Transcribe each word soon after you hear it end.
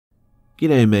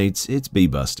G'day mates, it's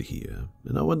B-Buster here,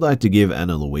 and I would like to give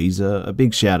Ana Luisa a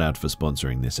big shout out for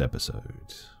sponsoring this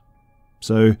episode.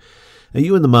 So, are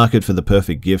you in the market for the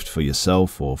perfect gift for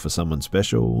yourself or for someone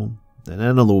special? Then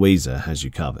Ana Luisa has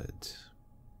you covered.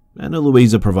 Ana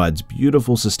Luisa provides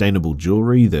beautiful sustainable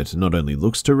jewelry that not only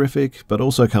looks terrific, but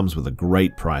also comes with a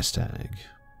great price tag.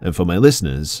 And for my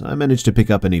listeners, I managed to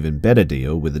pick up an even better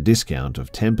deal with a discount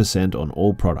of 10% on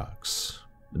all products.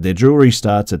 Their jewelry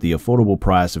starts at the affordable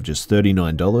price of just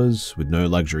 $39 with no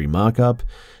luxury markup,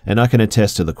 and I can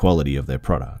attest to the quality of their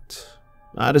product.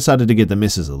 I decided to get the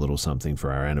missus a little something for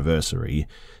our anniversary,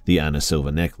 the Ana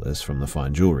silver necklace from the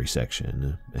fine jewelry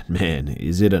section, and man,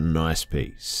 is it a nice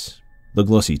piece. The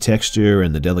glossy texture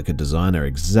and the delicate design are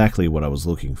exactly what I was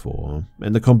looking for,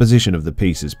 and the composition of the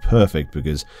piece is perfect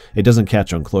because it doesn't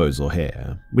catch on clothes or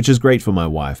hair, which is great for my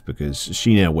wife because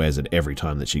she now wears it every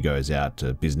time that she goes out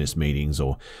to business meetings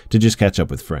or to just catch up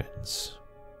with friends.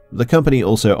 The company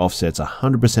also offsets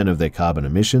 100% of their carbon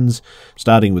emissions,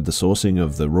 starting with the sourcing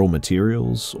of the raw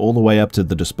materials all the way up to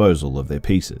the disposal of their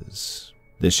pieces.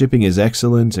 Their shipping is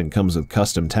excellent and comes with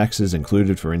custom taxes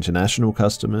included for international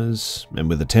customers, and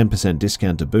with a 10%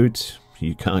 discount to boot,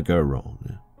 you can't go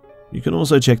wrong. You can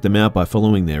also check them out by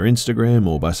following their Instagram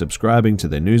or by subscribing to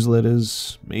their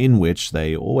newsletters, in which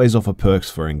they always offer perks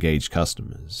for engaged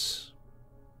customers.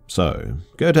 So,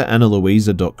 go to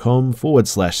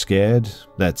analuisa.com/scared,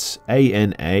 that's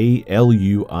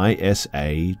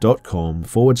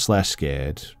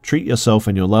analuisa.com/scared, treat yourself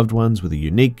and your loved ones with a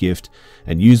unique gift,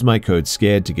 and use my code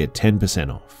SCARED to get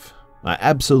 10% off. I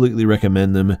absolutely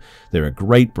recommend them. They're a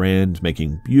great brand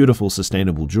making beautiful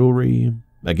sustainable jewelry.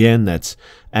 Again, that's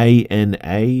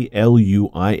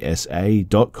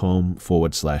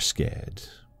analuisa.com/scared.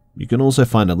 You can also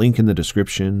find a link in the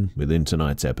description within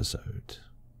tonight's episode.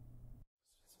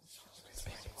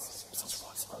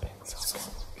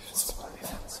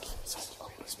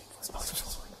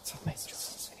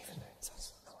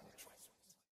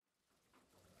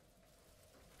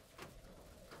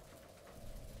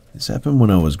 This happened when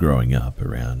I was growing up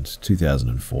around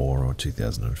 2004 or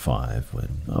 2005,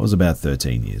 when I was about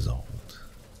 13 years old.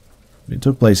 It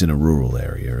took place in a rural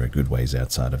area a good ways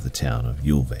outside of the town of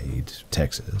Uvalde,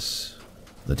 Texas.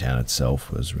 The town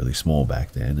itself was really small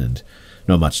back then and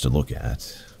not much to look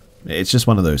at. It's just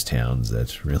one of those towns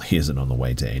that really isn't on the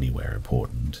way to anywhere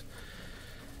important.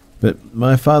 But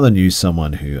my father knew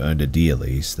someone who owned a deer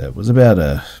lease that was about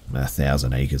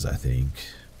 1,000 acres, I think.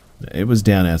 It was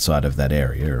down outside of that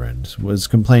area and was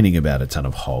complaining about a ton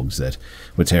of hogs that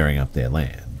were tearing up their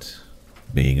land.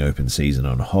 Being open season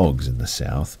on hogs in the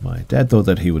south, my dad thought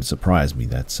that he would surprise me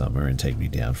that summer and take me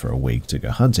down for a week to go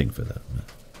hunting for them.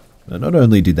 Not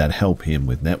only did that help him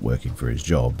with networking for his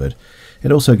job, but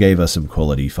it also gave us some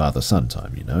quality father-son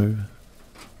time, you know?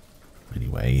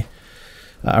 Anyway,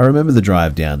 I remember the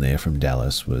drive down there from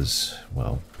Dallas was,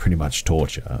 well, pretty much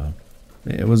torture.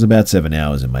 It was about 7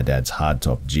 hours in my dad's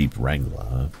hardtop Jeep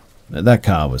Wrangler. That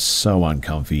car was so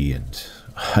uncomfy and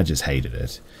I just hated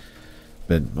it.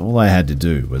 But all I had to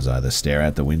do was either stare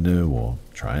out the window or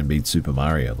try and beat Super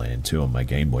Mario Land 2 on my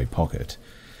Game Boy Pocket,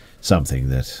 something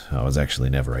that I was actually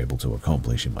never able to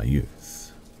accomplish in my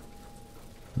youth.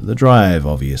 The drive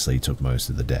obviously took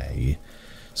most of the day,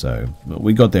 so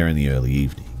we got there in the early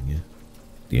evening.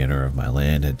 The owner of my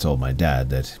land had told my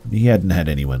dad that he hadn't had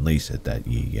anyone lease it that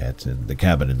year yet, and the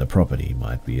cabin and the property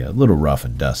might be a little rough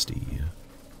and dusty.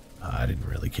 I didn't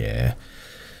really care.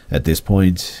 At this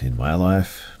point in my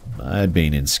life, I had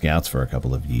been in scouts for a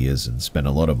couple of years and spent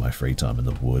a lot of my free time in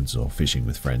the woods or fishing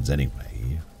with friends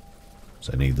anyway.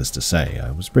 So needless to say,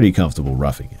 I was pretty comfortable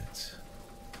roughing it.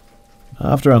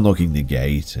 After unlocking the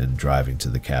gate and driving to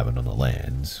the cabin on the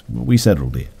land, we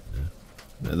settled in.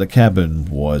 The cabin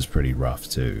was pretty rough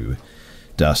too.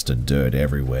 Dust and dirt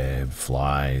everywhere,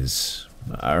 flies.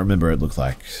 I remember it looked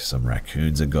like some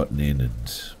raccoons had gotten in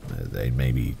and they'd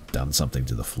maybe done something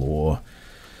to the floor.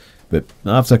 But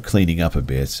after cleaning up a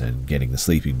bit and getting the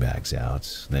sleeping bags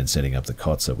out, then setting up the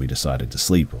cots that we decided to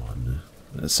sleep on,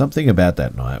 something about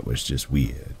that night was just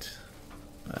weird.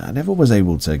 I never was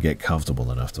able to get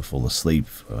comfortable enough to fall asleep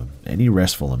for any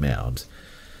restful amount.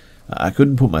 I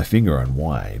couldn't put my finger on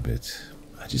why, but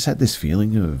I just had this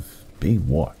feeling of being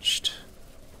watched.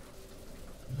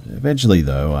 Eventually,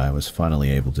 though, I was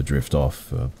finally able to drift off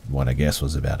for what I guess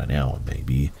was about an hour,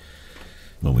 maybe.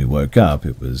 When we woke up,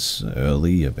 it was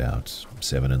early, about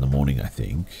 7 in the morning, I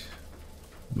think.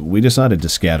 We decided to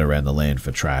scout around the land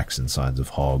for tracks and signs of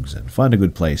hogs and find a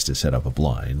good place to set up a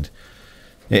blind.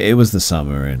 It was the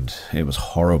summer and it was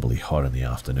horribly hot in the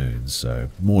afternoons, so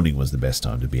morning was the best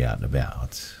time to be out and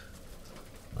about.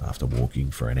 After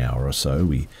walking for an hour or so,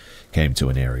 we came to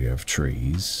an area of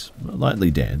trees,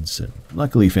 lightly dense, and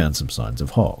luckily found some signs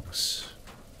of hogs.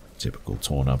 Typical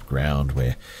torn up ground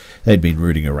where they'd been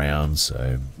rooting around,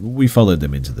 so we followed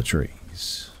them into the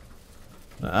trees.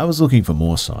 I was looking for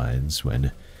more signs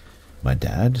when my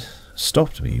dad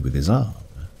stopped me with his arm.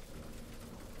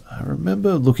 I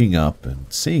remember looking up and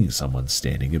seeing someone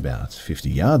standing about 50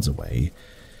 yards away.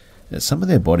 Some of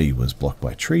their body was blocked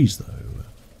by trees, though.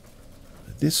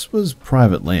 This was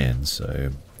private land,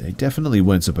 so they definitely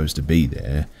weren't supposed to be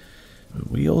there.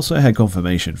 We also had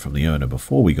confirmation from the owner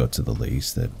before we got to the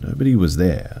lease that nobody was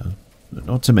there,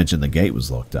 not to mention the gate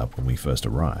was locked up when we first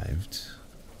arrived.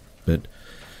 But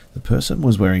the person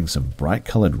was wearing some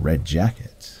bright-colored red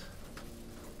jacket.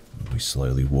 We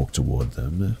slowly walked toward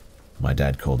them. My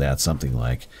dad called out something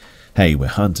like, "Hey, we're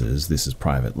hunters, this is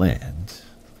private land."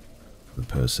 The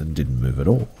person didn't move at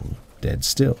all, dead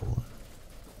still.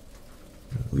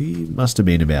 We must have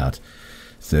been about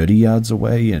 30 yards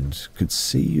away and could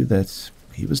see that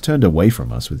he was turned away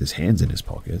from us with his hands in his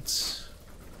pockets.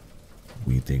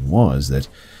 Weird thing was that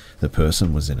the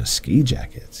person was in a ski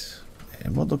jacket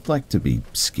and what looked like to be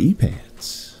ski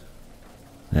pants.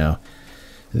 Now,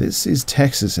 this is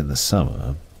Texas in the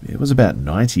summer. It was about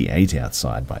 98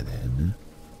 outside by then.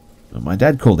 My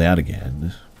dad called out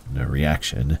again. No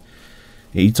reaction.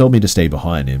 He told me to stay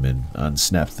behind him and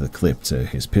unsnapped the clip to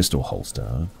his pistol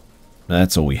holster.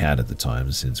 That's all we had at the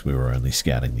time since we were only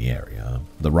scouting the area.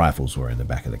 The rifles were in the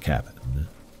back of the cabin.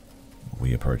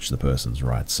 We approached the person's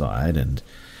right side and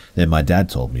then my dad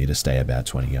told me to stay about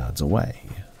 20 yards away.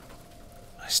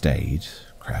 I stayed,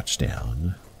 crouched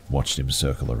down, watched him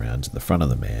circle around to the front of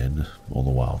the man, all the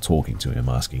while talking to him,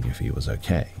 asking if he was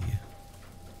okay.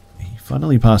 He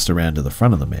finally passed around to the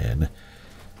front of the man,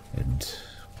 and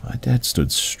my dad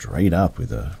stood straight up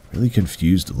with a really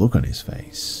confused look on his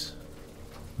face.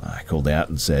 I called out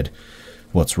and said,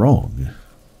 "What's wrong?"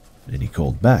 And he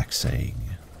called back saying,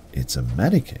 "It's a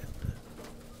mannequin."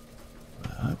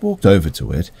 I walked over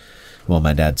to it while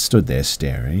my dad stood there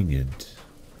staring, and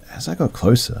as I got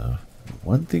closer,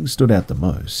 one thing stood out the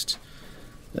most.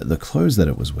 The clothes that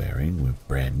it was wearing were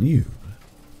brand new.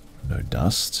 No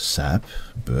dust, sap,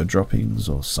 bird droppings,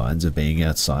 or signs of being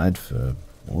outside for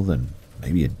more than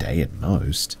maybe a day at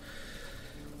most.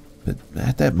 But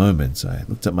at that moment, I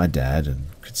looked at my dad and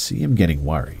could see him getting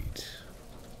worried.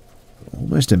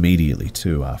 Almost immediately,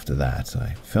 too, after that,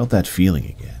 I felt that feeling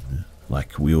again,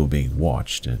 like we were being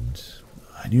watched, and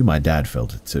I knew my dad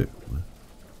felt it too.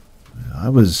 I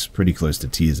was pretty close to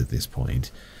tears at this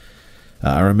point.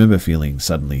 I remember feeling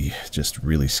suddenly just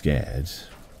really scared.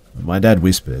 My dad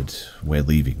whispered, "We're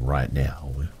leaving right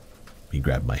now." He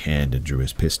grabbed my hand and drew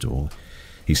his pistol.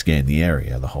 He scanned the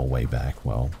area the whole way back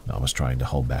while I was trying to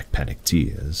hold back panicked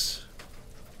tears.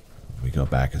 We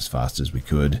got back as fast as we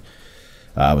could.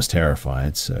 I was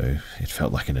terrified, so it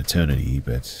felt like an eternity,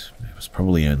 but it was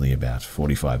probably only about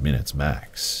 45 minutes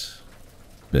max.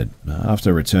 But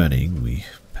after returning, we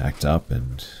packed up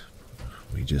and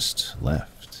we just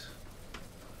left.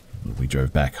 We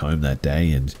drove back home that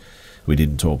day and we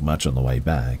didn't talk much on the way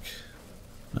back.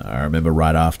 I remember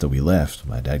right after we left,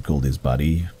 my dad called his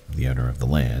buddy, the owner of the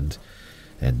land,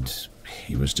 and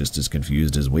he was just as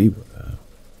confused as we were.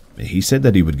 He said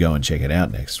that he would go and check it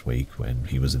out next week when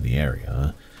he was in the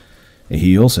area.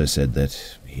 He also said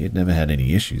that he had never had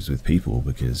any issues with people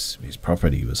because his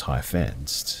property was high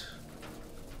fenced.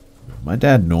 My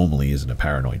dad normally isn't a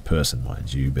paranoid person,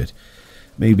 mind you, but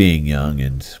me being young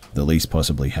and the least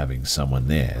possibly having someone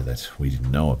there that we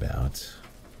didn't know about,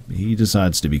 he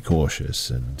decides to be cautious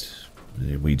and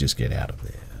we just get out of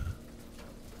there.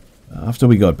 After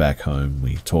we got back home,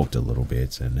 we talked a little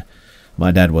bit and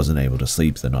my dad wasn't able to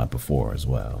sleep the night before as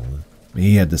well.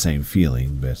 He had the same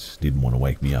feeling but didn't want to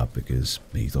wake me up because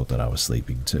he thought that I was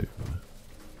sleeping too.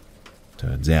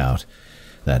 Turns out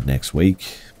that next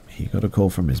week, he got a call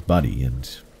from his buddy and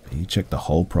he checked the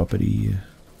whole property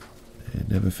and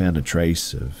never found a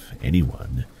trace of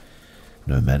anyone,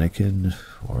 no mannequin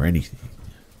or anything.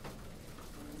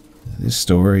 This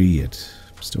story, it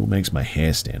still makes my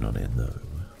hair stand on end though.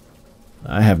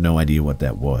 I have no idea what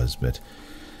that was, but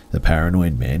the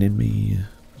paranoid man in me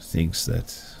thinks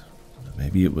that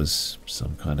maybe it was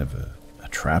some kind of a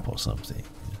trap or something.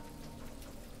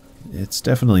 It's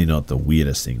definitely not the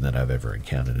weirdest thing that I've ever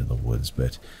encountered in the woods,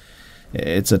 but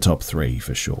it's a top 3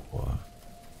 for sure.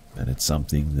 And it's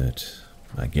something that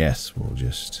I guess will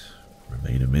just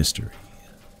remain a mystery.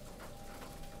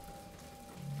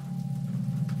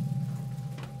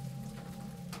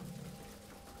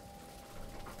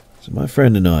 So my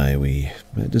friend and I, we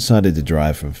decided to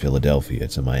drive from Philadelphia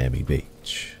to Miami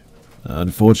Beach.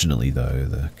 Unfortunately though,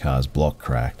 the car's block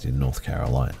cracked in North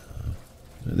Carolina.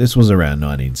 This was around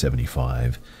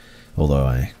 1975, although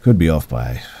I could be off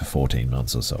by 14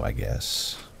 months or so, I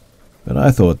guess. But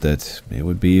I thought that it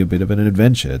would be a bit of an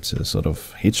adventure to sort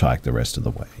of hitchhike the rest of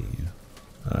the way.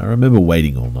 I remember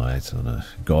waiting all night on a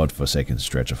god-forsaken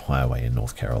stretch of highway in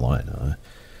North Carolina.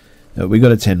 We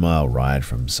got a 10-mile ride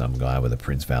from some guy with a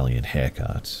Prince Valiant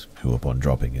haircut, who upon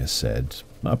dropping us said,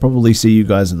 "I'll probably see you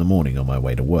guys in the morning on my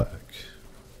way to work."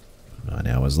 9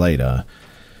 hours later,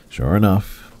 sure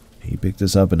enough, he picked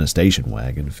us up in a station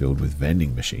wagon filled with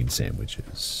vending machine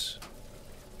sandwiches.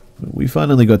 We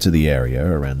finally got to the area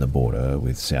around the border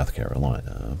with South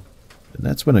Carolina, and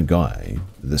that's when a guy,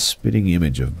 the spitting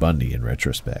image of Bundy in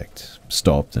retrospect,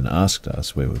 stopped and asked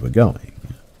us where we were going.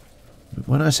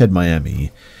 When I said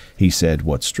Miami, he said,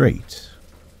 "What street?"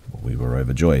 We were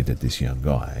overjoyed that this young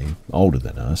guy, older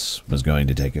than us, was going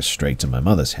to take us straight to my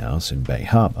mother's house in Bay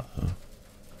Harbor.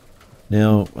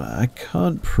 Now, I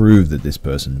can't prove that this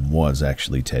person was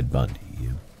actually Ted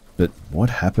Bundy, but what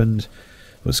happened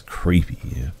was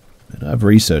creepy. And I've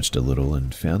researched a little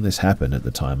and found this happened at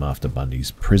the time after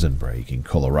Bundy's prison break in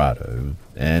Colorado,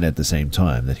 and at the same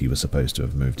time that he was supposed to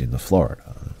have moved into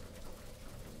Florida.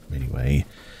 Anyway,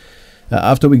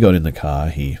 after we got in the car,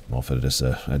 he offered us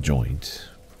a joint.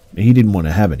 He didn't want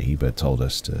to have any, but told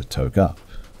us to toke up.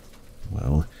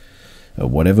 Well,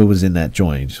 whatever was in that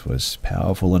joint was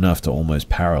powerful enough to almost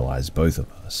paralyze both of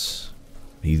us.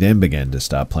 He then began to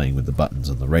start playing with the buttons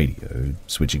on the radio,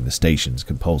 switching the stations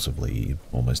compulsively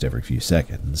almost every few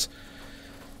seconds,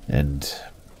 and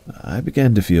I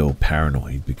began to feel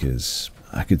paranoid because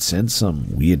I could sense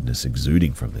some weirdness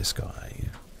exuding from this guy.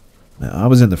 I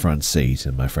was in the front seat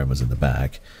and my friend was in the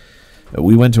back.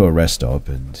 We went to a rest stop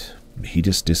and he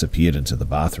just disappeared into the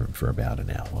bathroom for about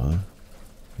an hour.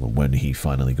 When he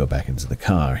finally got back into the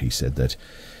car, he said that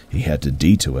he had to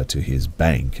detour to his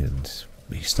bank, and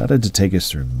he started to take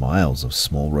us through miles of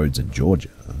small roads in Georgia.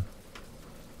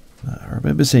 I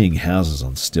remember seeing houses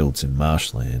on stilts in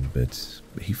marshland, but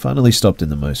he finally stopped in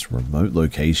the most remote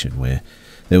location where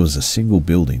there was a single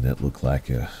building that looked like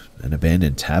an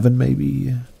abandoned tavern,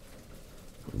 maybe.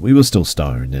 We were still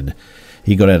stoned, and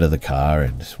he got out of the car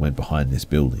and went behind this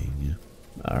building.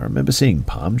 I remember seeing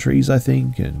palm trees, I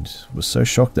think, and was so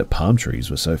shocked that palm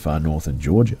trees were so far north in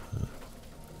Georgia.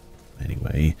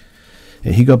 Anyway,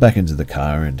 he got back into the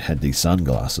car and had these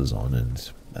sunglasses on, and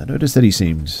I noticed that he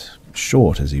seemed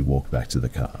short as he walked back to the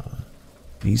car.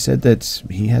 He said that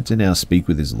he had to now speak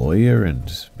with his lawyer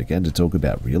and began to talk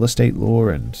about real estate law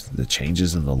and the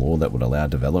changes in the law that would allow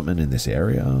development in this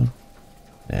area.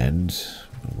 And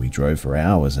we drove for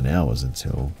hours and hours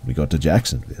until we got to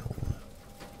Jacksonville.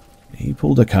 He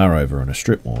pulled a car over in a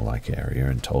strip mall-like area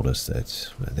and told us that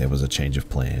there was a change of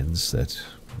plans, that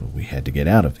we had to get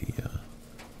out of here.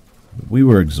 We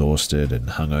were exhausted and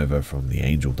hungover from the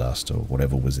angel dust or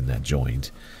whatever was in that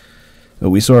joint.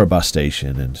 We saw a bus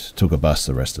station and took a bus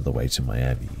the rest of the way to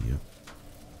Miami.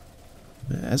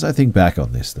 As I think back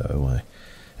on this, though,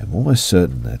 I am almost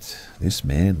certain that this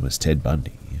man was Ted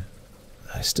Bundy.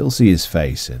 I still see his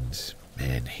face, and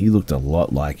man, he looked a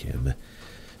lot like him,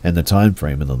 and the time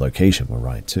frame and the location were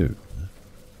right too.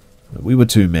 We were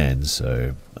two men,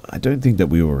 so I don't think that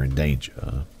we were in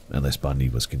danger, unless Bundy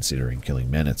was considering killing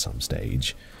men at some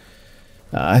stage.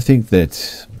 I think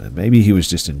that maybe he was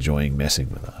just enjoying messing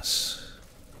with us.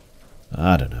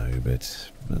 I don't know,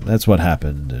 but that's what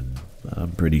happened, and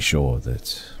I'm pretty sure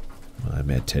that I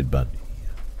met Ted Bundy.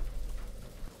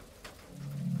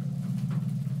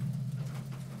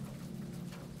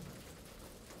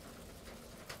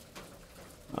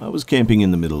 I was camping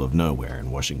in the middle of nowhere in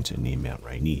Washington near Mount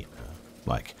Rainier.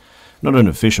 Like, not an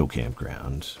official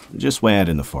campground, just way out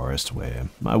in the forest where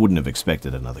I wouldn't have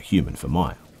expected another human for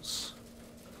miles.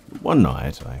 One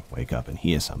night, I wake up and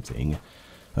hear something,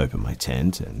 open my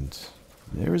tent, and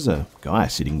there is a guy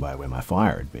sitting by where my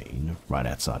fire had been, right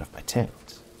outside of my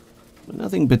tent.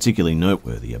 Nothing particularly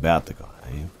noteworthy about the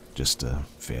guy, just a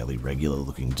fairly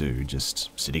regular-looking dude just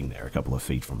sitting there a couple of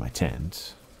feet from my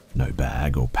tent. No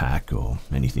bag or pack or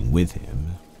anything with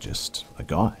him, just a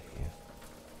guy.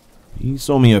 He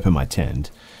saw me open my tent,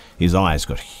 his eyes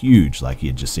got huge like he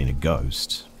had just seen a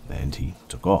ghost, and he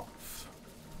took off.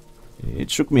 It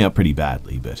shook me up pretty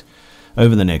badly, but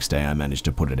over the next day I managed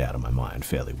to put it out of my mind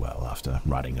fairly well after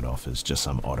writing it off as just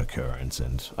some odd occurrence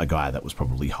and a guy that was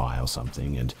probably high or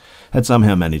something and had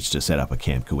somehow managed to set up a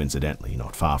camp coincidentally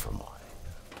not far from mine.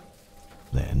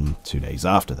 Then, 2 days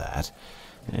after that,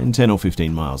 and 10 or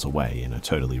 15 miles away in a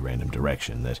totally random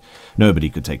direction that nobody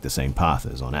could take the same path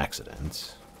as on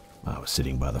accident, I was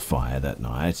sitting by the fire that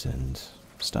night and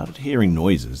started hearing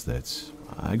noises that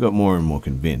I got more and more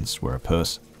convinced were a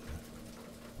person.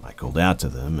 I called out to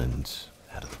them, and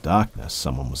Out of the darkness,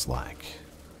 someone was like,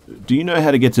 "Do you know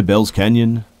how to get to Bell's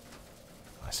Canyon?"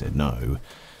 I said no.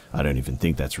 I don't even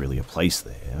think that's really a place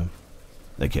there.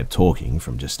 They kept talking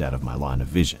from just out of my line of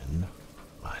vision.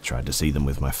 I tried to see them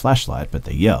with my flashlight, but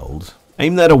they yelled,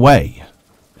 "Aim that away!"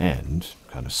 And,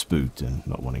 kind of spooked and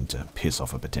not wanting to piss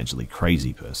off a potentially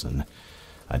crazy person,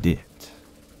 I did.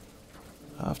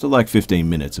 After like 15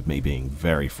 minutes of me being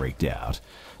very freaked out,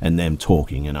 and them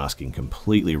talking and asking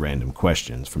completely random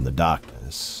questions from the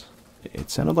darkness,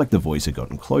 it sounded like the voice had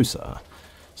gotten closer,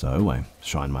 so I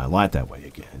shined my light that way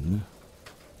again.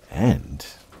 And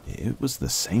it was the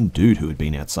same dude who had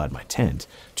been outside my tent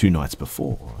 2 nights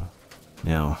before.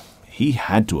 Now, he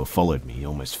had to have followed me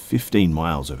almost 15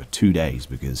 miles over 2 days,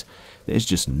 because there's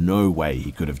just no way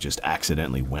he could have just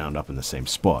accidentally wound up in the same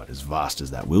spot as vast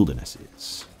as that wilderness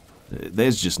is.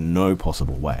 There's just no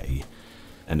possible way.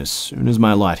 And as soon as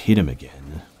my light hit him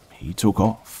again, he took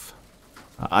off.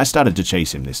 I started to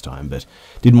chase him this time, but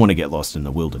didn't want to get lost in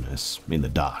the wilderness, in the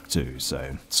dark too,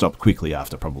 so stopped quickly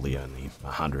after probably only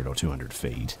 100 or 200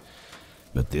 feet.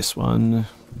 But this one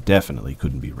definitely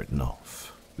couldn't be written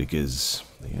off, because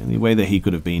the only way that he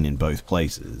could have been in both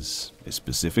places is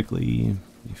specifically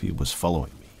if he was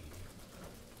following me.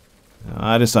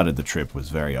 I decided the trip was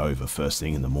very over first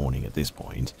thing in the morning at this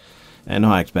point, and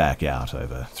hiked back out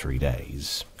over 3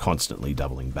 days, constantly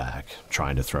doubling back,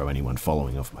 trying to throw anyone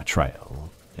following off my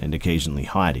trail, and occasionally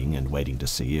hiding and waiting to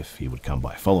see if he would come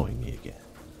by following me again.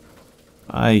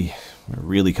 I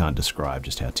really can't describe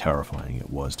just how terrifying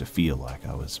it was to feel like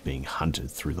I was being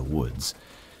hunted through the woods,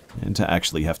 and to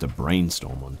actually have to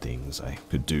brainstorm on things I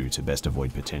could do to best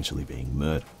avoid potentially being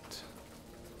murdered.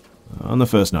 On the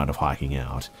first night of hiking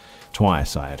out,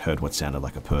 twice I had heard what sounded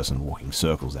like a person walking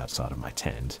circles outside of my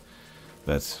tent,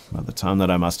 but by the time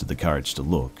that I mustered the courage to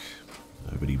look,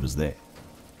 nobody was there.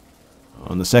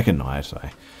 On the second night,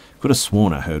 I could have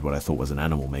sworn I heard what I thought was an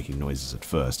animal making noises at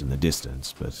first in the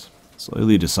distance, but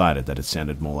slowly decided that it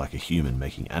sounded more like a human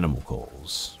making animal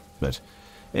calls. But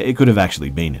it could have actually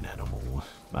been an animal.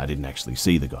 I didn't actually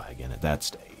see the guy again at that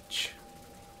stage.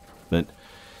 But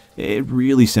it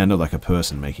really sounded like a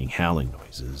person making howling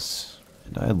noises,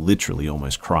 and I literally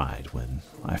almost cried when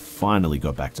I finally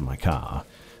got back to my car.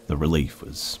 The relief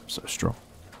was so strong.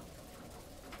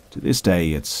 To this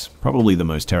day, it's probably the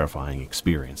most terrifying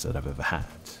experience that I've ever had.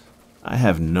 I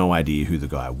have no idea who the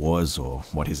guy was or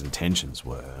what his intentions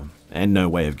were, and no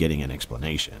way of getting an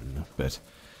explanation, but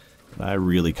I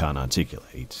really can't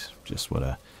articulate just what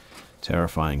a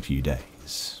terrifying few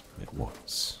days it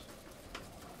was.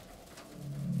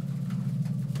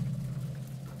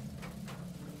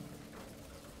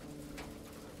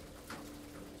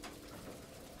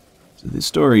 So this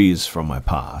story is from my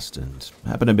past and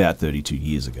happened about 32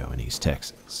 years ago in East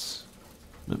Texas.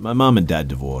 My mum and dad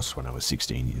divorced when I was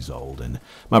 16 years old, and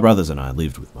my brothers and I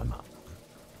lived with my mum.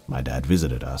 My dad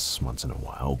visited us once in a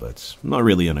while, but not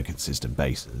really on a consistent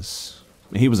basis.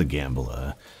 He was a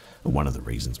gambler, one of the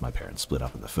reasons my parents split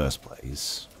up in the first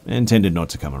place, and tended not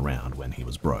to come around when he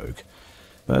was broke.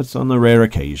 But on the rare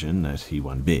occasion that he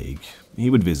won big, he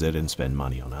would visit and spend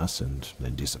money on us and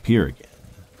then disappear again.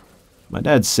 My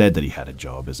dad said that he had a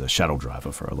job as a shuttle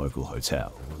driver for a local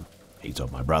hotel. He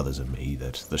told my brothers and me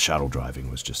that the shuttle driving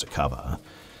was just a cover,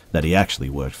 that he actually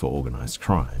worked for organized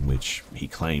crime, which he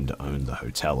claimed owned the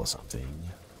hotel or something.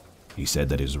 He said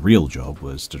that his real job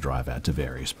was to drive out to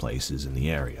various places in the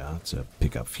area to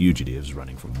pick up fugitives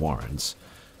running from warrants,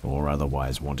 or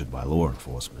otherwise wanted by law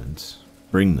enforcement,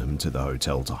 bring them to the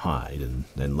hotel to hide, and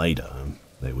then later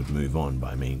they would move on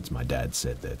by means my dad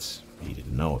said that he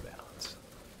didn't know about.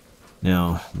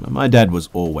 Now, my dad was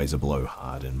always a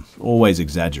blowhard and always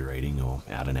exaggerating or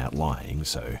out-and-out lying,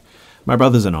 so my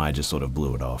brothers and I just sort of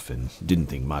blew it off and didn't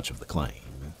think much of the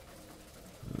claim.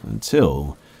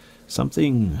 Until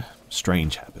something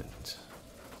strange happened.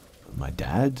 My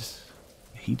dad,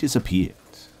 he disappeared.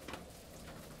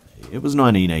 It was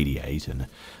 1988, and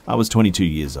I was 22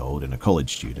 years old and a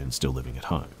college student still living at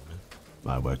home.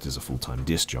 I worked as a full-time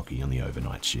disc jockey on the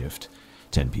overnight shift,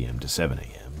 10 p.m. to 7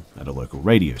 a.m. at a local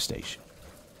radio station.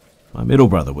 My middle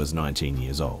brother was 19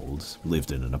 years old,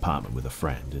 lived in an apartment with a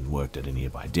friend, and worked at a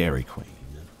nearby Dairy Queen.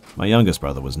 My youngest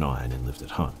brother was 9 and lived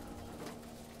at home.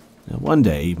 Now, one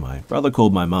day, my brother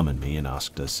called my mum and me and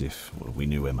asked us if we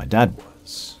knew where my dad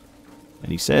was.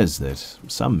 And he says that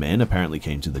some men apparently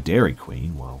came to the Dairy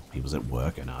Queen while he was at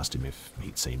work and asked him if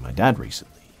he'd seen my dad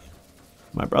recently.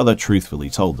 My brother truthfully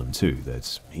told them too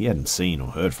that he hadn't seen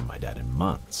or heard from my dad in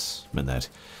months, and that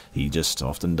he just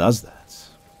often does that,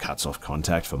 cuts off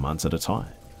contact for months at a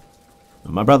time.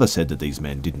 My brother said that these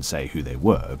men didn't say who they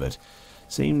were, but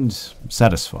seemed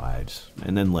satisfied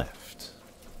and then left.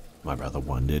 My brother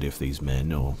wondered if these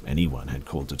men or anyone had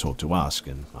called to talk to us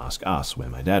and ask us where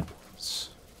my dad was.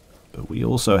 But we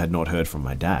also had not heard from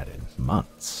my dad in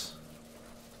months.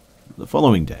 The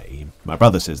following day, my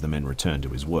brother says the men returned to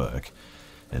his work,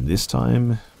 and this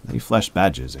time they flashed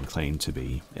badges and claimed to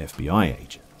be FBI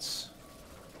agents.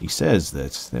 He says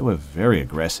that they were very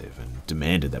aggressive and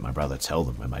demanded that my brother tell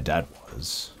them where my dad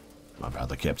was. My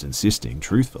brother kept insisting,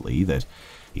 truthfully, that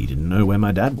he didn't know where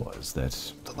my dad was,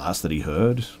 that the last that he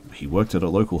heard, he worked at a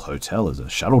local hotel as a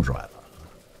shuttle driver.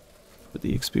 But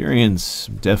the experience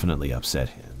definitely upset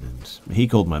him, and he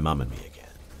called my mum and me again.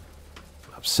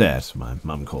 Upset, my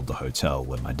mum called the hotel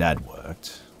where my dad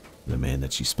worked. The man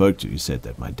that she spoke to said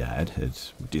that my dad had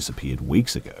disappeared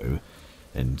weeks ago,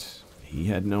 and he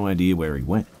had no idea where he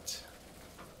went.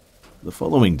 The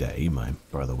following day, my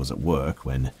brother was at work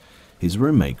when his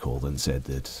roommate called and said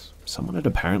that someone had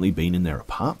apparently been in their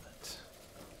apartment.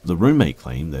 The roommate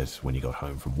claimed that when he got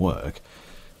home from work,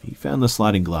 he found the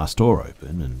sliding glass door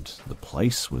open and the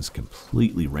place was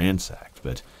completely ransacked,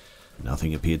 but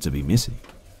nothing appeared to be missing.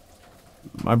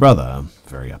 My brother,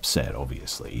 very upset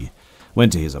obviously,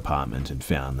 went to his apartment and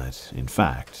found that, in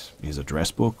fact, his address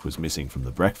book was missing from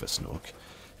the breakfast nook,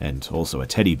 and also a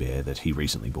teddy bear that he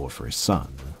recently bought for his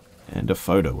son, and a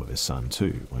photo of his son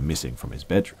too were missing from his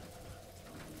bedroom.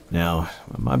 Now,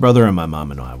 my brother and my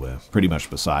mum and I were pretty much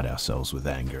beside ourselves with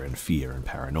anger and fear and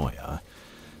paranoia,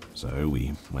 so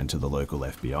we went to the local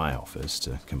FBI office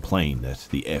to complain that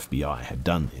the FBI had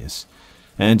done this,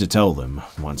 and to tell them,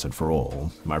 once and for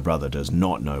all, my brother does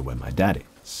not know where my dad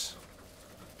is.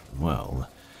 Well,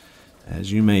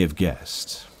 as you may have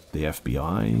guessed, the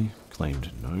FBI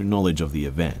claimed no knowledge of the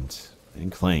event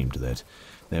and claimed that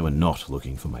they were not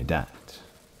looking for my dad.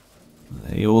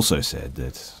 They also said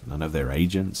that none of their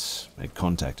agents had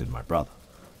contacted my brother.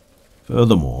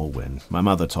 Furthermore, when my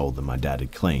mother told them my dad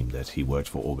had claimed that he worked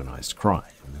for organized crime,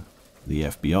 the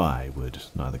FBI would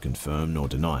neither confirm nor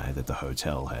deny that the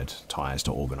hotel had ties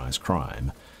to organized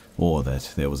crime, or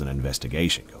that there was an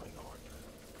investigation going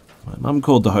on. My mum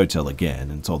called the hotel again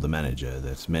and told the manager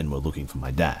that men were looking for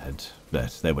my dad,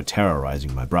 that they were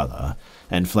terrorizing my brother,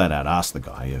 and flat out asked the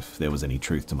guy if there was any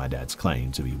truth to my dad's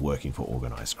claim to be working for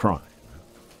organized crime.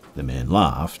 The man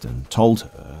laughed and told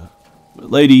her,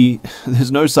 "Lady,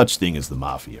 there's no such thing as the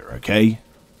mafia, okay?"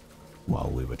 While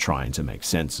we were trying to make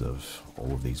sense of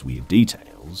all of these weird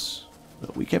details,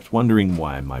 we kept wondering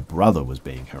why my brother was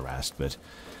being harassed, but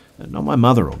not my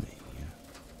mother or me.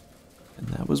 And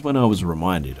that was when I was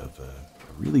reminded of a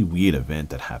really weird event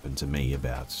that happened to me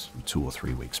about 2 or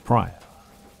 3 weeks prior.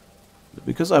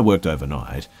 Because I worked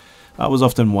overnight, I was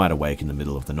often wide awake in the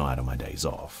middle of the night on my days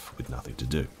off, with nothing to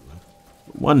do.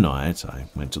 One night, I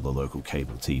went to the local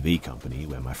cable TV company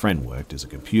where my friend worked as a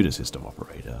computer system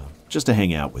operator, just to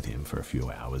hang out with him for a few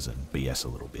hours and BS a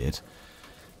little bit.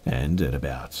 And at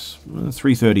about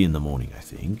 3:30 in the morning, I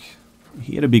think,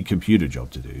 he had a big computer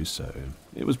job to do, so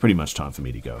it was pretty much time for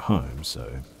me to go home,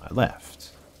 so I left.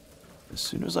 As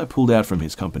soon as I pulled out from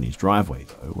his company's driveway,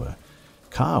 though, a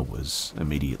car was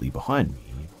immediately behind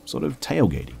me, sort of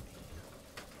tailgating me.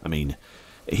 I mean,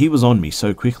 he was on me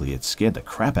so quickly it scared the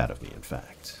crap out of me, in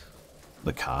fact.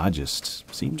 The car just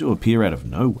seemed to appear out of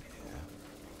nowhere.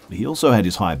 He also had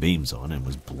his high beams on and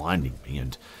was blinding me,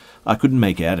 and I couldn't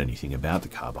make out anything about the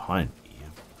car behind me.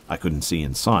 I couldn't see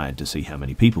inside to see how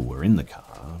many people were in the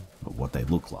car, or what they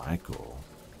looked like, or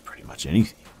pretty much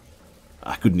anything.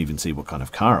 I couldn't even see what kind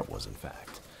of car it was, in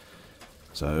fact.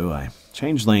 So I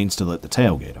changed lanes to let the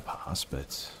tailgater pass,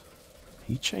 but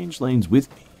he changed lanes with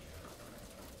me.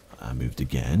 I moved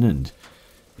again, and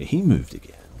he moved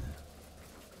again.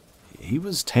 He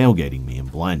was tailgating me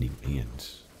and blinding me, and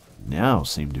now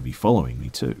seemed to be following me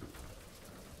too.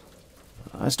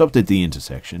 I stopped at the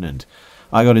intersection, and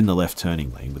I got in the left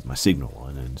turning lane with my signal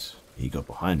on, and he got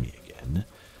behind me again.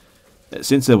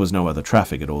 Since there was no other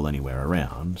traffic at all anywhere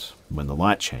around, when the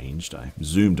light changed, I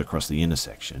zoomed across the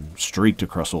intersection, streaked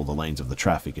across all the lanes of the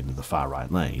traffic into the far right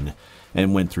lane,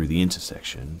 and went through the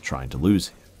intersection, trying to lose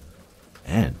him.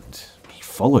 And he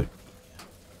followed me.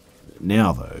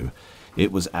 Now, though,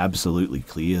 it was absolutely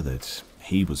clear that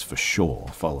he was for sure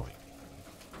following me.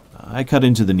 I cut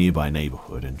into the nearby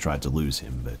neighborhood and tried to lose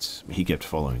him, but he kept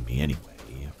following me anyway.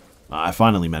 I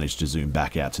finally managed to zoom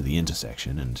back out to the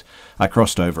intersection, and I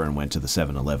crossed over and went to the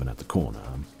 7-Eleven at the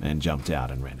corner, and jumped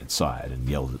out and ran inside and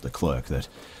yelled at the clerk that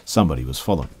somebody was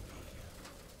following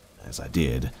me. As I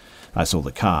did, I saw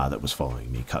the car that was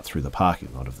following me cut through the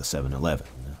parking lot of the 7-Eleven,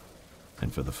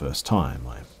 and for the first time,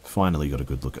 I finally got a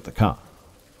good look at the car.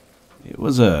 It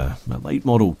was a late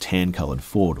model tan-coloured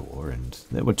four-door, and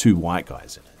there were 2 white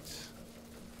guys in it.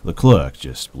 The clerk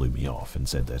just blew me off and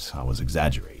said that I was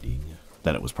exaggerating,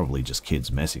 that it was probably just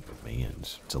kids messing with me and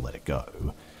to let it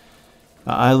go.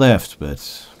 I left,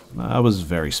 but I was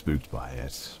very spooked by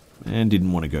it and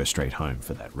didn't want to go straight home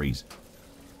for that reason.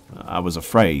 I was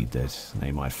afraid that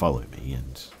they might follow me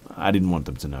and I didn't want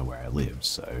them to know where I lived,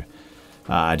 so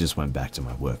I just went back to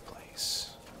my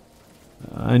workplace.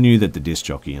 I knew that the disc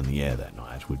jockey on the air that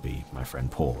night would be my friend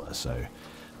Paula, so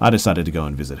I decided to go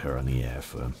and visit her on the air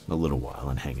for a little while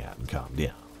and hang out and calm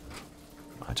down.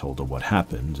 I told her what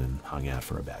happened and hung out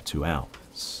for about 2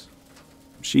 hours.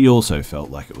 She also felt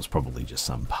like it was probably just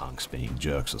some punks being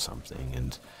jerks or something,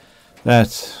 and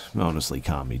that honestly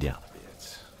calmed me down a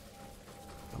bit.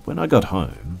 But when I got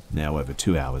home, now over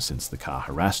 2 hours since the car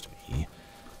harassed me,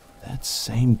 that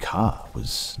same car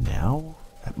was now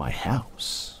at my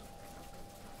house.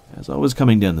 As I was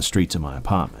coming down the street to my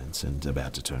apartment and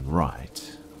about to turn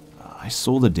right, I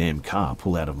saw the damn car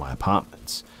pull out of my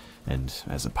apartment, and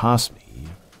as it passed me,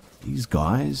 these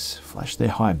guys flashed their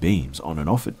high beams on and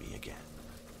off at me again.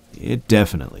 It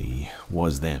definitely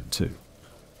was them too.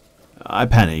 I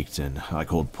panicked and I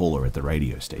called Paula at the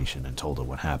radio station and told her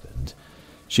what happened.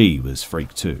 She was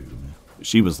freaked too.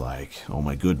 She was like, "Oh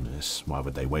my goodness, why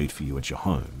would they wait for you at your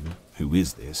home? Who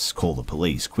is this? Call the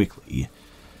police, quickly."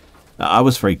 I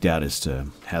was freaked out as to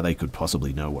how they could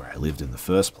possibly know where I lived in the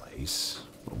first place,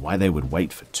 why they would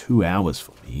wait for 2 hours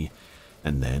for me,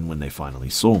 and then when they finally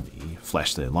saw me,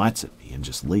 flash their lights at me and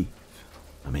just leave.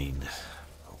 I mean,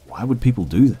 why would people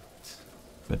do that?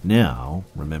 But now,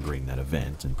 remembering that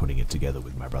event and putting it together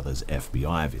with my brother's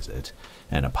FBI visit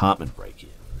and apartment break-in,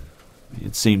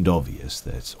 it seemed obvious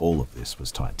that all of this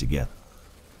was tied together.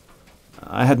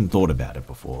 I hadn't thought about it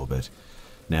before, but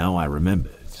now I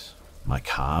remembered. My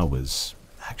car was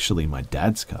actually my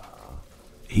dad's car.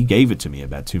 He gave it to me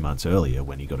about 2 months earlier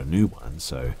when he got a new one,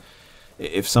 so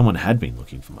if someone had been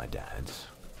looking for my dad,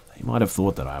 they might have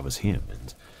thought that I was him,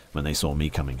 and when they saw me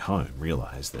coming home,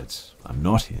 realized that I'm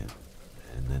not him,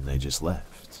 and then they just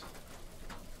left.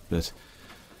 But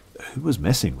who was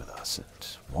messing with us,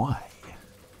 and why?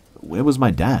 Where was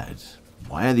my dad?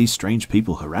 Why are these strange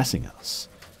people harassing us?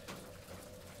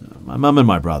 My mum and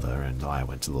my brother and I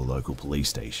went to the local police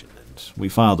station, and we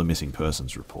filed a missing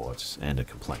persons report and a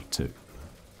complaint too.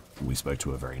 We spoke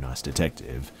to a very nice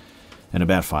detective, and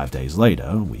about 5 days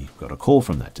later, we got a call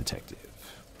from that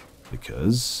detective,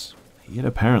 because he had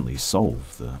apparently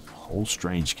solved the whole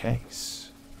strange case.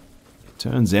 It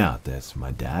turns out that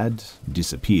my dad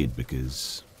disappeared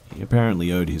because he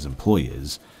apparently owed his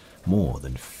employers more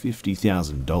than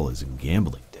 $50,000 in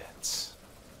gambling debts.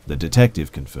 The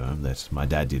detective confirmed that my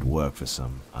dad did work for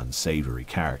some unsavory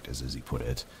characters, as he put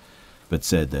it, but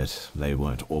said that they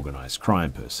weren't organized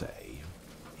crime per se.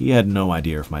 He had no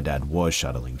idea if my dad was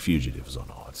shuttling fugitives or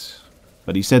not,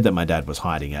 but he said that my dad was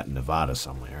hiding out in Nevada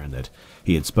somewhere and that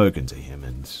he had spoken to him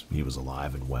and he was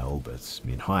alive and well, but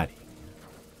in hiding.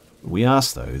 We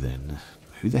asked, though, then,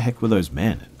 who the heck were those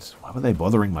men and why were they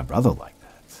bothering my brother like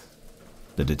that?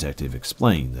 The detective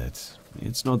explained that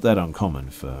it's not that uncommon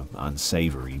for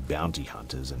unsavory bounty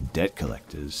hunters and debt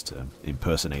collectors to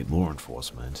impersonate law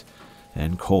enforcement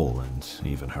and call and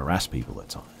even harass people at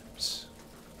times.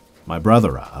 My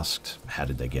brother asked, how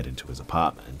did they get into his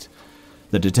apartment?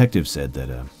 The detective said that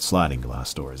a sliding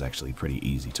glass door is actually pretty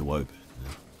easy to open,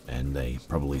 and they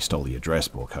probably stole the address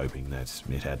book hoping that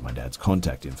it had my dad's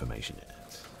contact information in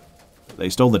it. They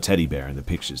stole the teddy bear and the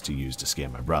pictures to use to scare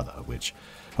my brother, which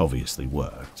obviously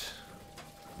worked.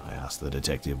 I asked the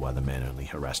detective why the men only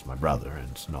harassed my brother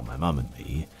and not my mum and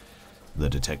me. The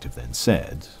detective then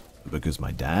said, because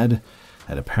my dad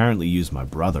had apparently used my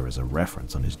brother as a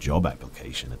reference on his job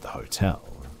application at the hotel,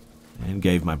 and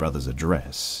gave my brother's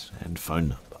address and phone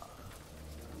number.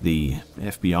 The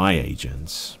FBI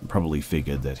agents probably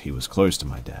figured that he was close to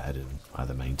my dad and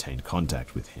either maintained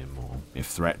contact with him or, if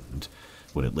threatened,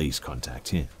 would at least contact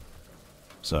him.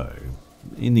 So,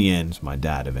 in the end, my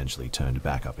dad eventually turned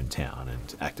back up in town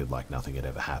and acted like nothing had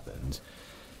ever happened.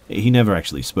 He never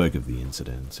actually spoke of the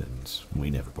incident, and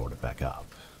we never brought it back up.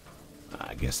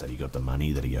 I guess that he got the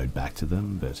money that he owed back to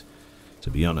them, but to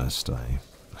be honest, I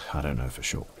don't know for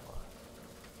sure.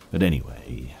 But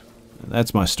anyway,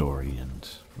 that's my story, and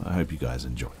I hope you guys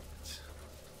enjoy it.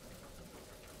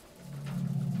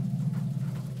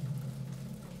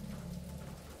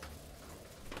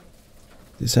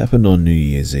 This happened on New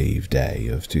Year's Eve day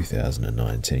of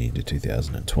 2019 to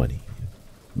 2020.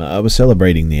 I was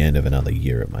celebrating the end of another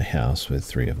year at my house with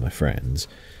 3 of my friends.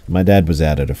 My dad was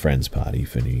out at a friend's party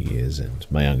for New Year's, and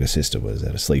my younger sister was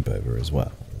at a sleepover as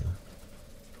well.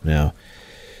 Now,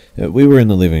 We were in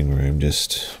the living room,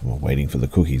 just waiting for the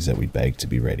cookies that we'd baked to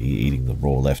be ready, eating the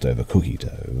raw leftover cookie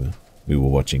dough. We were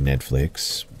watching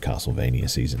Netflix, Castlevania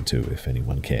Season 2 if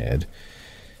anyone cared.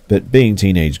 But being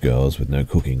teenage girls with no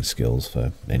cooking skills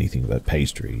for anything but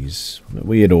pastries,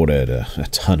 we had ordered a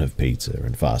ton of pizza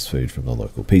and fast food from the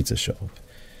local pizza shop.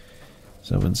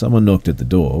 So when someone knocked at the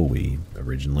door, we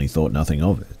originally thought nothing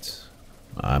of it.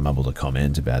 I mumbled a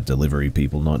comment about delivery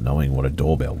people not knowing what a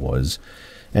doorbell was,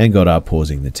 and got up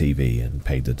pausing the TV and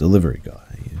paid the delivery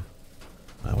guy.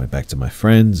 I went back to my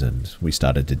friends and we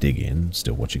started to dig in,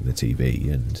 still watching the TV,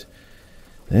 and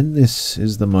then this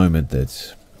is the moment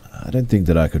that I don't think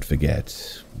that I could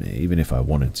forget, even if I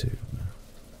wanted to.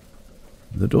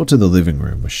 The door to the living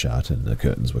room was shut and the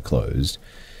curtains were closed.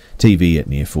 TV at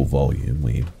near full volume.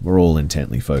 We were all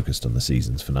intently focused on the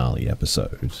season's finale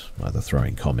episode, either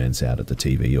throwing comments out at the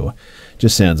TV or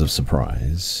just sounds of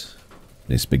surprise.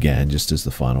 This began just as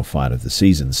the final fight of the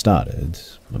season started,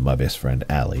 when my best friend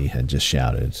Ali had just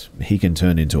shouted, "He can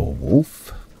turn into a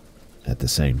wolf?" At the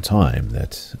same time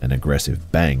that an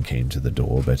aggressive bang came to the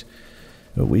door, but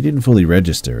we didn't fully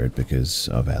register it because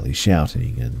of Ali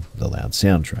shouting and the loud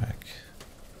soundtrack.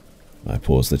 I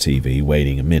paused the TV,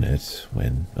 waiting a minute,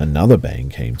 when another bang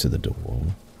came to the door.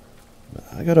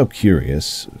 I got up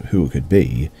curious who it could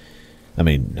be. I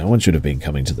mean, no one should have been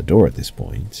coming to the door at this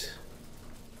point.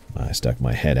 I stuck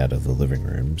my head out of the living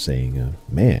room, seeing a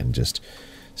man just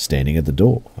standing at the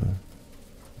door.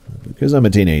 Because I'm a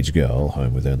teenage girl,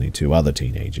 home with only 2 other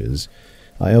teenagers,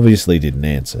 I obviously didn't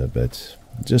answer, but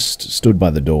just stood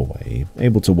by the doorway,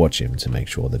 able to watch him to make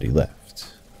sure that he left.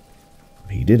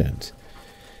 He didn't.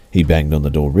 He banged on the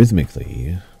door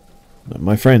rhythmically.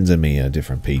 My friends and me are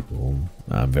different people.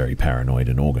 I'm very paranoid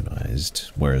and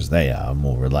organized, whereas they are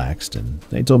more relaxed, and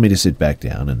they told me to sit back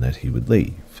down and that he would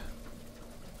leave.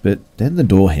 But then the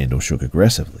door handle shook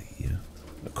aggressively.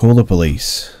 "Call the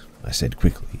police," I said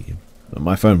quickly.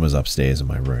 My phone was upstairs in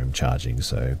my room charging,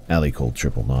 so Ali called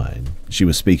 999. She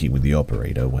was speaking with the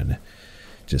operator when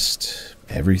just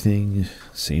everything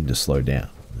seemed to slow down.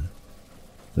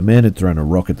 The man had thrown a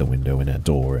rock at the window in our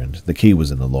door, and the key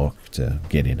was in the lock to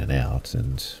get in and out,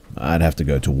 and I'd have to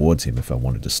go towards him if I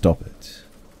wanted to stop it.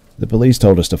 The police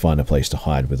told us to find a place to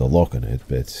hide with a lock on it,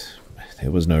 but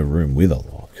there was no room with a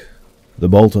lock. The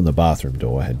bolt on the bathroom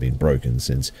door had been broken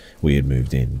since we had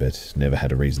moved in, but never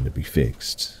had a reason to be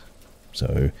fixed.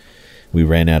 So we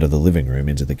ran out of the living room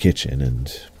into the kitchen,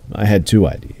 and I had 2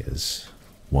 ideas.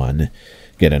 One,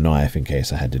 get a knife in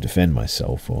case I had to defend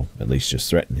myself, or at least just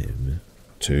threaten him.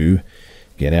 2,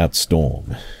 get out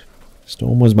Storm.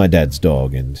 Storm was my dad's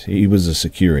dog, and he was a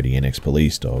security and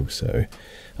ex-police dog, so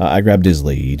I grabbed his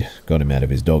lead, got him out of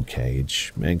his dog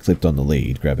cage, and clipped on the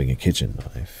lead, grabbing a kitchen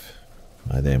knife.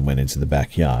 I then went into the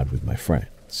backyard with my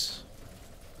friends.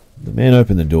 The man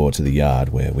opened the door to the yard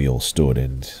where we all stood,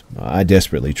 and I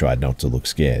desperately tried not to look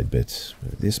scared, but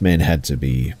this man had to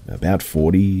be about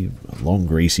 40, long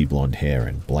greasy blonde hair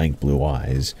and blank blue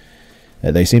eyes.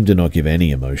 They seemed to not give any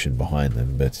emotion behind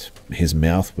them, but his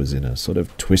mouth was in a sort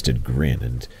of twisted grin,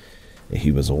 and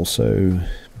he was also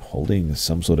holding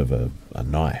some sort of a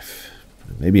knife,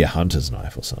 maybe a hunter's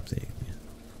knife or something.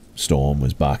 Storm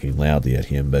was barking loudly at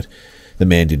him, but the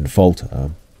man didn't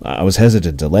falter. I was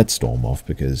hesitant to let Storm off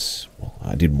because,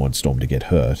 I didn't want Storm to get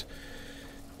hurt.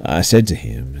 I said to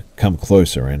him, "Come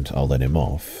closer and I'll let him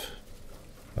off."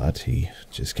 But he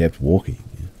just kept walking.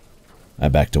 I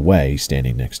backed away,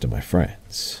 standing next to my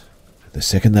friends. "The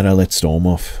second that I let Storm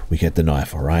off, we get the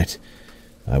knife, all right?"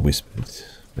 I whispered,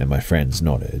 and my friends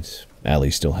nodded.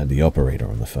 Ali still had the operator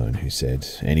on the phone, who said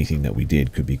anything that we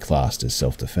did could be classed as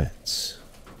self-defense.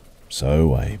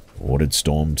 So I ordered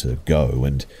Storm to go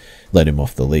and let him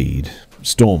off the lead.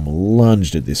 Storm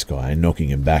lunged at this guy, knocking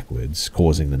him backwards,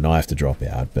 causing the knife to drop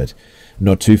out, but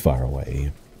not too far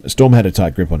away. Storm had a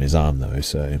tight grip on his arm, though,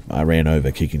 so I ran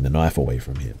over, kicking the knife away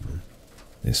from him.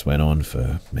 This went on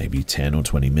for maybe 10 or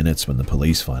 20 minutes when the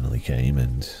police finally came,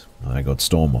 and I got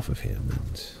Storm off of him,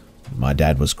 and my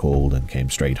dad was called and came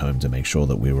straight home to make sure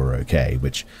that we were okay,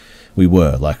 which we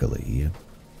were, luckily.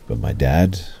 But my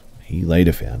dad, he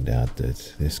later found out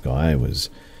that this guy was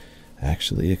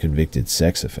actually a convicted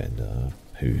sex offender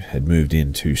who had moved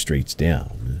in 2 streets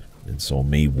down and saw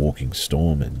me walking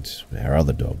Storm and our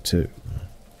other dog too.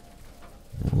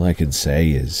 All I can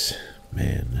say is,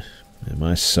 man, am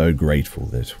I so grateful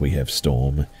that we have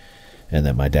Storm and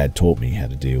that my dad taught me how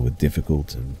to deal with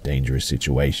difficult and dangerous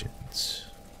situations.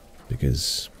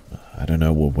 Because I don't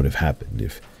know what would have happened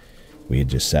if we had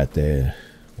just sat there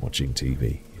watching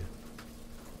TV.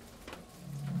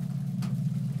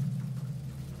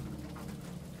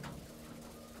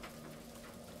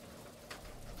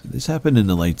 This happened in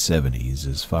the late 70s,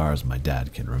 as far as my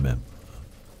dad can remember.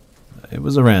 It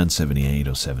was around 78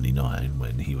 or 79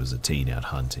 when he was a teen out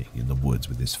hunting in the woods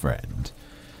with his friend.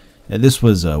 And this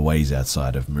was a ways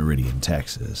outside of Meridian,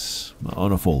 Texas,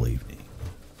 on a fall evening.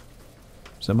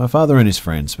 So my father and his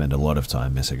friend spent a lot of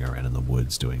time messing around in the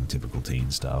woods doing typical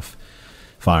teen stuff,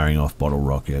 firing off bottle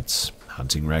rockets,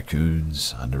 hunting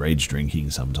raccoons, underage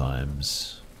drinking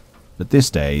sometimes. But this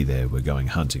day they were going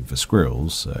hunting for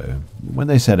squirrels, so when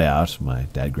they set out, my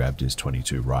dad grabbed his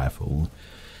 .22 rifle.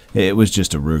 It was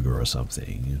just a Ruger or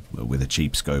something, with a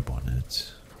cheap scope on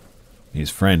it. His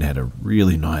friend had a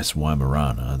really nice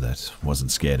Weimaraner that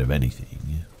wasn't scared of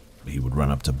anything. He would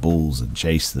run up to bulls and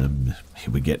chase them, he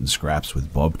would get in scraps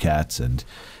with bobcats, and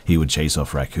he would chase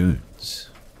off raccoons.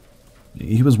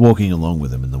 He was walking along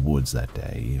with them in the woods that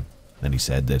day, and he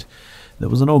said that there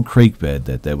was an old creek bed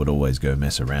that they would always go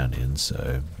mess around in,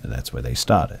 so that's where they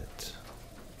started.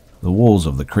 The walls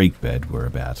of the creek bed were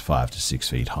about 5 to 6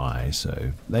 feet high,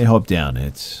 so they hopped down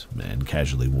it and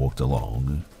casually walked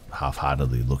along,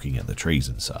 half-heartedly looking at the trees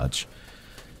and such,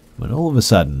 when all of a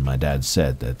sudden my dad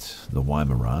said that the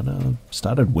Weimaraner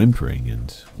started whimpering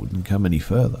and wouldn't come any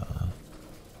further.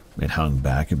 It hung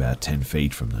back about 10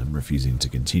 feet from them, refusing to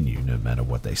continue no matter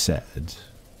what they said.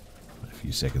 A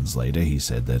few seconds later he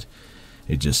said that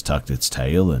it just tucked its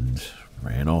tail and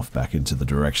ran off back into the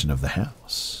direction of the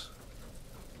house.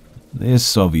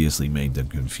 This obviously made them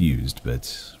confused,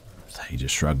 but they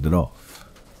just shrugged it off.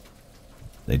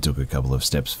 They took a couple of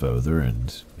steps further,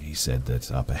 and he said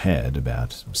that up ahead,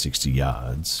 about 60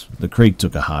 yards, the creek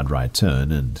took a hard right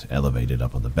turn and elevated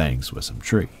up on the banks were some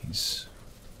trees.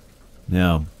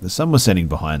 Now, the sun was setting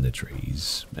behind the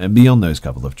trees, and beyond those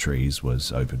couple of trees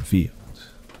was open field.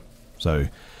 So,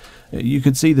 you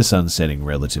could see the sun setting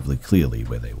relatively clearly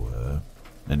where they were,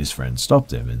 and his friend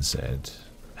stopped him and said,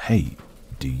 "Hey,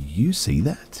 do you see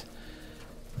that?"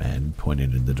 And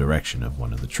pointed in the direction of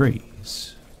one of the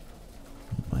trees.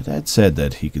 My dad said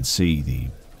that he could see the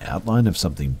outline of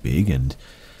something big and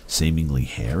seemingly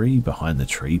hairy behind the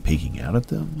tree peeking out at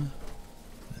them.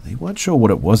 They weren't sure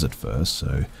what it was at first,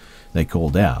 so they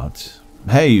called out,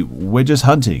 "Hey, we're just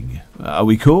hunting. Are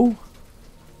we cool?"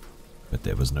 But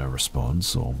there was no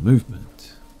response or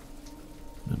movement.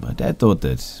 And my dad thought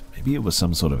that maybe it was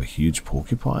some sort of a huge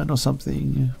porcupine or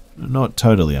something, not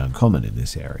totally uncommon in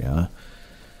this area.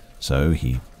 So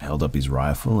he held up his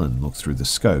rifle and looked through the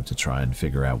scope to try and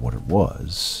figure out what it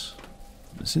was.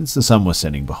 Since the sun was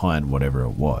setting behind whatever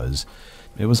it was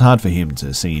hard for him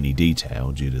to see any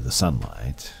detail due to the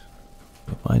sunlight.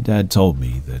 But my dad told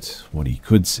me that what he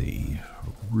could see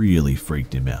really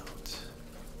freaked him out.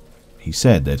 He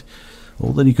said that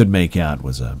all that he could make out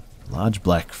was a large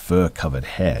black fur-covered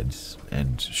head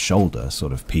and shoulder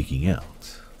sort of peeking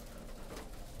out.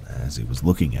 As he was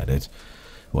looking at it,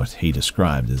 what he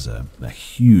described as a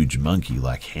huge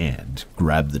monkey-like hand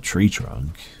grabbed the tree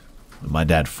trunk. My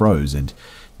dad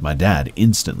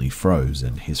instantly froze,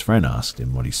 and his friend asked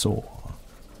him what he saw.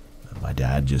 My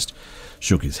dad just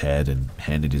shook his head and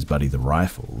handed his buddy the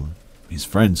rifle. His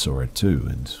friend saw it too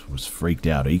and was freaked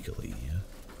out equally.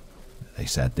 They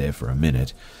sat there for a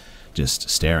minute, just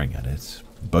staring at it,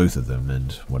 both of them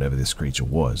and whatever this creature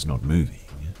was not moving.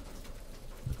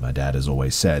 My dad has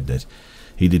always said that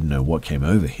he didn't know what came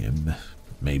over him,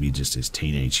 maybe just his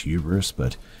teenage hubris,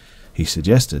 but he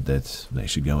suggested that they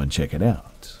should go and check it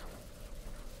out.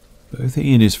 Both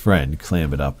he and his friend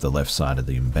clambered up the left side of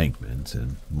the embankment,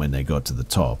 and when they got to the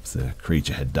top, the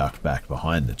creature had ducked back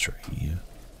behind the tree.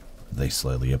 They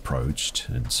slowly approached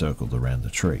and circled around the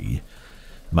tree,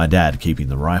 my dad keeping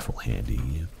the rifle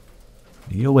handy.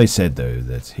 He always said, though,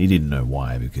 that he didn't know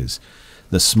why, because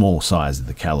the small size of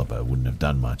the caliber wouldn't have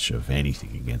done much of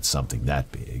anything against something that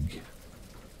big.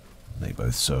 They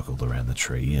both circled around the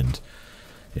tree, and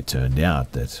it turned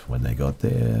out that when they got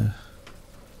there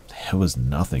was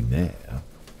nothing there.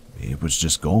 It was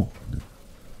just gone.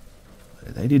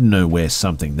 They didn't know where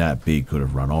something that big could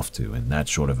have run off to in that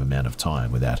short of amount of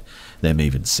time without them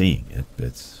even seeing it,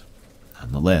 but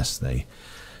nonetheless, they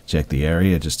checked the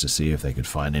area just to see if they could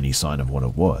find any sign of what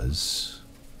it was.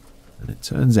 And it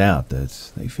turns out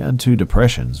that they found 2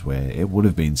 depressions where it would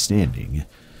have been standing,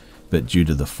 but due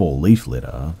to the fall leaf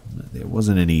litter, there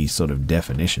wasn't any sort of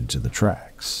definition to the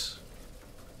tracks.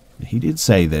 He did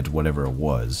say that whatever it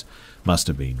was must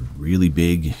have been really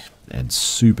big and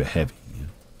super heavy.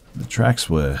 The tracks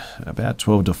were about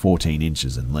 12 to 14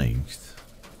 inches in length,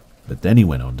 but then he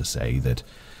went on to say that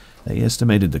they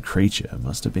estimated the creature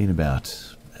must have been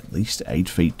about at least 8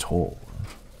 feet tall.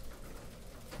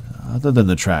 Other than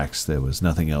the tracks, there was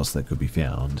nothing else that could be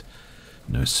found.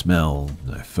 No smell,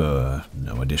 no fur,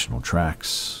 no additional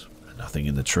tracks, Nothing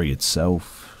in the tree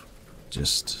itself,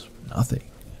 just nothing.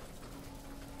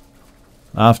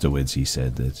 Afterwards, he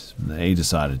said that they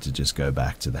decided to just go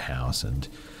back to the house and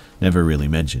never really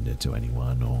mentioned it to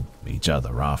anyone or each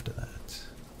other after that.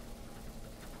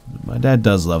 My dad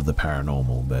does love the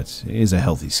paranormal, but he is a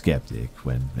healthy skeptic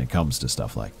when it comes to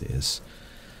stuff like this.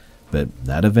 But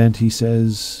that event, he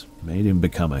says, made him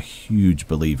become a huge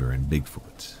believer in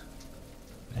Bigfoot.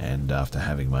 And after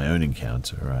having my own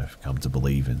encounter, I've come to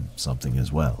believe in something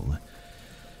as well.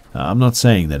 I'm not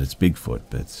saying that it's Bigfoot,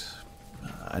 but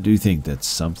I do think that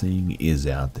something is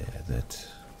out there that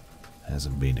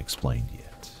hasn't been explained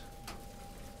yet.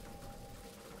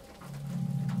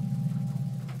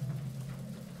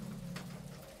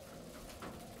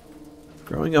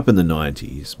 Growing up in the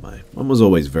 90s, my mum was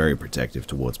always very protective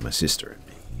towards my sister and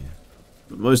me.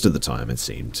 But most of the time it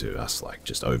seemed to us like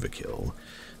just overkill,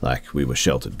 like we were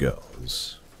sheltered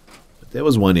girls. But there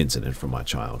was one incident from my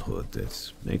childhood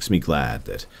that makes me glad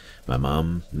that my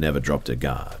mum never dropped her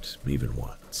guard, even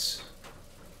once.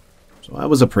 So I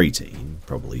was a preteen,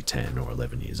 probably 10 or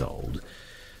 11 years old.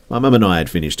 My mum and I had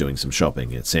finished doing some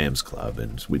shopping at Sam's Club,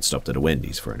 and we'd stopped at a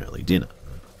Wendy's for an early dinner.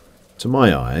 To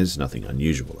my eyes, nothing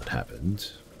unusual had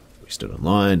happened. We stood in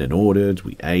line and ordered,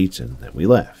 we ate, and then we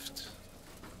left.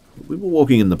 We were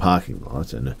walking in the parking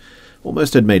lot and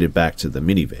almost had made it back to the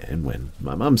minivan when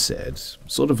my mum said,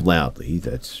 sort of loudly,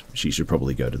 that she should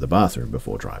probably go to the bathroom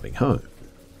before driving home.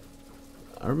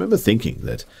 I remember thinking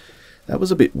that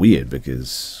was a bit weird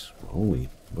because, well, we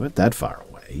weren't that far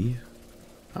away.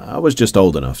 I was just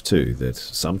old enough too that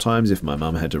sometimes if my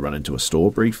mum had to run into a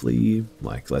store briefly,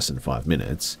 like less than 5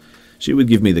 minutes, she would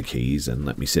give me the keys and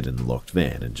let me sit in the locked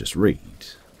van and just read.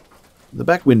 The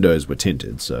back windows were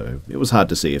tinted, so it was hard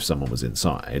to see if someone was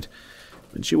inside,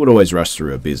 and she would always rush through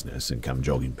her business and come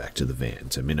jogging back to the van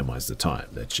to minimize the time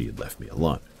that she had left me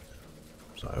alone.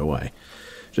 So I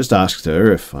just asked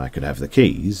her if I could have the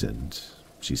keys, and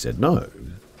she said no.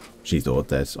 She thought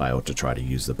that I ought to try to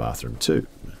use the bathroom too.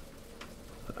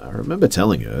 I remember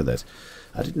telling her that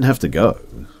I didn't have to go,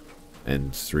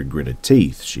 and through gritted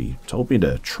teeth, she told me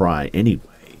to try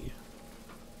anyway.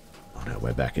 On our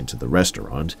way back into the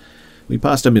restaurant, we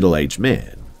passed a middle-aged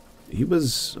man. He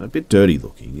was a bit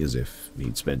dirty-looking, as if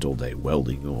he'd spent all day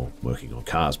welding or working on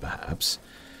cars, perhaps.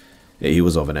 He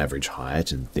was of an average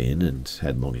height and thin and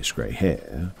had longish grey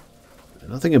hair.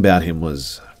 Nothing about him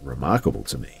was remarkable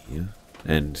to me,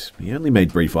 and he only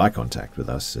made brief eye contact with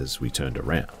us as we turned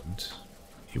around.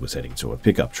 He was heading to a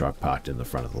pickup truck parked in the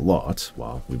front of the lot,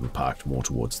 while we were parked more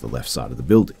towards the left side of the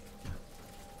building.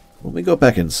 When we got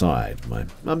back inside, my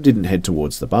mum didn't head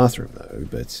towards the bathroom though,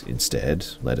 but instead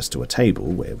led us to a table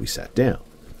where we sat down.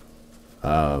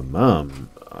 Mum,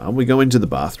 aren't we going to the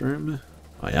bathroom?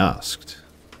 I asked.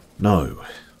 No,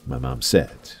 my mum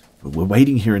said. But we're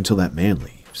waiting here until that man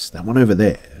leaves, that one over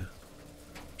there.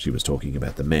 She was talking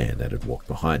about the man that had walked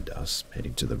behind us,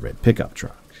 heading to the red pickup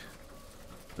truck.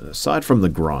 Aside from the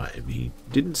grime, he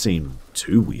didn't seem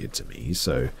too weird to me,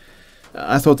 so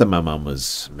I thought that my mum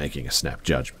was making a snap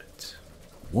judgment.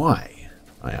 Why?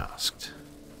 I asked.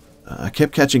 I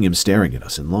kept catching him staring at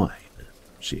us in line,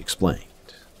 she explained.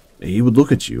 He would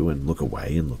look at you and look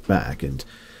away and look back, and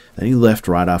then he left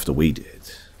right after we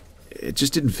did. It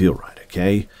just didn't feel right,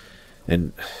 okay?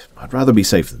 And I'd rather be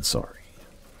safe than sorry.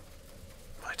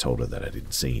 I told her that I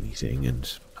didn't see anything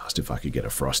and asked if I could get a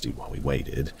Frosty while we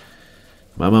waited.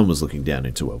 My mum was looking down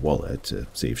into her wallet to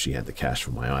see if she had the cash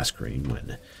for my ice cream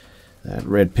when that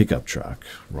red pickup truck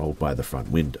rolled by the front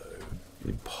window,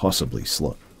 impossibly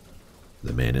slow.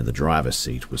 The man in the driver's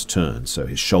seat was turned so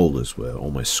his shoulders were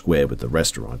almost square with the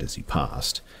restaurant as he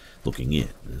passed, looking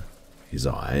in. His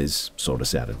eyes sought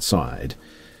us out inside,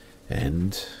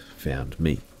 and found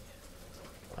me.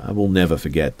 I will never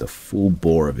forget the full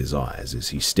bore of his eyes as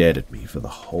he stared at me for the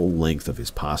whole length of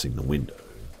his passing the window,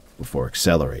 before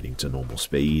accelerating to normal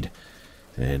speed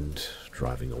and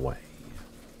driving away.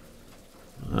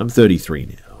 I'm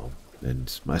 33 now,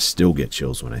 and I still get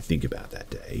chills when I think about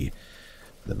that day.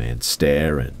 The man's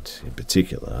stare, and in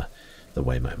particular, the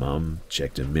way my mum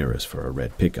checked in mirrors for a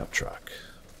red pickup truck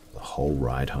the whole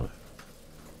ride home.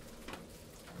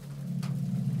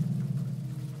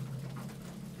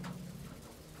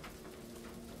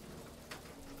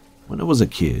 When I was a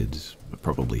kid,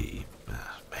 probably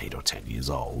 8 or 10 years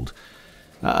old,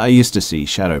 I used to see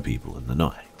shadow people in the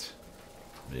night.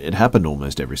 It happened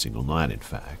almost every single night, in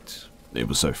fact. It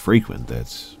was so frequent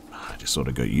that I just sort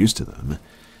of got used to them.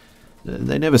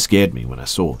 They never scared me when I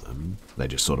saw them. They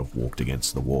just sort of walked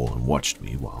against the wall and watched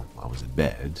me while I was in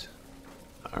bed.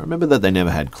 I remember that they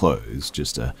never had clothes,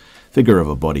 just a figure of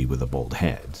a body with a bald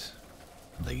head.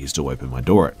 They used to open my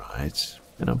door at night,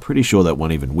 and I'm pretty sure that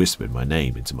one even whispered my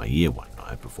name into my ear one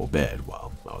night before bed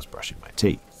while I was brushing my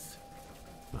teeth.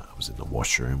 I was in the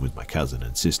washroom with my cousin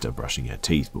and sister brushing our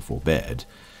teeth before bed.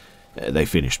 They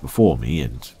finished before me,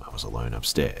 and I was alone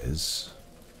upstairs.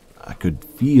 I could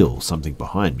feel something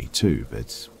behind me too,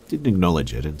 but didn't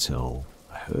acknowledge it until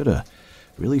I heard a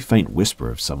really faint whisper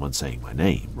of someone saying my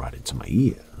name right into my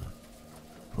ear.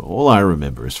 All I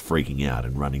remember is freaking out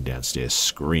and running downstairs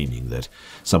screaming that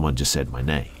someone just said my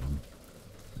name.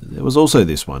 There was also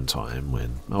this one time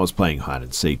when I was playing hide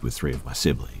and seek with 3 of my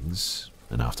siblings,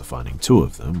 and after finding 2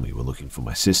 of them, we were looking for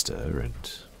my sister, and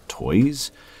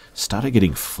toys started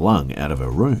getting flung out of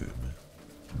her room.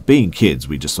 Being kids,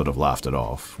 we just sort of laughed it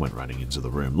off, went running into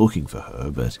the room looking for her,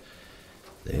 but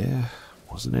there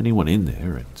wasn't anyone in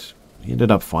there, and we ended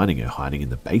up finding her hiding in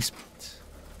the basement.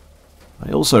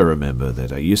 I also remember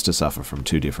that I used to suffer from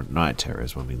 2 different night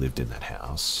terrors when we lived in that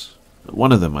house.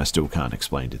 One of them I still can't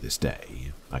explain to this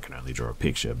day. I can only draw a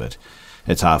picture, but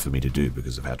it's hard for me to do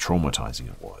because of how traumatizing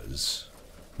it was.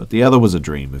 But the other was a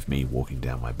dream of me walking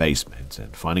down my basement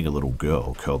and finding a little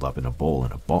girl curled up in a ball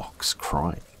in a box,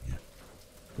 crying.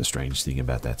 The strange thing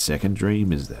about that second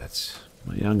dream is that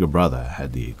my younger brother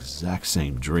had the exact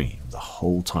same dream the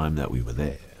whole time that we were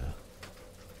there.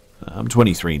 I'm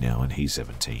 23 now and he's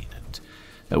 17,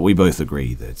 and we both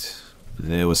agree that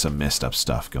there was some messed up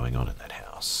stuff going on in that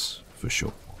house, for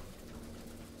sure.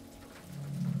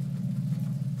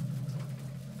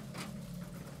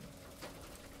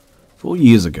 Four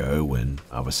years ago, when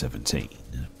I was 17,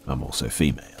 I'm also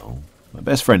female, my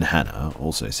best friend Hannah,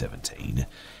 also 17,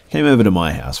 came over to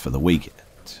my house for the weekend.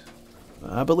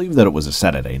 I believe that it was a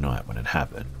Saturday night when it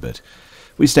happened, but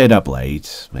we stayed up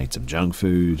late, made some junk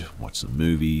food, watched some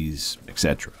movies,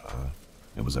 etc.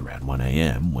 It was around 1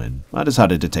 a.m. when I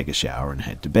decided to take a shower and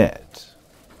head to bed.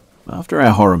 After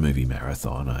our horror movie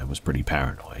marathon, I was pretty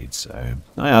paranoid, so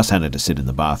I asked Hannah to sit in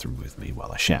the bathroom with me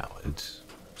while I showered.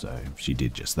 So she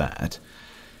did just that.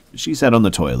 She sat on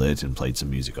the toilet and played some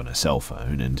music on her cell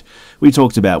phone, and we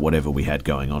talked about whatever we had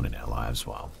going on in our lives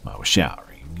while I was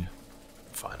showering.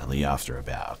 Finally, after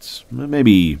about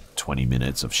maybe 20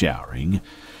 minutes of showering,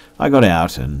 I got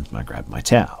out and I grabbed my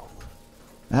towel.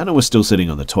 Hannah was still sitting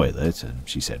on the toilet, and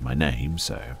she said my name,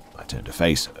 so I turned to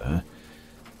face her,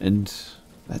 and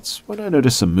that's when I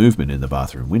noticed some movement in the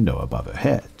bathroom window above her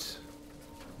head.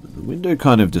 The window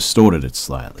kind of distorted it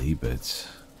slightly, but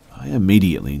I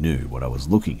immediately knew what I was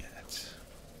looking at.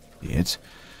 It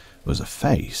was a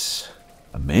face,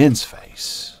 a man's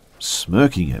face,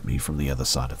 smirking at me from the other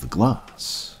side of the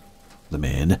glass. The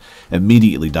man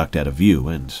immediately ducked out of view,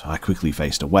 and I quickly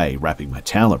faced away, wrapping my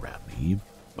towel around me.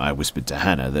 I whispered to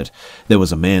Hannah that there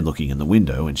was a man looking in the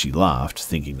window, and she laughed,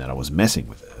 thinking that I was messing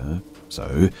with her.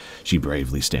 So she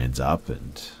bravely stands up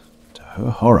and, to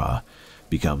her horror,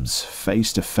 becomes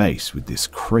face to face with this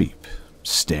creep,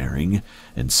 staring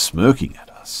and smirking at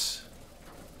us.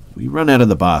 We run out of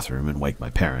the bathroom and wake my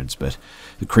parents, but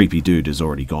the creepy dude is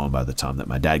already gone by the time that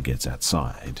my dad gets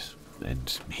outside,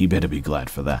 and he better be glad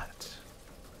for that.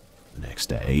 The next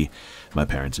day, my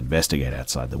parents investigate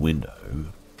outside the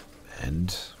window,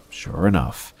 and sure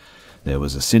enough, there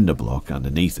was a cinder block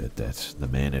underneath it that the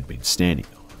man had been standing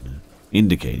on,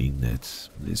 indicating that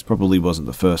this probably wasn't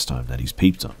the first time that he's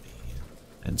peeped on me.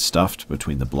 And stuffed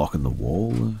between the block and the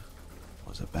wall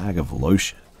was a bag of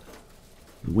lotion.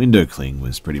 The window cling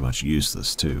was pretty much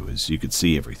useless too, as you could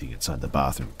see everything inside the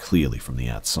bathroom clearly from the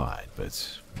outside,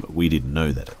 but we didn't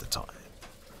know that at the time.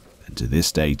 And to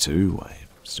this day too, I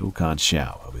still can't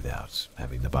shower without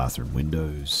having the bathroom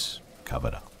windows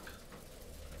covered up.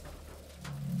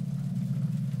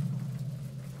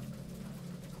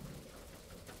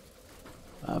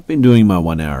 I've been doing my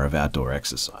 1 hour of outdoor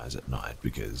exercise at night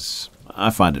because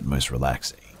I find it most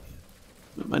relaxing.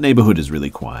 My neighborhood is really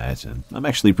quiet, and I'm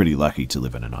actually pretty lucky to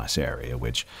live in a nice area,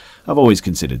 which I've always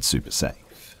considered super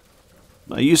safe.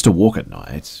 I used to walk at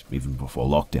night, even before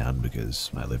lockdown,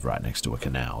 because I live right next to a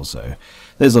canal, so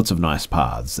there's lots of nice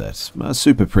paths that are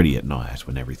super pretty at night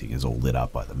when everything is all lit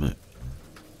up by the moon.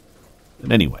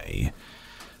 But anyway,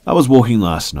 I was walking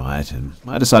last night, and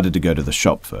I decided to go to the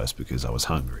shop first because I was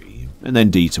hungry, and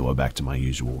then detour back to my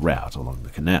usual route along the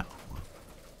canal.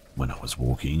 When I was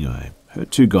walking, I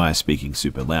heard 2 guys speaking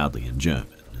super loudly in German.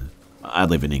 I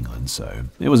live in England, so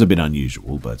it was a bit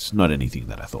unusual, but not anything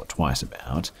that I thought twice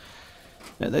about.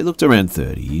 They looked around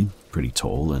 30, pretty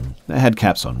tall, and they had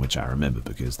caps on, which I remember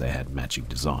because they had matching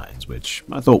designs, which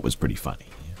I thought was pretty funny.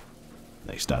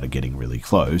 They started getting really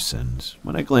close, and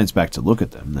when I glanced back to look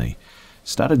at them, they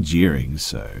started jeering,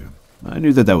 so I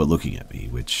knew that they were looking at me,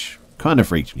 which kind of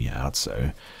freaked me out,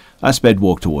 so I sped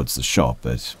walk towards the shop,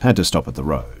 but had to stop at the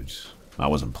road. I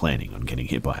wasn't planning on getting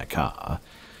hit by a car.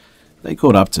 They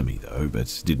caught up to me though,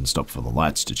 but didn't stop for the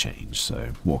lights to change, so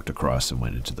walked across and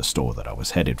went into the store that I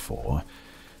was headed for.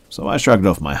 So I shrugged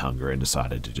off my hunger and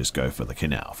decided to just go for the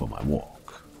canal for my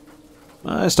walk.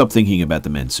 I stopped thinking about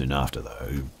the men soon after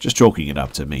though, just chalking it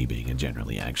up to me being a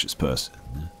generally anxious person.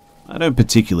 I don't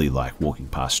particularly like walking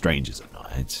past strangers at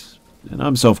night, and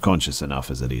I'm self-conscious enough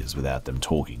as it is without them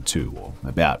talking to or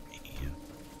about me.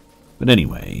 But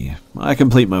anyway, I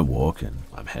complete my walk and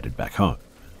I'm headed back home.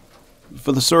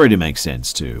 For the story to make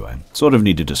sense too, I sort of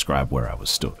need to describe where I was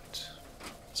stood.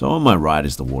 So on my right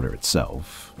is the water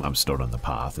itself. I'm stood on the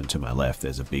path, and to my left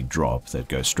there's a big drop that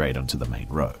goes straight onto the main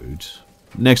road.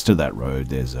 Next to that road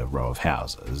there's a row of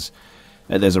houses,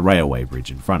 and there's a railway bridge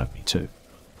in front of me too.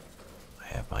 I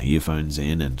have my earphones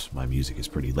in and my music is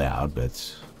pretty loud,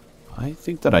 but I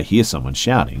think that I hear someone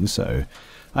shouting, so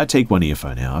I take one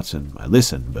earphone out and I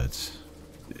listen, but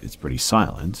it's pretty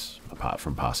silent, apart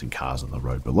from passing cars on the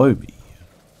road below me.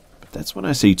 But that's when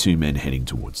I see two men heading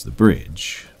towards the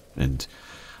bridge, and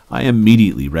I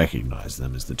immediately recognize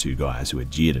them as the two guys who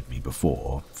had jeered at me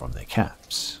before from their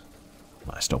caps.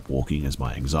 I stop walking as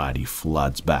my anxiety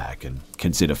floods back and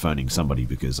consider phoning somebody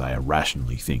because I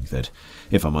irrationally think that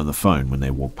if I'm on the phone when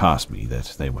they walk past me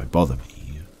that they won't bother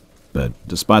me. But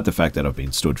despite the fact that I've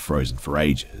been stood frozen for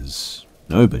ages,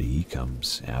 nobody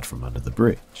comes out from under the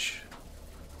bridge.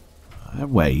 I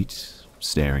wait,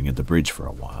 staring at the bridge for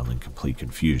a while in complete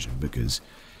confusion because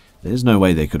there's no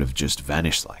way they could have just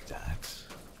vanished like that.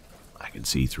 I can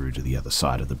see through to the other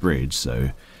side of the bridge,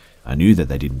 so I knew that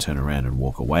they didn't turn around and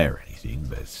walk away or anything,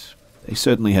 but they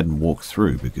certainly hadn't walked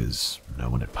through because no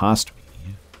one had passed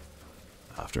me.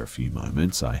 After a few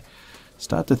moments, I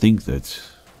start to think that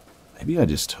maybe I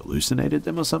just hallucinated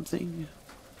them or something.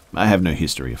 I have no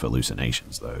history of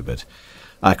hallucinations though, but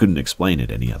I couldn't explain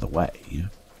it any other way.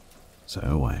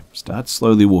 So I start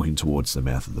slowly walking towards the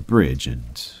mouth of the bridge,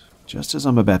 and just as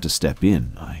I'm about to step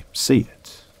in, I see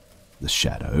it. The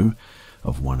shadow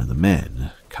of one of the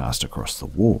men cast across the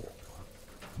wall.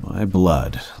 My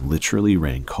blood literally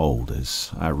ran cold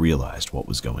as I realized what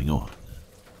was going on.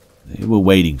 They were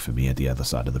waiting for me at the other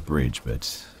side of the bridge,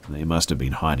 but they must have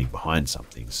been hiding behind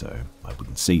something so I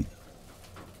wouldn't see them.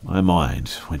 My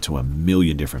mind went to a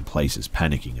million different places,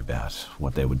 panicking about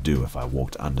what they would do if I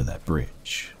walked under that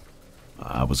bridge.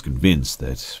 I was convinced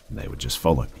that they would just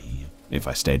follow me. If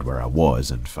I stayed where I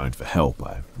was and phoned for help,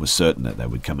 I was certain that they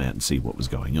would come out and see what was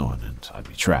going on and I'd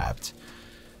be trapped.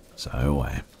 So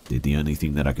I did the only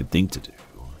thing that I could think to do.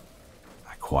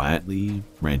 I quietly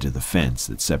ran to the fence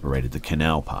that separated the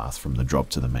canal path from the drop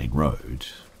to the main road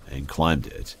and climbed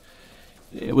it.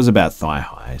 It was about thigh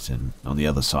height, and on the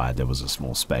other side there was a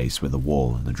small space where the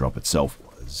wall and the drop itself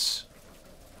was.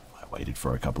 I waited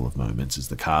for a couple of moments as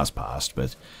the cars passed,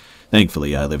 but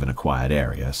thankfully I live in a quiet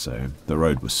area, so the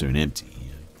road was soon empty.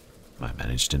 I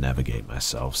managed to navigate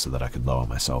myself so that I could lower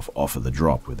myself off of the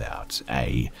drop without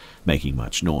A, making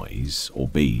much noise, or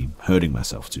B, hurting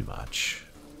myself too much.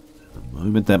 The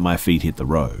moment that my feet hit the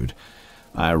road,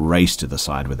 I raced to the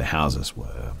side where the houses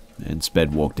were, and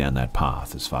sped walk down that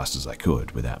path as fast as I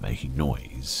could without making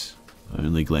noise,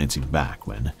 only glancing back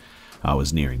when I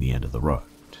was nearing the end of the road.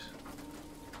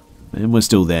 Men were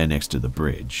still there next to the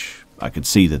bridge. I could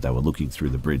see that they were looking through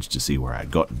the bridge to see where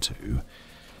I'd gotten to,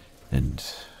 and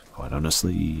quite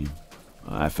honestly,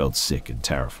 I felt sick and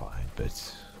terrified,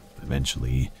 but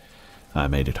eventually I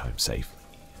made it home safely.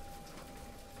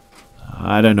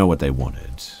 I don't know what they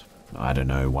wanted. I don't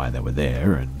know why they were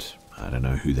there, and I don't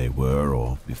know who they were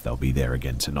or if they'll be there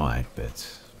again tonight,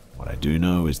 but what I do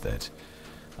know is that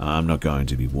I'm not going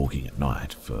to be walking at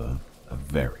night for a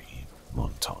very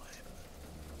long time.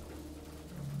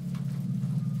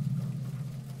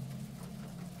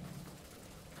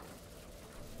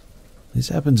 This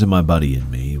happened to my buddy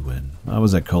and me when I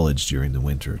was at college during the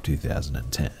winter of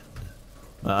 2010.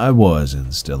 I was,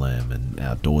 and still am, an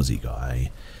outdoorsy guy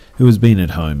who has been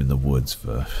at home in the woods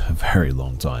for a very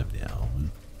long time now.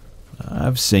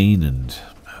 I've seen and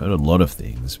heard a lot of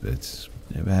things, but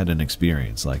never had an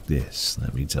experience like this,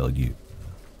 let me tell you.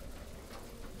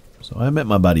 So I met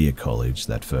my buddy at college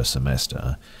that first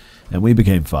semester, and we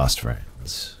became fast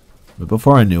friends. But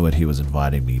before I knew it, he was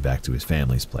inviting me back to his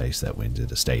family's place that winter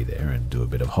to stay there and do a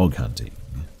bit of hog hunting.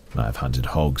 I've hunted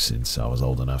hogs since I was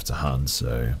old enough to hunt,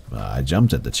 so I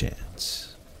jumped at the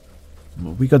chance.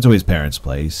 We got to his parents'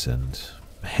 place, and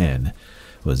man,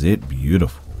 was it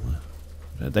beautiful.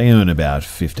 They own about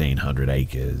 1,500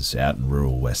 acres out in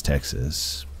rural West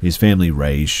Texas. His family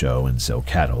raise, show, and sell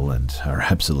cattle and are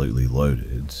absolutely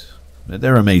loaded.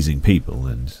 They're amazing people,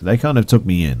 and they kind of took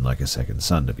me in like a second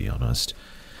son, to be honest.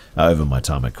 Over my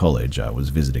time at college, I was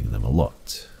visiting them a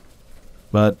lot.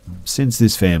 But since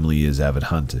this family is avid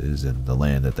hunters and the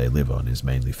land that they live on is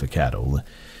mainly for cattle,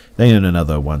 they own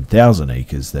another 1,000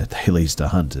 acres that they lease to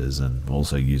hunters and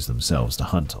also use themselves to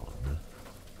hunt on.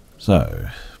 So,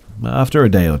 after a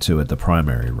day or two at the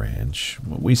primary ranch,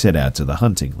 we set out to the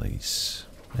hunting lease.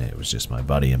 It was just my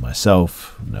buddy and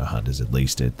myself. No hunters had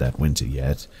leased it that winter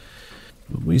yet.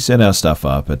 We set our stuff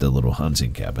up at the little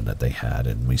hunting cabin that they had,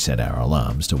 and we set our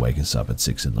alarms to wake us up at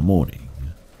 6 in the morning.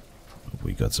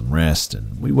 We got some rest,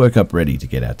 and we woke up ready to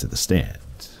get out to the stand.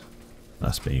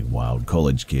 Us being wild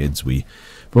college kids, we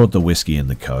brought the whiskey and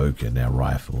the coke and our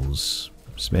rifles.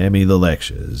 Spare me the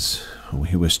lectures.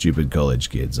 We were stupid college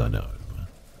kids, I know.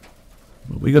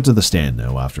 We got to the stand,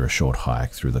 though, after a short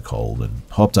hike through the cold and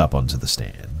hopped up onto the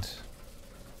stand.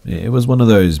 It was one of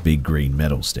those big green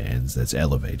metal stands that's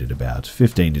elevated about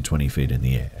 15 to 20 feet in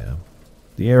the air.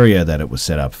 The area that it was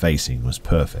set up facing was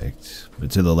perfect,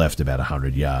 but to the left about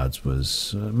 100 yards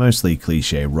was mostly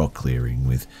cliché rock clearing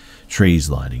with trees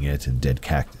lining it and dead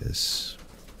cactus.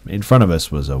 In front of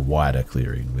us was a wider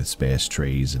clearing with sparse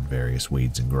trees and various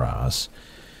weeds and grass,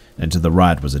 and to the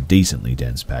right was a decently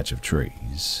dense patch of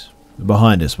trees.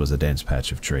 Behind us was a dense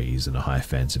patch of trees and a high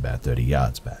fence about 30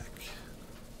 yards back.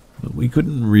 We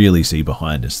couldn't really see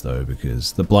behind us though,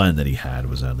 because the blind that he had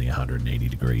was only 180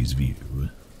 degrees view.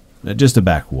 Just a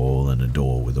back wall and a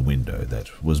door with a window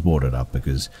that was boarded up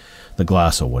because the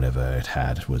glass or whatever it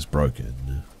had was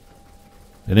broken.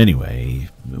 And anyway,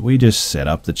 we just set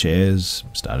up the chairs,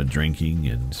 started drinking,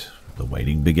 and the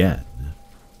waiting began.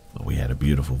 We had a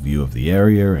beautiful view of the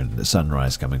area, and the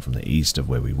sunrise coming from the east of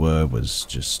where we were was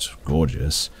just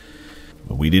gorgeous.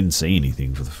 We didn't see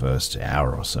anything for the first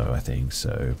hour or so, I think,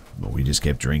 so we just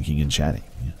kept drinking and chatting.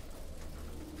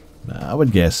 I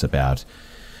would guess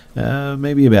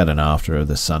maybe about an after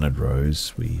the sun had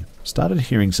rose, we started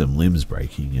hearing some limbs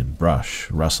breaking and brush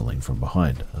rustling from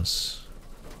behind us.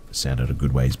 It sounded a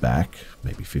good ways back,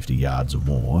 maybe 50 yards or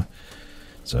more,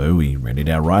 so we readied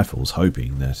our rifles,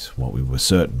 hoping that what we were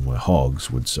certain were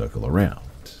hogs would circle around.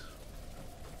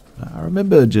 I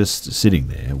remember just sitting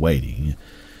there, waiting,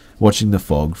 watching the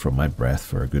fog from my breath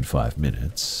for a good 5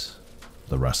 minutes.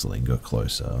 The rustling got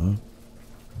closer.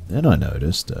 Then I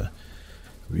noticed a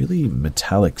really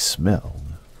metallic smell.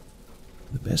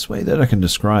 The best way that I can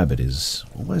describe it is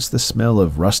almost the smell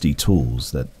of rusty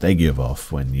tools that they give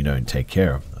off when you don't take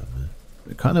care of them.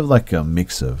 Kind of like a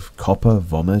mix of copper,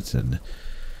 vomit, and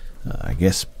I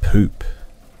guess poop.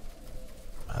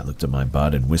 I looked at my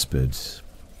bud and whispered,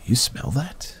 "You smell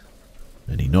that?"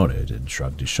 And he nodded and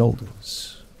shrugged his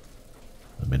shoulders.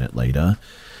 A minute later,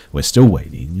 we're still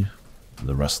waiting.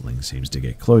 The rustling seems to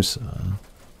get closer.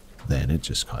 Then it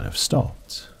just kind of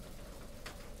stopped.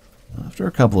 After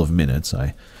a couple of minutes,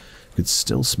 I could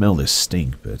still smell this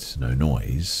stink, but no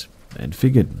noise, and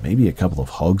figured maybe a couple of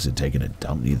hogs had taken a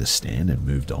dump near the stand and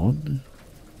moved on.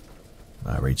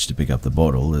 I reached to pick up the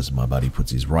bottle as my buddy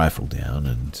puts his rifle down,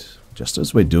 and just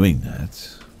as we're doing that,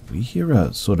 we hear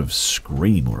a sort of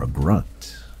scream or a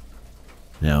grunt.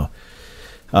 Now,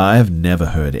 I have never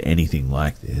heard anything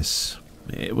like this.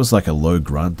 It was like a low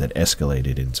grunt that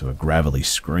escalated into a gravelly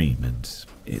scream, and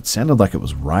it sounded like it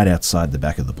was right outside the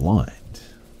back of the blind.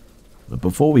 But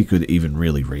before we could even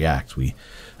really react, we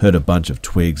heard a bunch of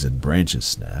twigs and branches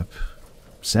snap.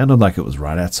 Sounded like it was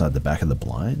right outside the back of the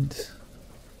blind.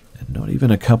 And not even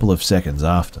a couple of seconds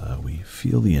after, we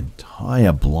feel the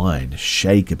entire blind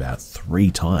shake about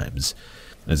 3 times,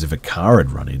 as if a car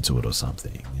had run into it or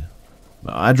something.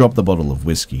 I dropped the bottle of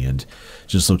whiskey and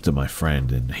just looked at my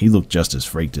friend, and he looked just as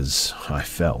freaked as I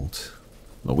felt.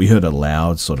 We heard a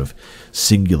loud, sort of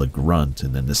singular grunt,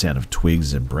 and then the sound of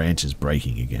twigs and branches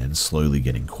breaking again, slowly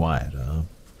getting quieter.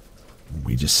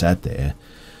 We just sat there,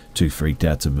 too freaked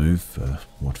out to move for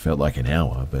what felt like an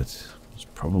hour, but it was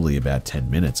probably about 10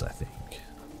 minutes, I think.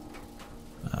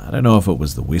 I don't know if it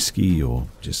was the whiskey or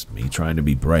just me trying to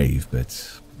be brave,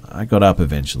 but I got up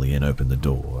eventually and opened the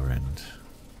door, and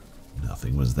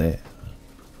nothing was there.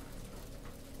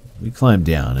 We climbed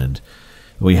down and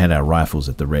we had our rifles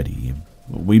at the ready.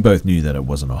 We both knew that it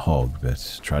wasn't a hog,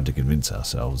 but tried to convince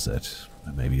ourselves that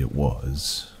maybe it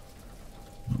was.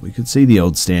 We could see the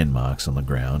old stand marks on the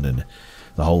ground, and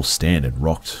the whole stand had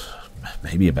rocked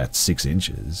maybe about 6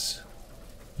 inches.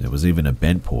 There was even a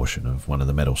bent portion of one of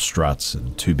the metal struts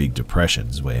and 2 big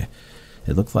depressions where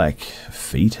it looked like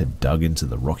feet had dug into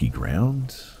the rocky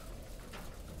ground.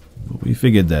 We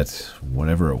figured that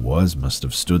whatever it was must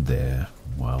have stood there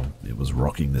while it was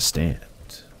rocking the stand.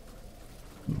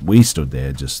 We stood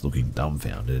there just looking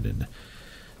dumbfounded,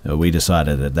 and we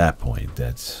decided at that point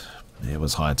that it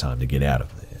was high time to get out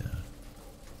of there.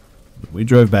 We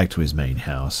drove back to his main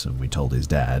house and we told his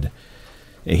dad.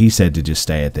 He said to just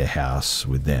stay at their house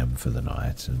with them for the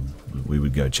night and we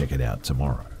would go check it out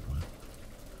tomorrow.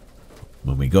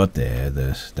 When we got there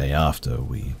the day after,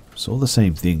 we saw the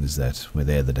same things that were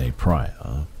there the day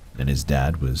prior, and his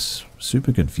dad was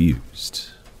super confused.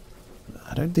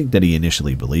 I don't think that he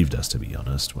initially believed us, to be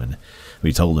honest, when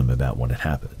we told him about what had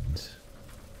happened.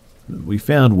 We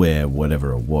found where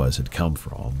whatever it was had come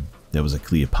from. There was a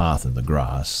clear path in the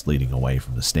grass leading away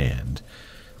from the stand,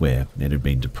 where it had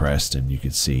been depressed and you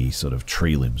could see sort of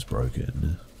tree limbs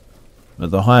broken.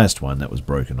 The highest one that was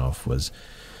broken off was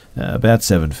about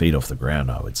 7 feet off the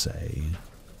ground, I would say.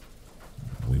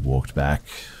 We walked back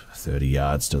 30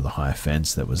 yards to the high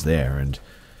fence that was there, and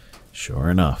sure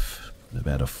enough,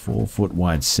 about a 4-foot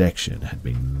wide section had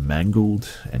been mangled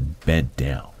and bent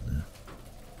down.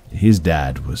 His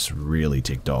dad was really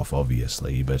ticked off,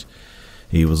 obviously, but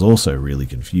he was also really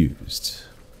confused.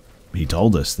 He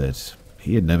told us that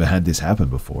he had never had this happen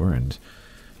before, and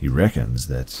he reckons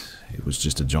that it was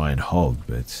just a giant hog,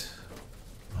 but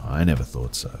I never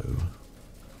thought so.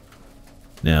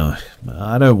 Now,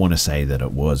 I don't want to say that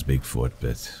it was Bigfoot,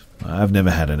 but I've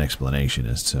never had an explanation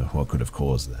as to what could have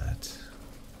caused that.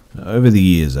 Over the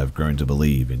years, I've grown to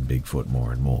believe in Bigfoot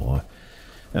more and more.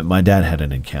 My dad had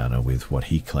an encounter with what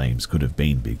he claims could have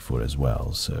been Bigfoot as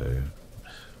well, so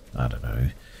I don't know.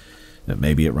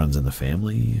 Maybe it runs in the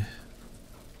family?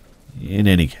 In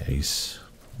any case,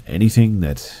 anything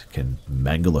that can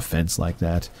mangle a fence like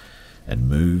that and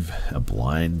move a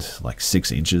blind like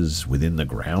 6 inches within the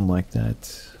ground like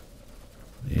that,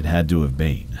 it had to have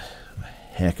been a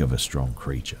heck of a strong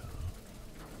creature.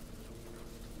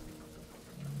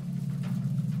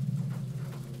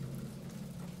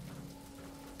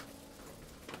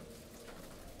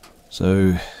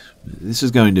 So, this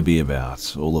is going to be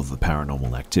about all of the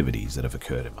paranormal activities that have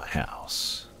occurred in my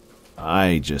house.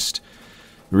 I just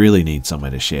really need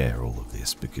somewhere to share all of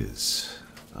this because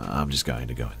I'm just going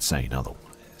to go insane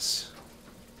otherwise.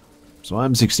 So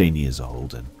I'm 16 years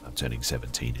old and I'm turning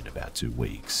 17 in about 2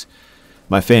 weeks.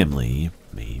 My family,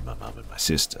 me, my mum and my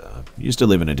sister, used to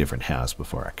live in a different house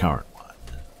before our current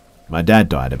one. My dad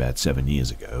died about 7 years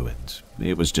ago and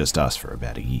it was just us for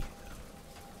about a year.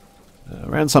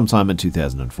 Around sometime in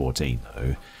 2014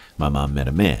 though, my mum met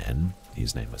a man,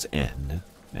 his name was N,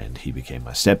 and he became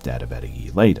my stepdad about a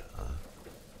year later.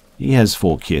 He has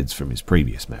 4 kids from his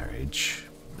previous marriage.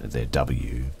 They're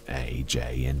W, A,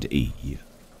 J, and E.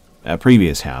 Our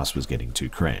previous house was getting too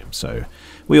cramped, so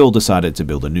we all decided to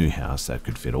build a new house that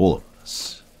could fit all of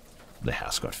us. The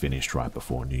house got finished right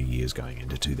before New Year's going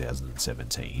into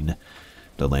 2017.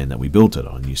 The land that we built it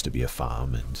on used to be a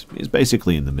farm and is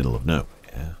basically in the middle of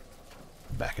nowhere.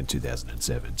 Back in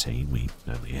 2017, we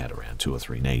only had around 2 or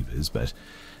 3 neighbors, but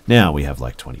now we have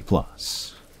like 20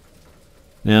 plus.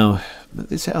 Now,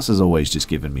 this house has always just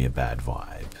given me a bad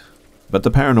vibe. But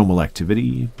the paranormal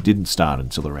activity didn't start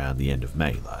until around the end of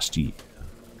May last year.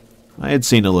 I had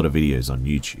seen a lot of videos on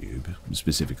YouTube,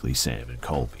 specifically Sam and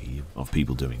Colby, of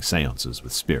people doing seances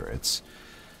with spirits,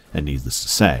 and needless to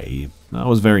say, I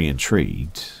was very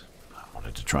intrigued. I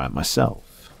wanted to try it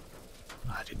myself.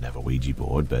 I didn't have a Ouija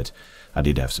board, but I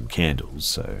did have some candles,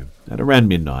 so at around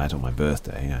midnight on my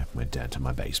birthday, I went down to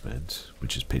my basement,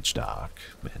 which is pitch dark,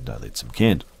 and I lit some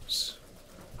candles.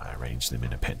 I arranged them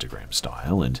in a pentagram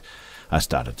style, and I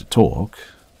started to talk.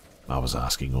 I was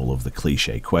asking all of the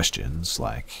cliché questions,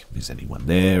 like, is anyone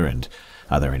there, and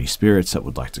are there any spirits that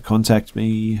would like to contact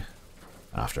me?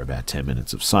 After about 10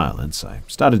 minutes of silence, I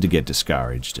started to get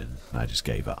discouraged, and I just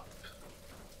gave up.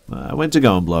 I went to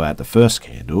go and blow out the first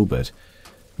candle, but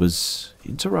was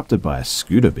interrupted by a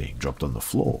scooter being dropped on the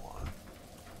floor.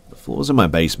 The floors in my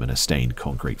basement are stained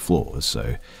concrete floors,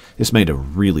 so this made a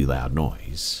really loud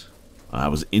noise. I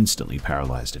was instantly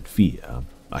paralyzed in fear.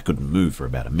 I couldn't move for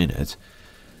about a minute.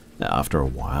 After a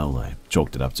while, I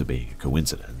chalked it up to being a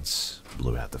coincidence,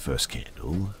 blew out the first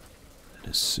candle, and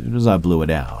as soon as I blew it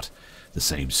out, the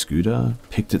same scooter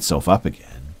picked itself up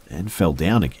again and fell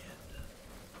down again.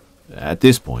 At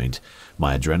this point,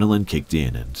 my adrenaline kicked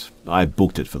in and I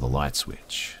booked it for the light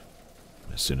switch.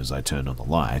 As soon as I turned on the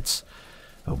lights,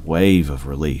 a wave of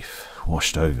relief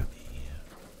washed over me.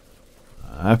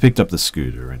 I picked up the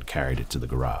scooter and carried it to the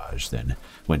garage, then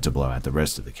went to blow out the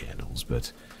rest of the candles,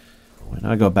 but when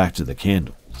I got back to the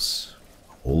candles,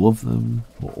 all of them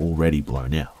were already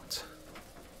blown out.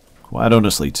 Quite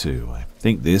honestly too, I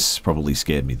think this probably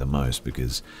scared me the most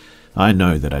because I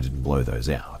know that I didn't blow those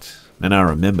out, and I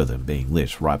remember them being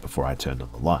lit right before I turned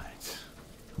on the light,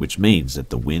 which means that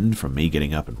the wind from me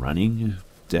getting up and running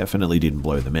definitely didn't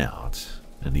blow them out,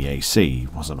 and the AC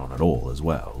wasn't on at all as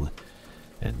well,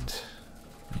 and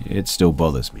It still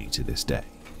bothers me to this day.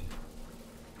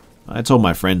 I told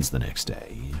my friends the next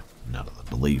day. None of them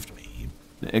believed me,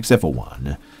 except for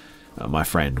one, my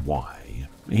friend Y.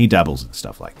 He dabbles in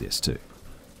stuff like this too.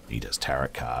 He does tarot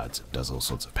cards and does all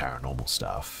sorts of paranormal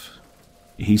stuff.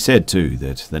 He said too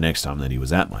that the next time that he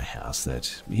was at my house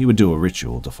that he would do a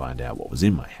ritual to find out what was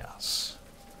in my house.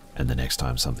 And the next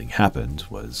time something happened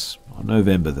was on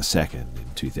November the 2nd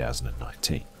in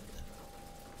 2019.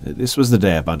 This was the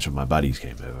day a bunch of my buddies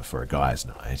came over for a guys'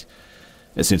 night.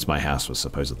 Since my house was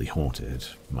supposedly haunted,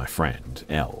 my friend,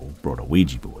 L, brought a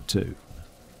Ouija board too.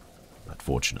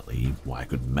 Unfortunately, I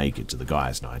couldn't make it to the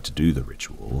guys' night to do the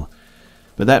ritual,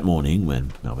 but that morning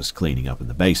when I was cleaning up in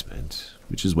the basement,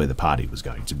 which is where the party was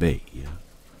going to be,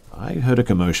 I heard a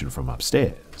commotion from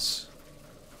upstairs.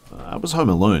 I was home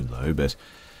alone though, but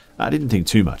I didn't think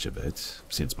too much of it,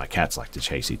 since my cats like to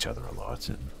chase each other a lot,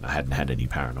 and I hadn't had any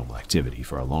paranormal activity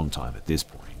for a long time at this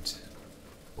point.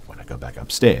 But when I got back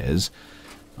upstairs,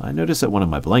 I noticed that one of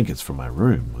my blankets from my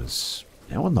room was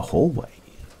now in the hallway.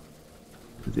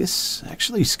 This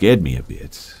actually scared me a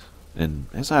bit, and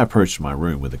as I approached my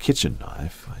room with a kitchen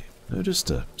knife, I noticed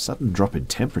a sudden drop in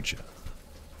temperature.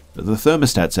 The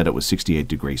thermostat said it was 68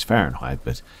 degrees Fahrenheit,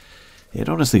 but it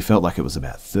honestly felt like it was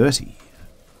about 30.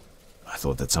 I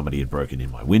thought that somebody had broken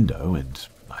in my window and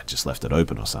I just left it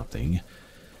open or something,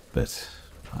 but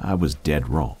I was dead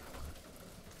wrong.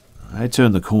 I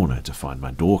turned the corner to find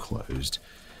my door closed,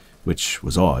 which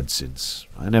was odd since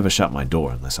I never shut my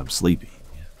door unless I'm sleeping.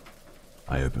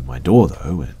 I opened my door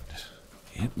though, and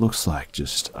it looks like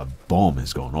just a bomb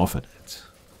has gone off in it.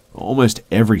 Almost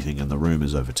everything in the room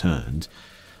is overturned,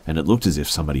 and it looked as if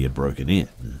somebody had broken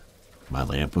in. My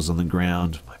lamp was on the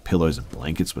ground, my pillows and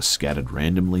blankets were scattered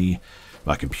randomly,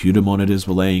 my computer monitors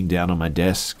were laying down on my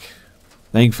desk.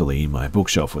 Thankfully, my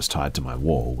bookshelf was tied to my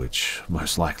wall, which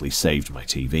most likely saved my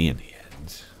TV in the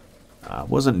end. I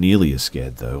wasn't nearly as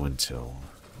scared though until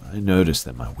I noticed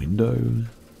that my window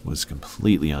was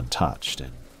completely untouched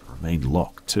and remained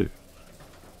locked too.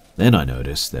 Then I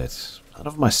noticed that none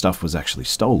of my stuff was actually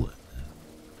stolen,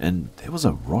 and there was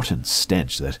a rotten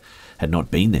stench that had not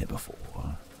been there before.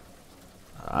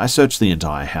 I searched the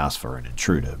entire house for an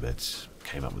intruder, but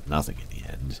came up with nothing in the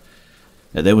end.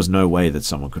 There was no way that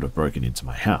someone could have broken into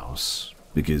my house,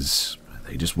 because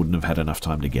they just wouldn't have had enough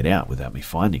time to get out without me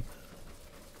finding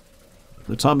them.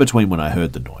 The time between when I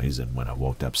heard the noise and when I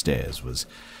walked upstairs was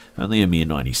only a mere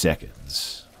 90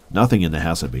 seconds. Nothing in the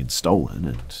house had been stolen,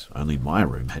 and only my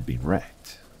room had been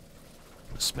wrecked.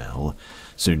 The smell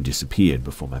soon disappeared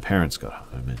before my parents got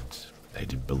home, and they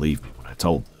didn't believe me when I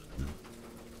told them.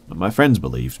 But my friends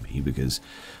believed me because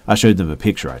I showed them a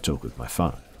picture I took with my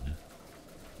phone.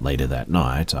 Later that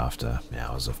night, after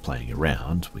hours of playing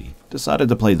around, we decided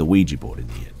to play the Ouija board in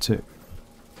the end too.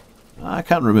 I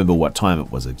can't remember what time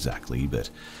it was exactly, but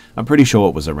I'm pretty sure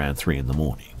it was around 3 in the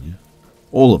morning.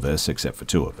 All of us, except for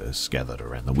 2 of us, gathered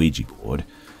around the Ouija board.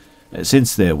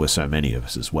 Since there were so many of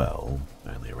us as well,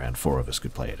 only around 4 of us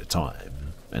could play at a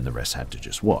time, and the rest had to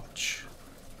just watch.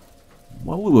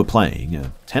 While we were playing,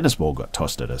 a tennis ball got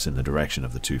tossed at us in the direction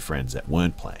of the 2 friends that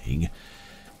weren't playing.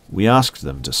 We asked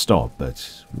them to stop,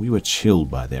 but we were chilled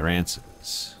by their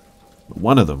answers.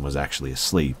 One of them was actually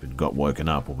asleep and got woken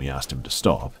up when we asked him to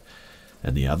stop,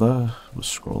 and the other was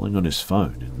scrolling on his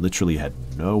phone and literally had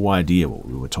no idea what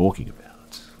we were talking about.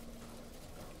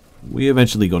 We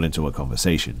eventually got into a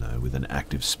conversation, though, with an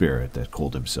active spirit that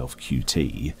called himself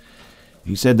QT.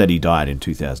 He said that he died in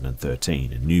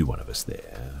 2013 and knew one of us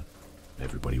there.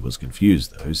 Everybody was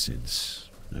confused, though, since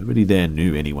nobody there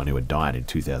knew anyone who had died in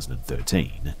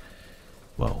 2013.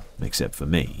 Well, except for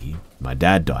me. My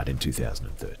dad died in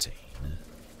 2013.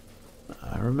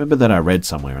 I remember that I read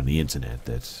somewhere on the internet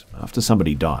that after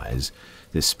somebody dies,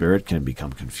 their spirit can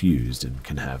become confused and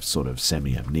can have sort of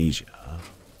semi-amnesia.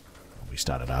 We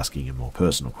started asking him more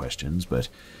personal questions, but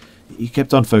he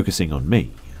kept on focusing on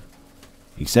me.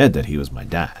 He said that he was my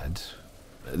dad.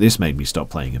 This made me stop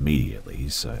playing immediately,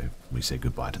 so we said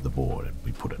goodbye to the board and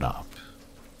we put it up.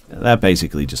 That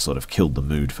basically just sort of killed the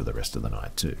mood for the rest of the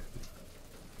night too.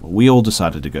 We all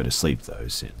decided to go to sleep though,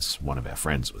 since one of our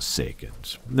friends was sick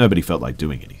and nobody felt like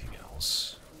doing anything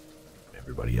else.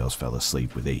 Everybody else fell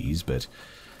asleep with ease, but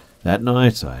that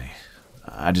night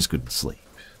I just couldn't sleep.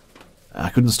 I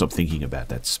couldn't stop thinking about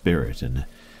that spirit and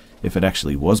if it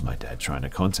actually was my dad trying to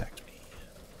contact me.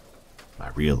 I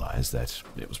realized that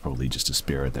it was probably just a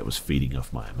spirit that was feeding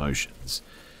off my emotions.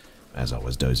 As I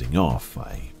was dozing off,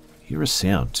 I hear a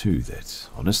sound too that,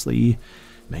 honestly,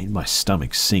 made my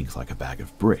stomach sink like a bag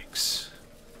of bricks.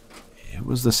 It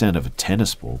was the sound of a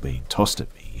tennis ball being tossed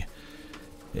at me.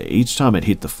 Each time it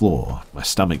hit the floor, my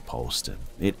stomach pulsed and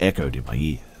it echoed in my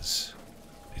ears. fingers.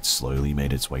 It slowly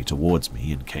made its way towards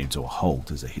me and came to a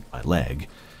halt as it hit my leg.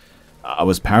 I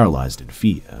was paralyzed in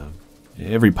fear.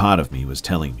 Every part of me was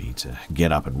telling me to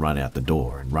get up and run out the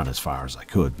door and run as far as I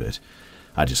could, but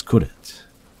I just couldn't.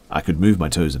 I could move my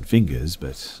toes and fingers,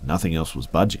 but nothing else was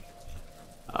budging.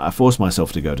 I forced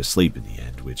myself to go to sleep in the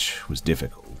end, which was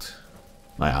difficult.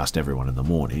 I asked everyone in the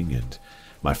morning, and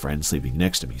my friend sleeping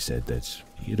next to me said that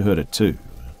he had heard it too,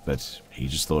 but he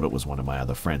just thought it was one of my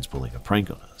other friends pulling a prank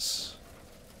on us.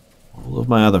 All of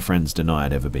my other friends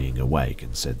denied ever being awake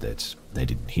and said that they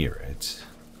didn't hear it.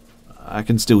 I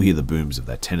can still hear the booms of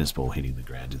that tennis ball hitting the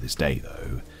ground to this day,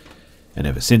 though, and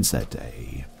ever since that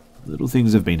day, little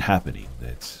things have been happening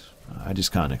that I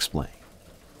just can't explain.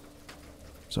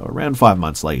 So around 5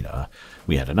 months later,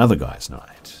 we had another guys'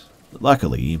 night.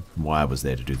 Luckily, I was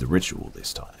there to do the ritual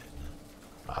this time.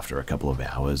 After a couple of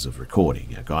hours of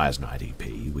recording a guys' night EP,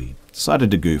 we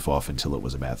decided to goof off until it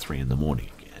was about 3 in the morning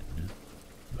again.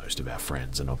 Most of our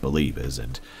friends are not believers,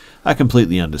 and I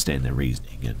completely understand their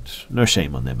reasoning, and no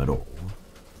shame on them at all.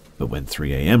 But when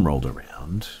 3 a.m. rolled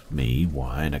around, me,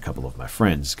 Y, and a couple of my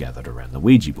friends gathered around the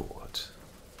Ouija board.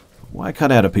 Y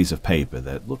cut out a piece of paper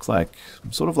that looked like,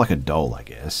 sort of like a doll, I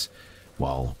guess,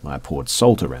 while I poured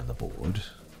salt around the board.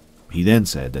 He then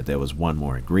said that there was one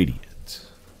more ingredient: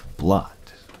 blood.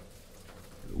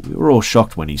 We were all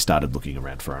shocked when he started looking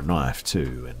around for a knife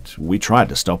too, and we tried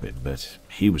to stop him, but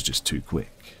he was just too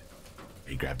quick.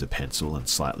 He grabbed a pencil and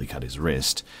slightly cut his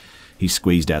wrist. He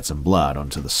squeezed out some blood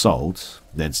onto the salt,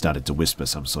 then started to whisper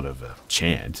some sort of a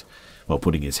chant while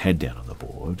putting his head down on the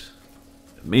board.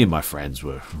 Me and my friends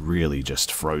were really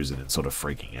just frozen and sort of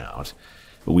freaking out,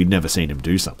 but we'd never seen him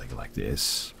do something like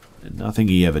this, and nothing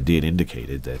he ever did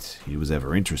indicated that he was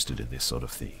ever interested in this sort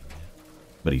of thing.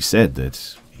 But he said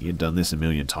that he had done this a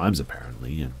million times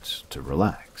apparently, and to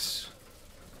relax.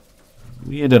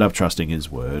 We ended up trusting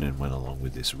his word and went along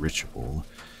with this ritual.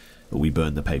 We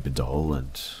burned the paper doll,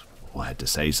 and I had to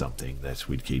say something that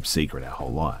we'd keep secret our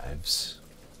whole lives.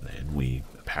 Then we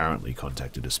apparently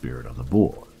contacted a spirit on the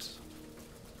board.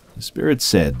 The spirit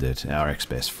said that our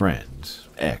ex-best friend,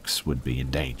 X, would be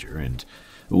in danger, and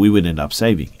we would end up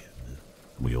saving him.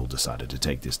 We all decided to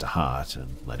take this to heart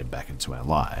and let him back into our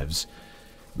lives.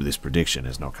 This prediction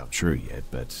has not come true yet,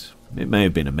 but it may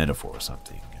have been a metaphor or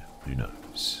something. Who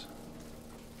knows?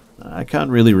 I can't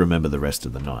really remember the rest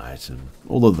of the night, and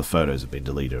all of the photos have been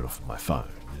deleted off of my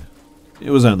phone.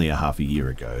 It was only a half a year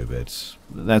ago, but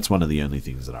that's one of the only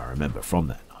things that I remember from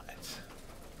that night.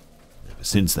 Ever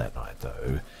since that night,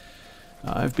 though,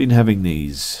 I've been having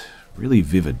these really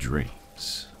vivid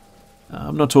dreams.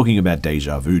 I'm not talking about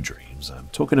deja vu dreams, I'm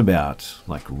talking about,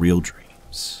 like, real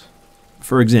dreams.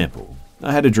 For example,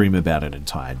 I had a dream about an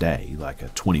entire day, like a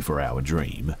 24-hour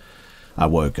dream. I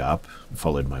woke up,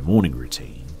 followed my morning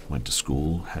routine, went to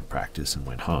school, had practice, and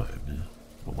went home.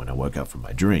 But when I woke up from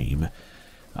my dream,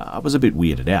 I was a bit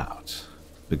weirded out,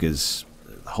 because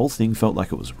the whole thing felt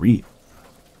like it was real.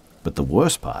 But the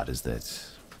worst part is that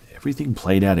everything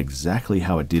played out exactly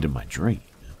how it did in my dream,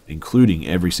 including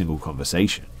every single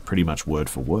conversation, pretty much word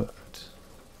for word.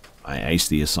 I aced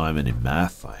the assignment in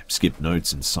math, I skipped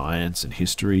notes in science and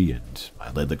history, and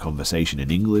I led the conversation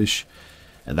in English,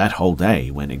 and that whole day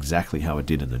went exactly how it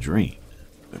did in the dream,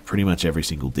 pretty much every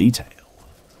single detail.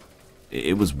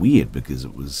 It was weird because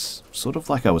it was sort of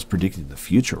like I was predicting the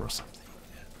future or something.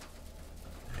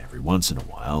 Every once in a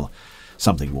while,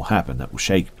 something will happen that will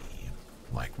shake me,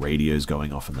 like radios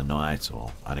going off in the night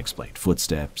or unexplained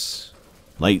footsteps.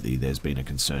 Lately, there's been a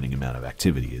concerning amount of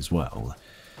activity as well.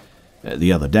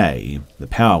 The other day, the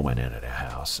power went out at our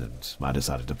house, and I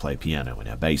decided to play piano in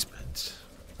our basement.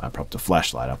 I propped a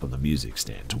flashlight up on the music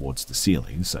stand towards the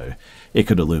ceiling so it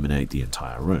could illuminate the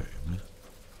entire room.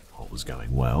 All was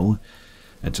going well,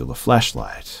 until the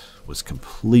flashlight was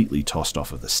completely tossed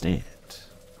off of the stand.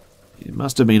 It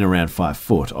must have been around 5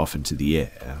 foot off into the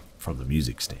air from the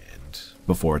music stand,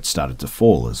 before it started to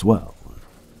fall as well.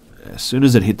 As soon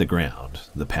as it hit the ground,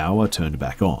 the power turned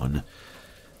back on.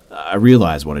 I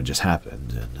realized what had just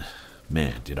happened, and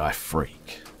man, did I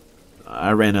freak.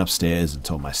 I ran upstairs and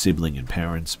told my sibling and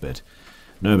parents, but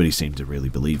nobody seemed to really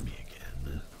believe me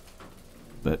again.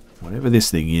 But whatever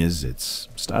this thing is, it's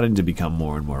starting to become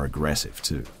more and more aggressive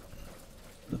too.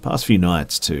 The past few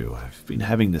nights too, I've been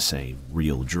having the same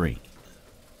real dream.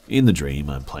 In the dream,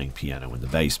 I'm playing piano in the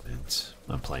basement.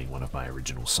 I'm playing one of my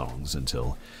original songs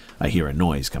until I hear a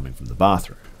noise coming from the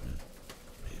bathroom.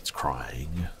 It's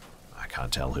crying. I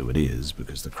can't tell who it is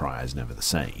because the cry is never the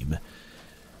same.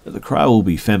 The cry will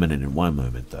be feminine in one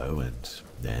moment though, and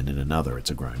then in another it's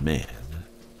a grown man.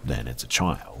 Then it's a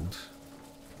child.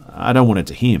 I don't want it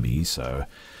to hear me, so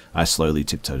I slowly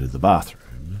tiptoe to the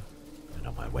bathroom.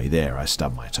 On my way there, I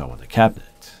stub my toe on the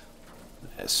cabinet.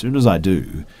 As soon as I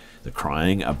do, the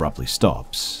crying abruptly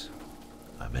stops.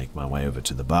 I make my way over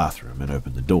to the bathroom and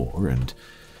open the door, and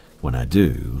when I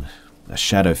do, a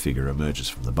shadow figure emerges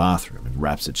from the bathroom and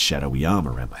wraps its shadowy arm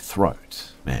around my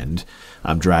throat, and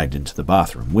I'm dragged into the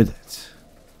bathroom with it.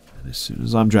 And as soon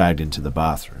as I'm dragged into the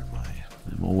bathroom, I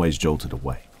am always jolted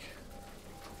awake.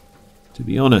 To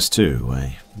be honest, too,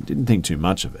 I didn't think too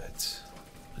much of it,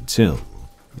 until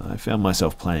I found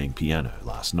myself playing piano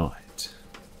last night.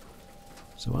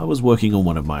 So I was working on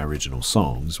one of my original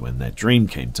songs when that dream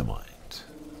came to mind.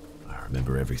 I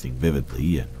remember everything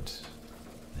vividly, and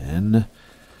then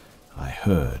I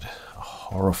heard a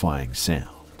horrifying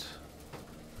sound.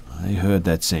 I heard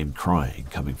that same crying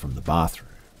coming from the bathroom.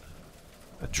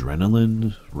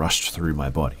 Adrenaline rushed through my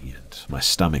body, and my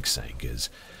stomach sank as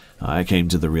I came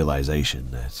to the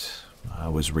realization that I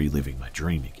was reliving my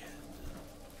dream again.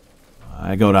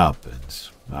 I got up and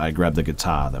I grabbed the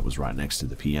guitar that was right next to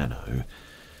the piano.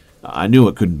 I knew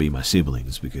it couldn't be my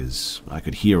siblings because I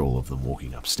could hear all of them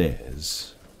walking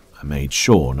upstairs. I made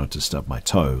sure not to stub my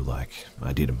toe like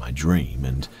I did in my dream,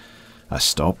 and I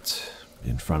stopped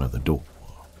in front of the door.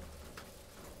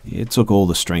 It took all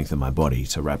the strength in my body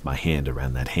to wrap my hand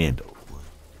around that handle.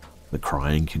 The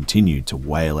crying continued to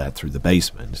wail out through the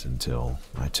basement until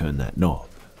I turned that knob.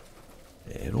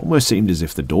 It almost seemed as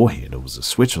if the door handle was a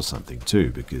switch or something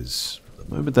too, because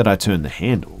the moment that I turned the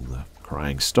handle, the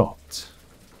crying stopped.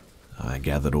 I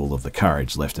gathered all of the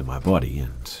courage left in my body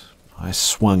and I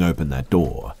swung open that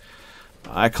door.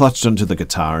 I clutched onto the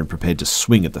guitar and prepared to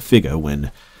swing at the figure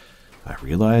when I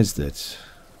realized that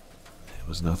there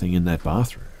was nothing in that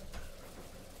bathroom.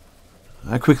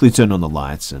 I quickly turned on the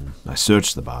lights and I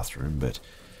searched the bathroom, but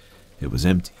it was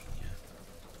empty.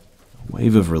 A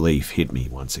wave of relief hit me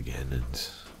once again, and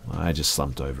I just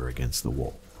slumped over against the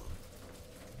wall.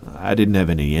 I didn't have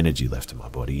any energy left in my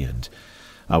body, and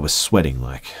I was sweating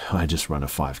like I just run a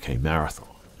 5K marathon.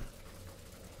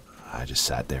 I just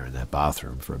sat there in that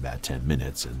bathroom for about 10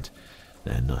 minutes, and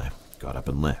then I got up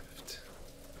and left.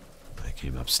 I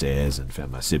came upstairs and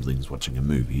found my siblings watching a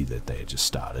movie that they had just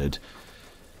started.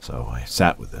 So I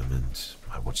sat with them and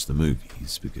I watched the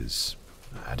movies because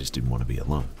I just didn't want to be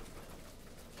alone.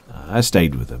 I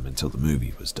stayed with them until the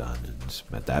movie was done, and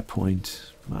at that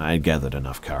point, I had gathered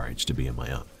enough courage to be on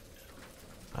my own.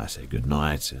 I said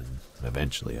goodnight, and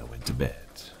eventually I went to bed.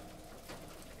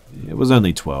 It was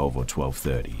only 12 or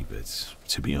 12:30, but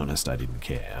to be honest, I didn't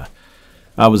care.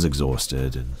 I was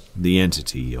exhausted, and the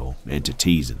entity or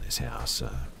entities in this house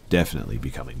are definitely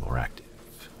becoming more active.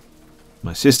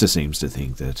 My sister seems to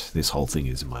think that this whole thing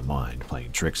is in my mind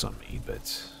playing tricks on me,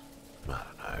 but I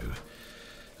don't know.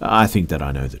 I think that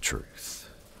I know the truth.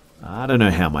 I don't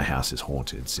know how my house is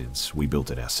haunted since we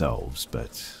built it ourselves,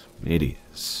 but it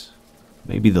is.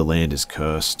 Maybe the land is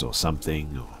cursed or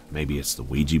something, or maybe it's the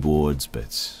Ouija boards,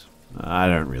 but I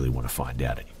don't really want to find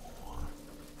out anymore.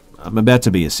 I'm about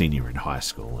to be a senior in high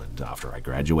school, and after I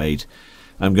graduate,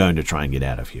 I'm going to try and get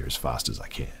out of here as fast as I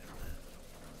can.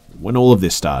 When all of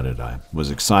this started, I was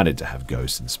excited to have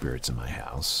ghosts and spirits in my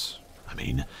house. I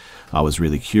mean, I was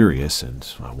really curious and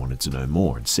I wanted to know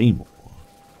more and see more.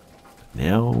 But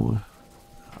now,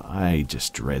 I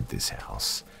just dread this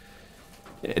house.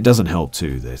 It doesn't help,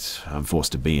 too, that I'm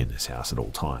forced to be in this house at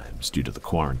all times due to the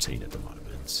quarantine at the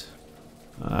moment.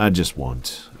 I just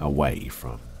want away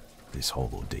from this whole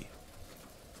ordeal.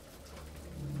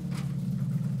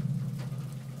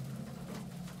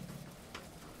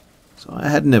 So I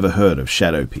had never heard of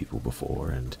shadow people before,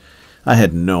 and I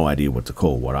had no idea what to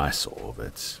call what I saw,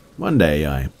 but one day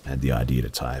I had the idea to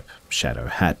type Shadow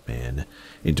Hat Man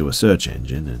into a search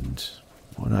engine, and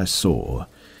what I saw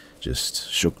just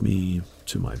shook me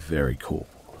to my very core.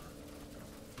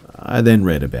 I then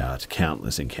read about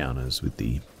countless encounters with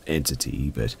the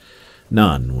entity, but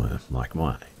none were like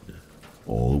mine.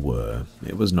 All were,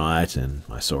 it was night and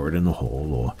I saw it in the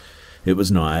hall, or it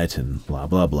was night and blah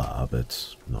blah blah,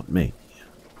 but not me.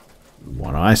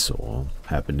 What I saw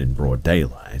happened in broad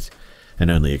daylight and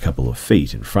only a couple of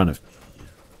feet in front of me.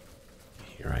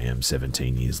 Here I am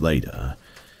 17 years later,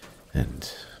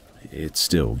 and it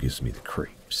still gives me the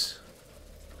creeps.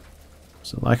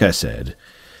 So like I said,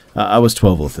 I was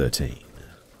 12 or 13.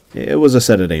 It was a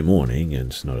Saturday morning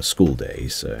and not a school day,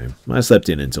 so I slept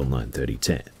in until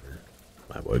 9:30-10.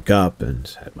 I woke up and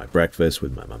had my breakfast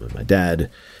with my mum and my dad.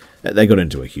 They got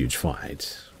into a huge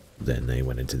fight. Then they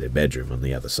went into their bedroom on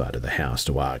the other side of the house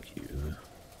to argue.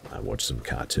 I watched some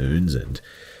cartoons, and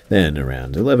then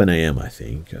around 11 a.m, I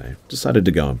think, I decided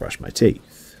to go and brush my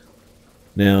teeth.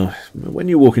 Now, when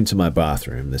you walk into my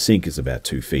bathroom, the sink is about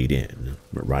 2 feet in,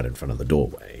 right in front of the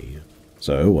doorway.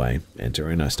 So I enter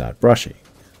and I start brushing.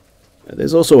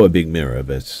 There's also a big mirror,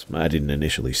 but I didn't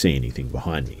initially see anything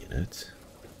behind me in it.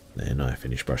 Then I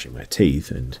finish brushing my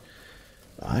teeth, and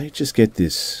I just get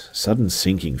this sudden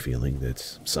sinking feeling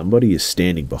that somebody is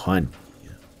standing behind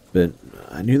me. But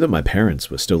I knew that my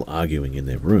parents were still arguing in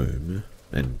their room,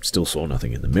 and still saw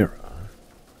nothing in the mirror.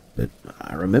 But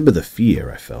I remember the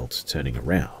fear I felt turning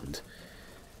around.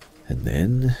 And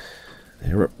then,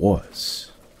 there it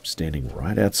was, standing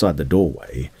right outside the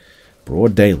doorway,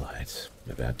 broad daylight,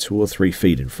 about 2 or 3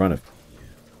 feet in front of me.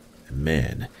 And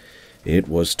man, it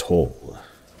was tall.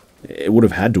 It would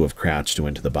have had to have crouched to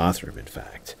enter the bathroom, in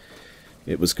fact.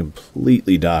 It was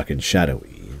completely dark and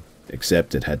shadowy,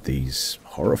 except it had these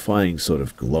horrifying sort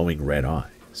of glowing red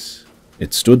eyes.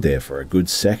 It stood there for a good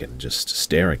second, just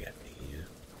staring at me.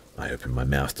 I opened my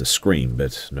mouth to scream,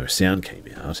 but no sound came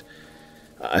out.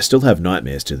 I still have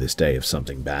nightmares to this day of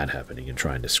something bad happening and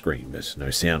trying to scream, but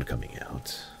no sound coming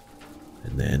out.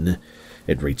 And then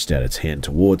it reached out its hand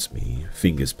towards me,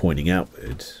 fingers pointing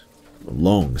outward.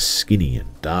 Long, skinny,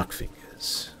 and dark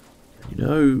fingers. You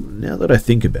know, now that I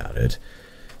think about it,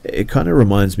 it kind of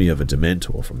reminds me of a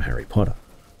Dementor from Harry Potter.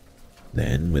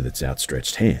 Then, with its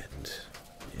outstretched hand,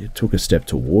 it took a step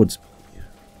towards me.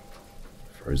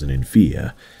 Frozen in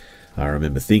fear, I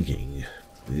remember thinking,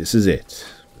 this is it.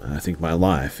 I think my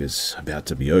life is about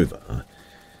to be over.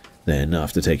 Then,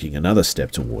 after taking another step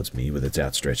towards me with its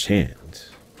outstretched hand,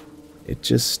 it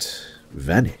just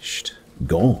vanished,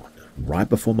 gone, right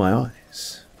before my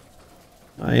eyes.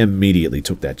 I immediately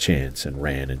took that chance and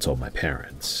ran and told my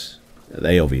parents.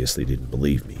 They obviously didn't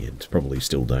believe me, and probably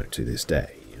still don't to this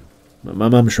day. My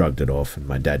mum shrugged it off, and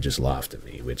my dad just laughed at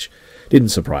me, which didn't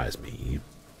surprise me.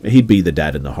 He'd be the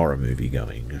dad in the horror movie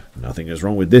going, "Nothing is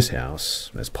wrong with this house,"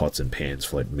 as pots and pans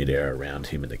float midair around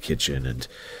him in the kitchen and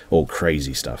all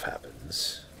crazy stuff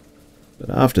happens. But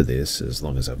after this, as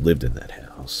long as I've lived in that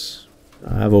house,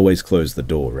 I've always closed the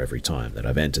door every time that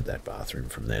I've entered that bathroom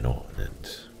from then on, and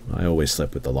I always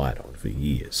slept with the light on for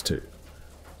years too.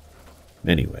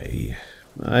 Anyway,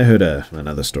 I heard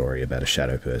another story about a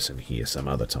shadow person here some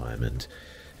other time, and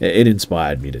it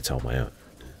inspired me to tell my own.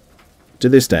 To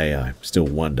this day, I still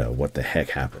wonder what the heck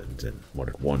happened and what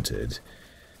it wanted,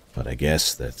 but I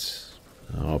guess that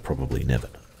I'll probably never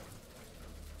know.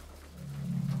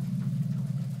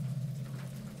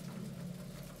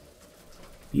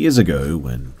 Years ago,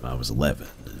 when I was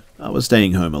 11, I was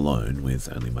staying home alone with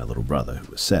only my little brother,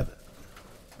 who was 7.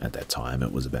 At that time,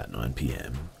 it was about 9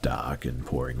 p.m, dark and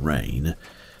pouring rain,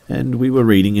 and we were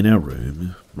reading in our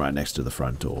room, right next to the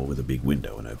front door with a big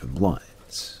window and open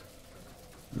blinds.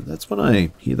 That's when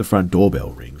I hear the front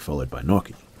doorbell ring, followed by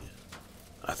knocking.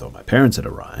 I thought my parents had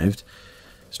arrived.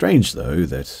 Strange, though,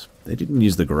 that they didn't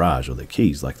use the garage or their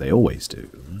keys like they always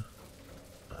do.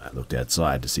 I looked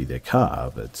outside to see their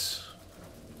car, but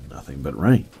nothing but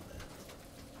rain.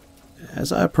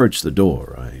 As I approached the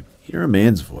door, I hear a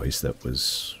man's voice that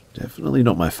was definitely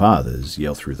not my father's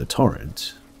yell through the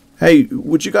torrent. "Hey,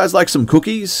 would you guys like some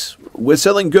cookies? We're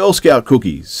selling Girl Scout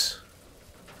cookies."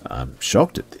 I'm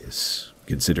shocked at this,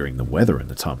 considering the weather and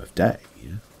the time of day.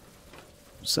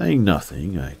 Saying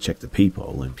nothing, I check the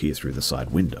peephole and peer through the side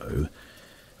window,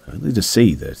 only to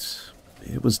see that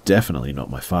it was definitely not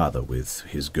my father with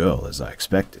his girl as I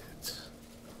expected.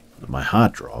 My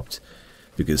heart dropped,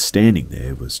 because standing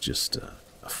there was just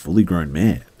a fully grown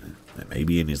man,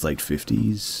 maybe in his late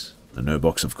 50s, no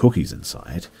box of cookies in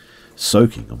sight,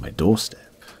 soaking on my doorstep.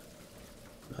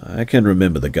 I can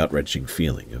remember the gut-wrenching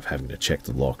feeling of having to check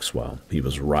the locks while he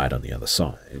was right on the other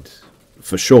side.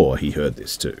 For sure, he heard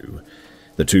this too.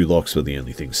 The 2 locks were the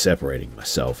only things separating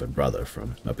myself and brother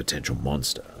from a potential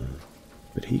monster.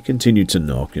 But he continued to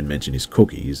knock and mention his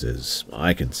cookies as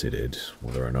I considered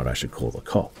whether or not I should call the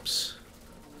cops.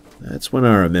 That's when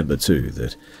I remember too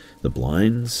that the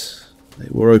blinds, they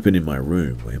were open in my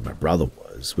room where my brother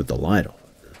was with the light on.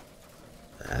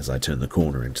 As I turn the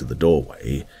corner into the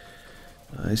doorway,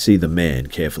 I see the man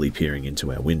carefully peering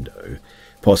into our window,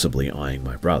 possibly eyeing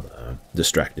my brother,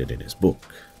 distracted in his book.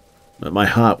 My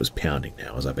heart was pounding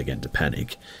now as I began to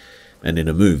panic, and in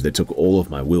a move that took all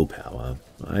of my willpower,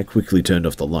 I quickly turned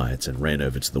off the lights and ran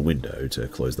over to the window to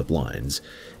close the blinds,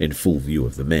 in full view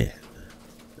of the man.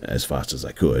 As fast as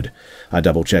I could, I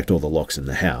double-checked all the locks in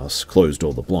the house, closed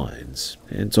all the blinds,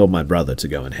 and told my brother to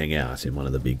go and hang out in one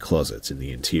of the big closets in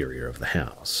the interior of the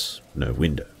house. No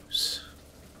windows.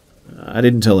 I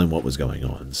didn't tell him what was going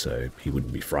on, so he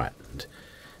wouldn't be frightened,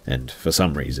 and for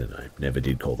some reason I never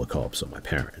did call the cops or my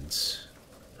parents.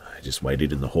 I just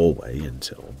waited in the hallway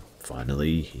until,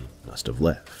 finally, he must have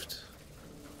left.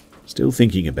 Still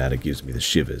thinking about it gives me the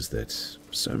shivers that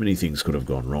so many things could have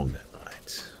gone wrong that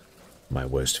night. My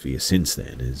worst fear since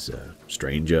then is a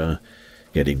stranger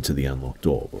getting to the unlocked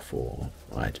door before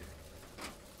I do.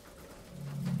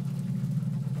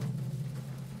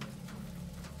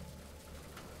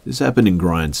 This happened in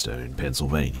Grindstone,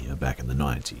 Pennsylvania, back in the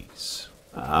 90s.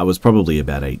 I was probably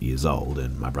about 8 years old,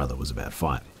 and my brother was about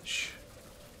 5-ish.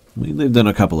 We lived on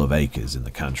a couple of acres in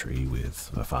the country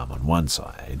with a farm on one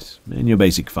side, and your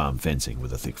basic farm fencing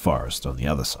with a thick forest on the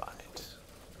other side.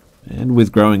 And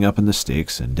with growing up in the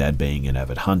sticks and Dad being an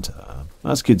avid hunter,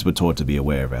 us kids were taught to be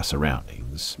aware of our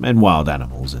surroundings, and wild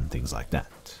animals and things like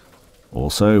that.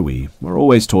 Also, we were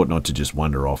always taught not to just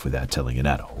wander off without telling an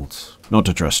adult, not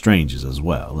to trust strangers as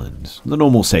well, and the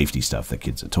normal safety stuff that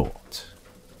kids are taught.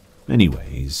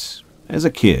 Anyways, as a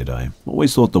kid, I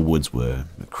always thought the woods were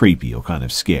creepy or kind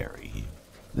of scary.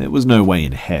 There was no way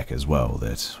in heck as well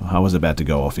that I was about to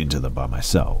go off into them by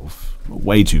myself.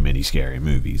 Way too many scary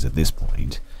movies at this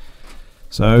point.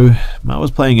 So, I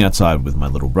was playing outside with my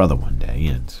little brother one day,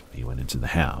 and he went into the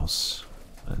house.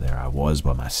 There I was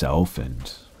by myself,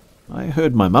 and I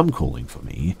heard my mum calling for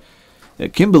me.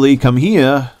 Kimberly, come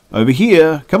here! Over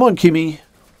here! Come on, Kimmy!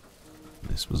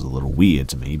 This was a little weird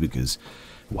to me because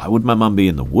why would my mum be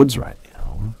in the woods right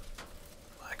now?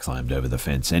 I climbed over the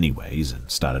fence anyways and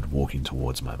started walking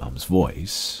towards my mum's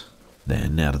voice.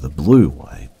 Then, out of the blue,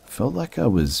 I felt like I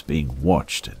was being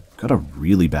watched and got a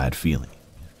really bad feeling.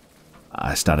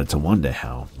 I started to wonder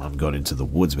how Mum got into the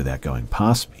woods without going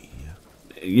past me.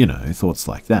 You know, thoughts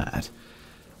like that.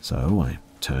 So I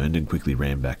turned and quickly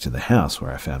ran back to the house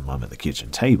where I found Mum at the kitchen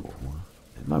table,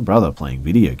 and my brother playing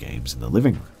video games in the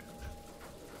living room.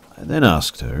 I then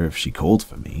asked her if she called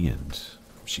for me, and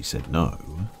she said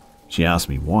no. She asked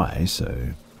me why,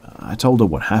 so I told her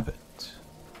what happened.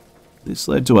 This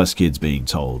led to us kids being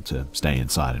told to stay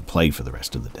inside and play for the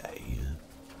rest of the day.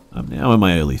 I'm now in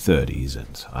my early 30s,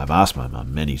 and I've asked my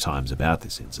mum many times about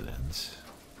this incident.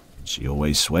 She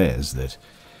always swears that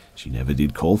she never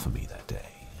did call for me that day.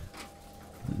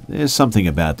 There's something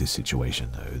about this situation,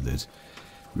 though, that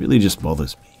really just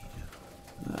bothers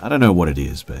me. I don't know what it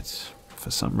is, but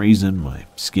for some reason my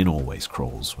skin always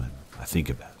crawls when I think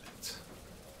about it.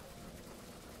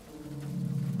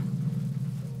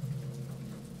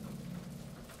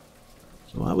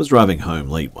 So I was driving home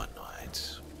late one night.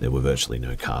 There were virtually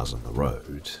no cars on the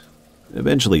road.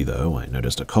 Eventually, though, I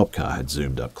noticed a cop car had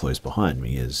zoomed up close behind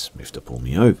me as if to pull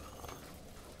me over.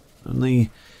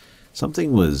 Only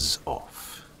something was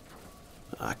off.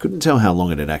 I couldn't tell how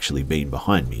long it had actually been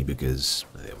behind me because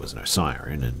there was no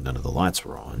siren and none of the lights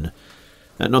were on.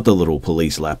 Not the little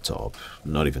police laptop,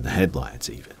 not even the headlights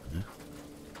even.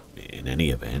 In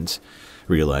any event,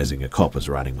 realizing a cop was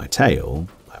riding my tail,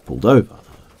 I pulled over.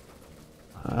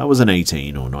 I was an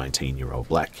 18 or 19-year-old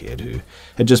black kid who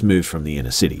had just moved from the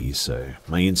inner city, so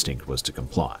my instinct was to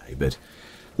comply, but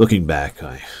looking back,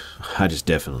 I just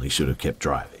definitely should have kept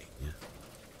driving.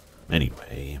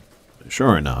 Anyway,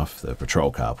 sure enough, the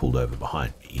patrol car pulled over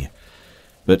behind me,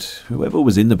 but whoever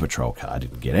was in the patrol car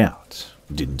didn't get out,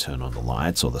 didn't turn on the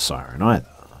lights or the siren either.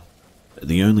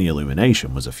 The only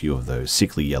illumination was a few of those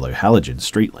sickly yellow halogen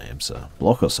street lamps a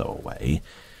block or so away,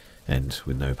 and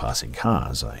with no passing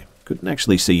cars, I couldn't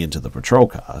actually see into the patrol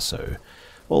car, so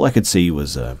all I could see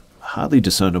was a hardly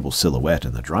discernible silhouette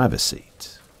in the driver's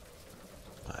seat.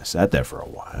 I sat there for a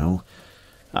while.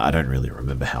 I don't really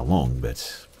remember how long,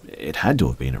 but it had to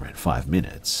have been around 5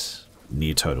 minutes,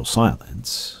 near total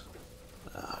silence.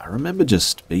 I remember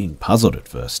just being puzzled at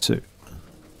first too.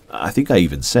 I think I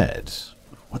even said,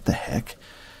 "What the heck?"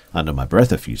 under my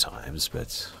breath a few times,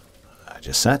 but I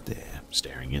just sat there,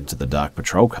 staring into the dark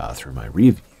patrol car through my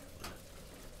rear view.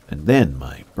 And then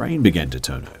my brain began to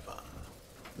turn over.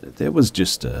 There was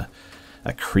just a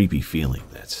creepy feeling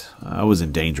that I was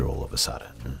in danger all of a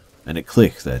sudden, and it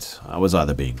clicked that I was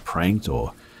either being pranked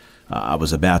or I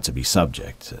was about to be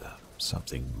subject to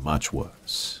something much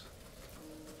worse.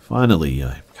 Finally,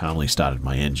 I calmly started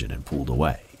my engine and pulled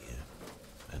away,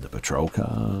 and the patrol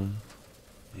car,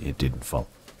 it didn't follow.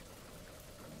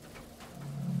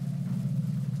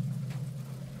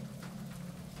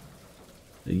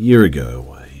 A year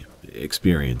ago, I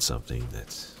experienced something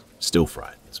that still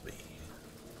frightens me.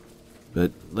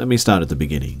 But let me start at the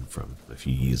beginning from a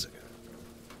few years ago.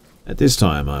 At this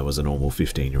time, I was a normal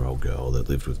 15-year-old girl that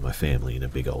lived with my family in a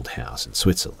big old house in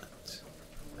Switzerland.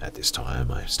 At this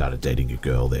time, I started dating a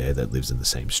girl there that lives in the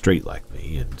same street like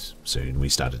me, and soon we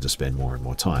started to spend more and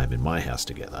more time in my house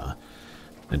together,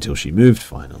 until she moved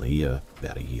finally,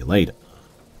 about a year later.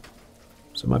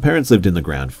 So my parents lived in the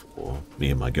ground floor,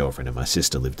 me and my girlfriend and my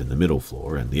sister lived in the middle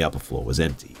floor, and the upper floor was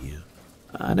empty.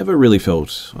 I never really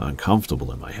felt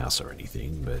uncomfortable in my house or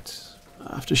anything, but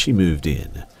after she moved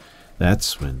in,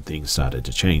 That's when things started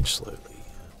to change slowly.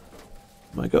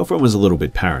 My girlfriend was a little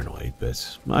bit paranoid,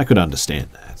 but I could understand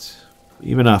that.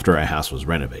 Even after our house was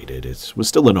renovated, it was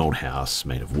still an old house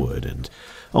made of wood, and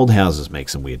old houses make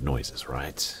some weird noises,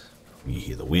 right? You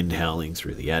hear the wind howling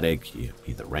through the attic, you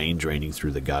hear the rain draining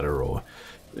through the gutter, or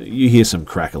you hear some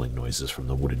crackling noises from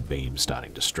the wooden beams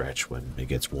starting to stretch when it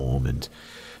gets warm, and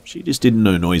she just didn't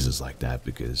know noises like that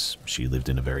because she lived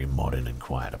in a very modern and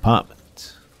quiet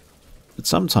apartment. But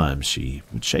sometimes she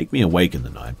would shake me awake in the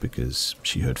night because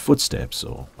she heard footsteps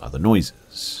or other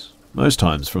noises, most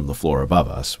times from the floor above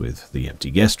us with the empty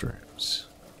guest rooms.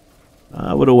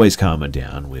 I would always calm her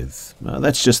down with,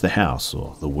 that's just the house,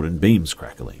 or the wooden beams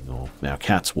crackling, or our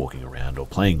cats walking around or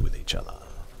playing with each other.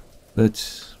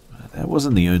 But that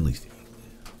wasn't the only thing.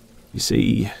 You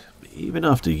see, even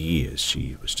after years,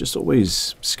 she was just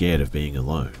always scared of being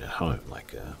alone at home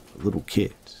like a little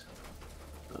kid.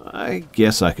 I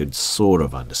guess I could sort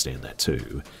of understand that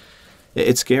too.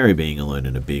 It's scary being alone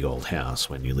in a big old house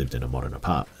when you lived in a modern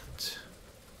apartment.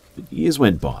 But years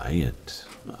went by, and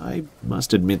I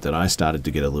must admit that I started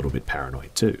to get a little bit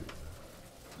paranoid too.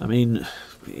 I mean,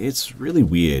 it's really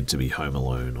weird to be home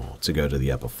alone or to go to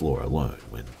the upper floor alone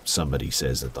when somebody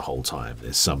says that the whole time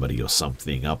there's somebody or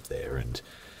something up there, and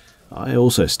I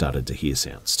also started to hear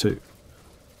sounds too.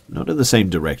 Not in the same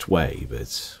direct way,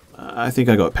 but I think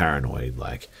I got paranoid,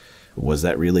 like, was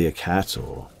that really a cat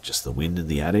or just the wind in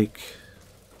the attic?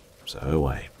 So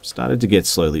I started to get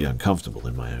slowly uncomfortable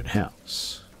in my own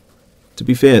house. To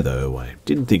be fair though, I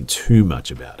didn't think too much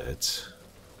about it,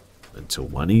 until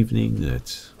one evening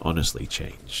that honestly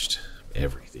changed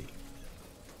everything.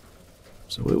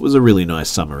 So it was a really nice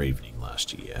summer evening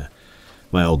last year.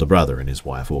 My older brother and his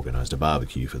wife organised a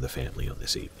barbecue for the family on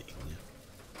this evening.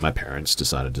 My parents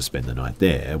decided to spend the night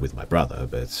there with my brother,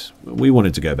 but we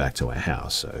wanted to go back to our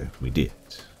house, so we did.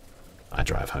 I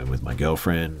drive home with my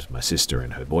girlfriend, my sister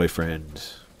and her boyfriend.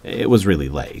 It was really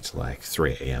late, like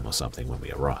 3 a.m. or something when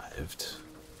we arrived.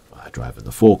 I drive in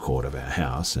the forecourt of our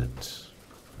house, and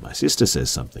my sister says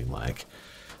something like,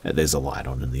 "There's a light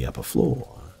on in the upper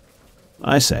floor."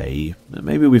 I say,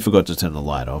 maybe we forgot to turn the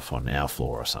light off on our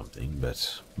floor or something,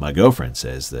 but my girlfriend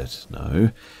says that, no,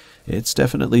 it's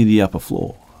definitely the upper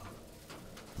floor.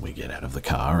 We get out of the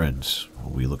car and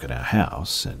we look at our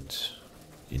house, and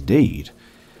indeed,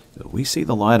 we see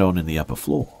the light on in the upper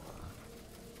floor.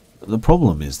 The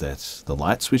problem is that the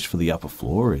light switch for the upper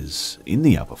floor is in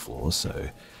the upper floor, so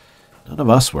none of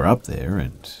us were up there,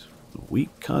 and we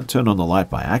can't turn on the light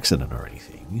by accident or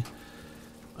anything.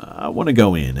 I want to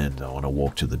go in and I want to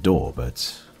walk to the door,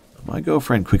 but my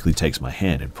girlfriend quickly takes my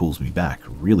hand and pulls me back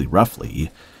really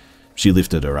roughly. She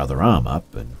lifted her other arm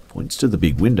up and points to the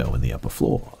big window in the upper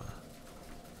floor.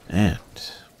 And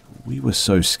we were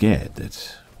so scared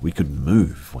that we couldn't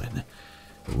move when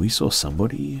we saw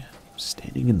somebody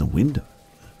standing in the window.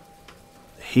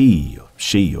 He or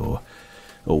she or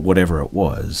whatever it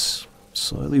was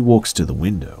slowly walks to the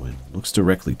window and looks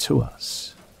directly to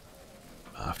us.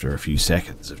 After a few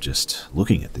seconds of just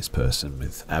looking at this person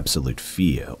with absolute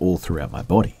fear all throughout my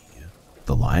body,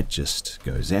 the light just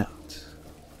goes out.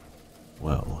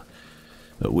 Well,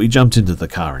 we jumped into the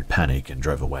car in panic and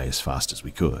drove away as fast as we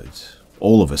could.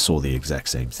 All of us saw the exact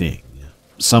same thing.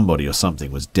 Somebody or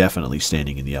something was definitely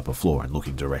standing in the upper floor and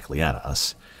looking directly at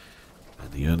us.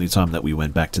 And the only time that we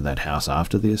went back to that house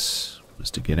after this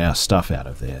was to get our stuff out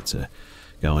of there to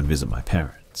go and visit my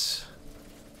parents.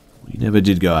 We never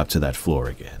did go up to that floor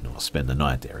again or spend the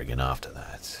night there again after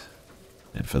that.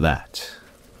 And for that,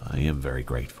 I am very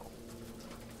grateful.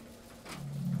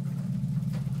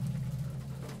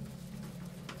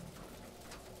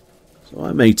 So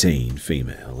I'm 18,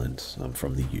 female, and I'm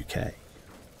from the UK.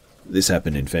 This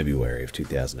happened in February of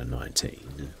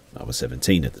 2019. I was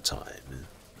 17 at the time.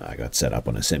 I got set up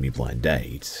on a semi-blind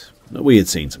date. We had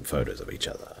seen some photos of each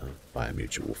other by a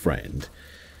mutual friend,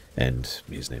 and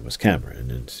his name was Cameron,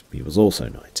 and he was also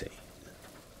 19.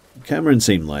 Cameron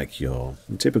seemed like your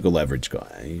typical average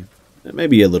guy,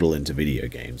 maybe a little into video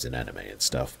games and anime and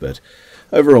stuff, but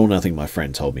overall nothing my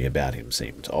friend told me about him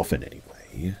seemed off in any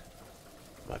way.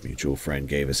 My mutual friend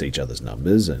gave us each other's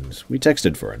numbers, and we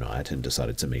texted for a night and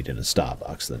decided to meet in a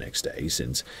Starbucks the next day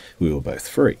since we were both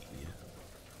free.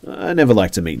 I never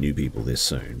like to meet new people this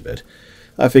soon, but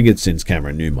I figured since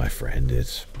Cameron knew my friend,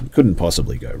 it couldn't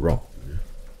possibly go wrong.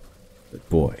 But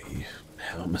boy,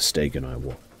 how mistaken I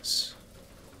was.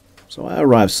 So I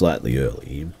arrived slightly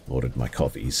early, ordered my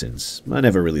coffee since I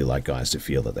never really like guys to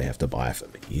feel that they have to buy for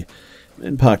me,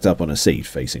 and parked up on a seat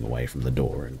facing away from the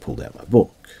door and pulled out my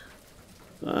book.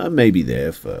 I may be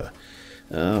there for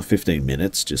 15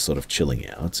 minutes, just sort of chilling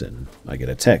out, and I get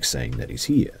a text saying that he's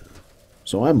here.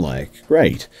 So I'm like,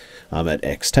 great, I'm at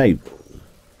X table.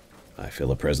 I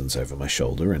feel a presence over my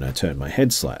shoulder and I turn my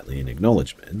head slightly in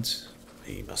acknowledgement.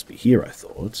 He must be here, I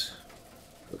thought.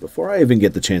 But before I even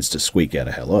get the chance to squeak out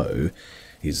a hello,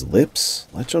 his lips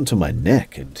latch onto my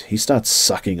neck and he starts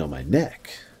sucking on my neck.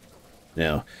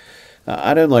 Now,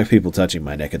 I don't like people touching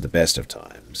my neck at the best of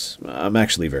times. I'm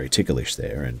actually very ticklish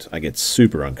there, and I get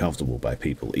super uncomfortable by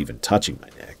people even touching my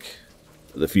neck.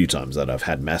 The few times that I've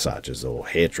had massages or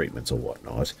hair treatments or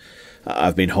whatnot,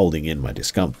 I've been holding in my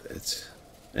discomfort.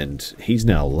 And he's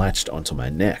now latched onto my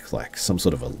neck like some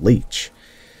sort of a leech.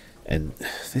 And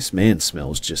this man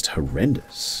smells just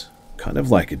horrendous. Kind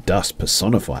of like a dust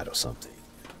personified or something.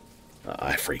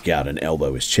 I freak out and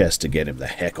elbow his chest to get him the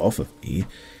heck off of me.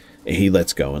 He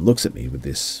lets go and looks at me with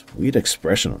this weird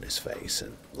expression on his face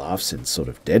and laughs in sort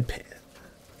of deadpan.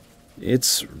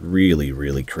 It's really,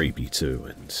 really creepy too,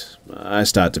 and I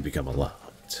start to become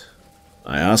alarmed.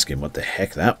 I ask him what the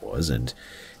heck that was, and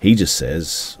he just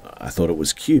says, I thought it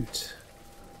was cute.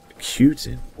 Cute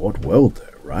in what world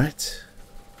though, right?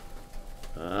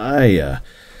 I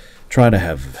try to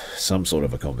have some sort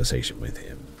of a conversation with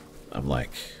him. I'm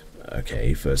like,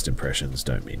 okay, first impressions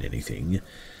don't mean anything.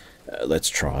 Let's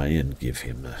try and give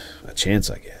him a chance,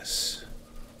 I guess.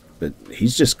 But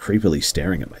he's just creepily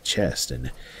staring at my chest,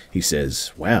 and he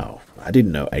says, wow, I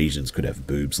didn't know Asians could have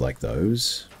boobs like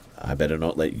those. I better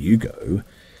not let you go.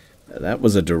 That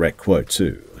was a direct quote,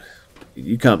 too.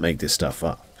 You can't make this stuff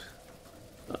up.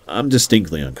 I'm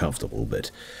distinctly uncomfortable,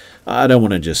 but I don't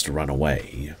want to just run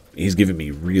away. He's giving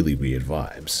me really weird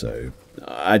vibes, so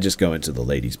I just go into the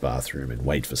ladies' bathroom and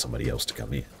wait for somebody else to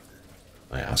come in.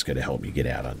 I ask her to help me get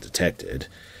out undetected.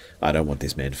 I don't want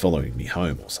this man following me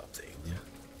home or something.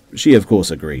 She, of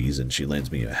course, agrees, and she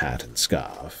lends me her hat and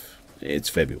scarf. It's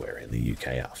February in the UK,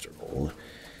 after all.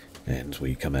 And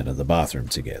we come out of the bathroom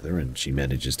together, and she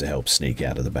manages to help sneak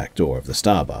out of the back door of the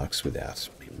Starbucks without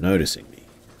him noticing me.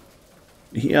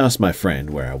 He asked my friend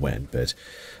where I went, but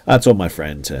I told my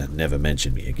friend to never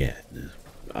mention me again.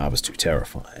 I was too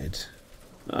terrified.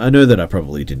 I know that I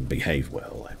probably didn't behave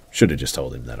well. I should have just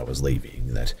told him that I was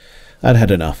leaving, that I'd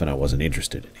had enough and I wasn't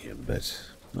interested in him, but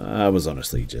I was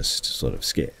honestly just sort of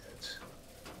scared.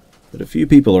 But a few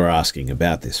people are asking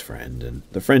about this friend, and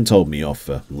the friend told me off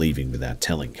for leaving without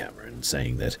telling Cameron,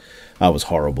 saying that I was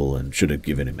horrible and should have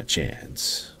given him a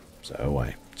chance. So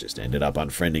I just ended up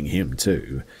unfriending him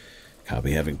too. Can't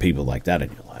be having people like that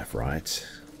in your life, right?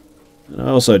 And I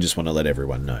also just want to let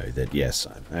everyone know that yes,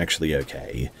 I'm actually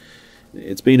okay.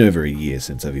 It's been over a year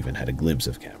since I've even had a glimpse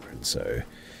of Cameron, so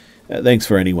thanks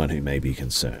for anyone who may be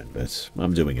concerned, but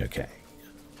I'm doing okay.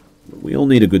 We all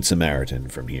need a good Samaritan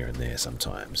from here and there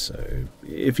sometimes, so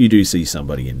if you do see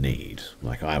somebody in need,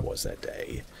 like I was that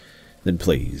day, then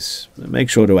please make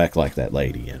sure to act like that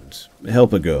lady and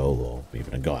help a girl, or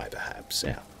even a guy perhaps,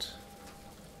 out.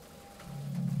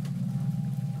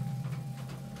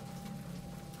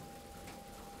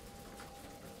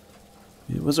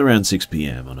 It was around 6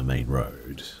 PM on a main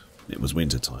road. It was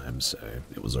winter time, so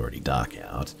it was already dark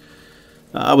out.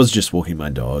 I was just walking my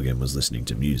dog and was listening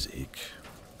to music.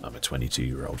 I'm a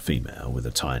 22-year-old female with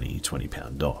a tiny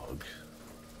 20-pound dog.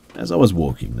 As I was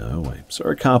walking, though, I saw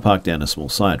a car parked down a small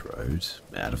side road,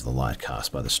 out of the light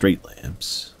cast by the street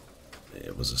lamps.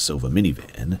 It was a silver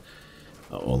minivan.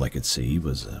 All I could see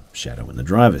was a shadow in the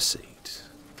driver's seat.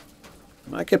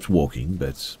 I kept walking,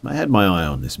 but I had my eye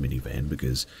on this minivan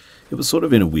because it was sort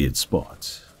of in a weird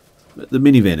spot. The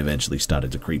minivan eventually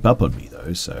started to creep up on me,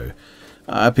 though, so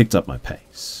I picked up my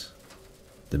pace.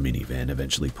 The minivan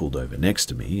eventually pulled over next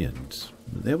to me, and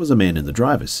there was a man in the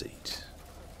driver's seat.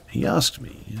 He asked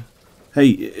me, "Hey,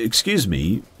 excuse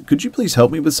me, could you please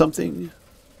help me with something?"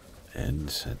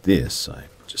 And at this, I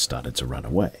just started to run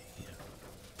away.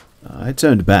 I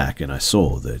turned back and I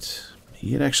saw that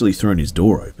he had actually thrown his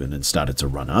door open and started to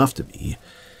run after me.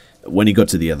 When he got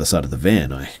to the other side of the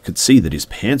van, I could see that his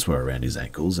pants were around his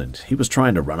ankles, and he was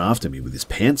trying to run after me with his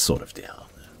pants sort of down.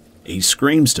 He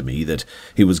screams to me that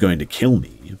he was going to kill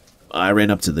me. I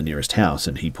ran up to the nearest house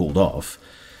and he pulled off.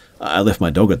 I left my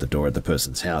dog at the door at the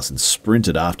person's house and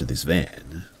sprinted after this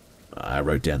van. I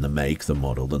wrote down the make, the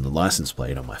model, and the license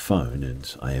plate on my phone,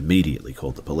 and I immediately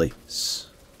called the police.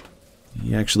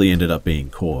 He actually ended up being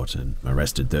caught and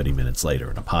arrested 30 minutes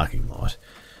later in a parking lot,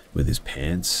 with his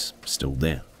pants still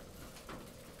down.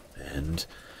 And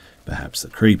perhaps the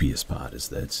creepiest part is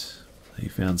that he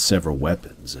found several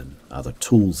weapons and other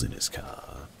tools in his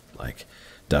car, like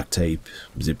duct tape,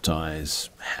 zip ties,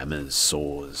 hammers,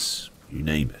 saws, you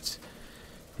name it.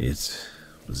 It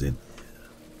was in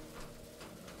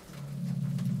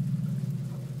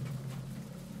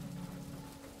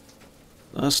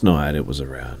there. Last night it was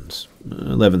around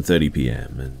 11:30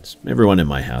 p.m. and everyone in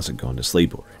my house had gone to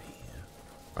sleep already.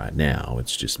 Right now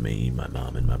it's just me, my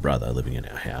mum and my brother living in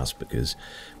our house because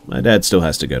my dad still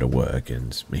has to go to work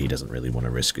and he doesn't really want to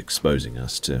risk exposing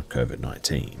us to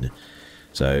COVID-19.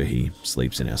 So he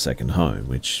sleeps in our second home,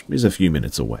 which is a few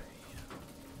minutes away.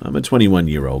 I'm a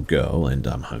 21-year-old girl and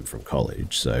I'm home from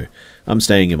college, so I'm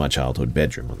staying in my childhood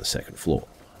bedroom on the second floor.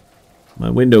 My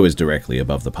window is directly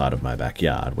above the part of my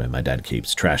backyard where my dad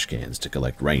keeps trash cans to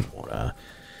collect rainwater.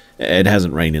 It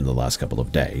hasn't rained in the last couple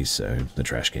of days, so the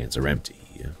trash cans are empty.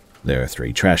 There are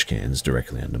 3 trash cans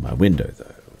directly under my window,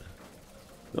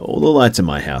 though. All the lights in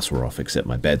my house were off except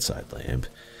my bedside lamp.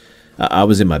 I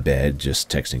was in my bed, just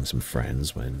texting some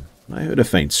friends, when I heard a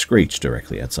faint screech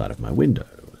directly outside of my window.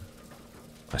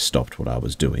 I stopped what I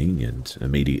was doing and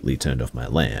immediately turned off my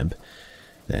lamp.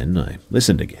 Then I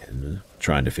listened again,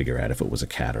 trying to figure out if it was a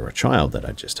cat or a child that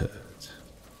I'd just heard.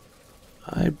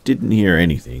 I didn't hear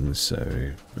anything,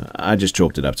 so I just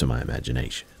chalked it up to my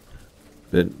imagination.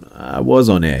 But I was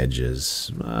on edge,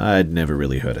 as I'd never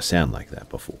really heard a sound like that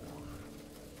before.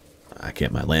 I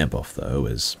kept my lamp off, though,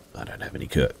 as I don't have any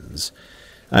curtains.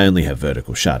 I only have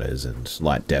vertical shutters, and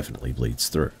light definitely bleeds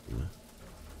through.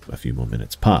 A few more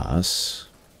minutes pass.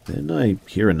 Then I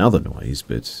hear another noise,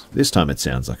 but this time it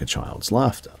sounds like a child's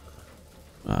laughter.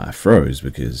 I froze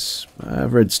because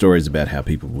I've read stories about how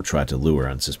people will try to lure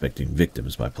unsuspecting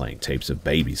victims by playing tapes of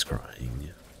babies crying.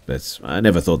 But I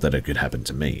never thought that it could happen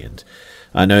to me, and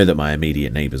I know that my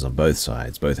immediate neighbours on both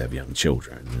sides both have young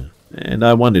children, and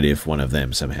I wondered if one of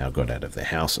them somehow got out of their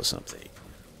house or something.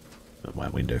 My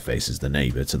window faces the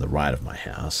neighbour to the right of my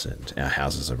house, and our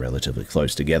houses are relatively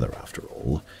close together after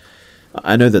all.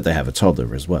 I know that they have a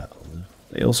toddler as well.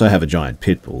 They also have a giant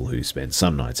pit bull who spends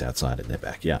some nights outside in their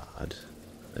backyard.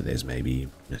 There's maybe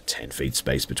 10 feet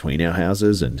space between our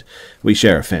houses, and we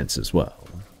share a fence as well.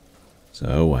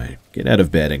 So I get out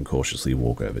of bed and cautiously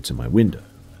walk over to my window.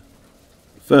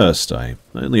 First, I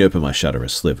only open my shutter a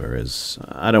sliver, as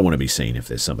I don't want to be seen if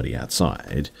there's somebody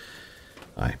outside.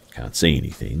 I can't see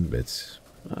anything, but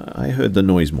I heard the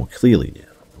noise more clearly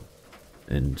now.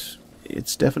 And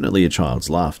it's definitely a child's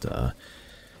laughter.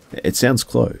 It sounds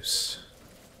close.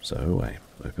 So I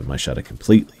open my shutter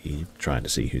completely, trying to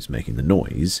see who's making the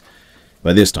noise.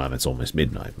 By this time it's almost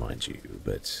midnight, mind you,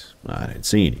 but I don't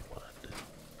see anyone.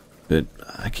 But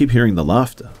I keep hearing the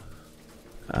laughter.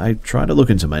 I try to look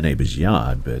into my neighbour's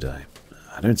yard, but I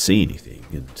don't see anything,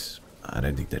 and I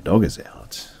don't think their dog is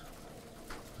out.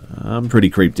 I'm pretty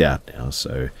creeped out now,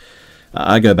 so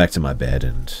I go back to my bed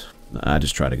and I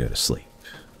just try to go to sleep.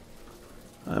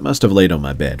 I must have laid on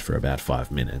my bed for about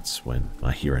 5 minutes when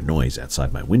I hear a noise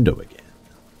outside my window again.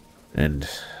 And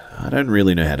I don't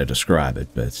really know how to describe it,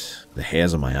 but the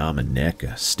hairs on my arm and neck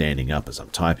are standing up as I'm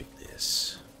typing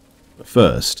this. But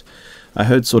first, I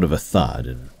heard sort of a thud,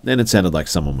 and then it sounded like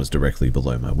someone was directly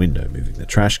below my window moving the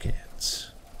trash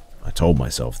cans. I told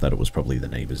myself that it was probably the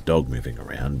neighbour's dog moving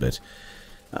around, but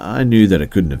I knew that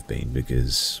it couldn't have been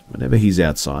because whenever he's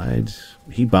outside,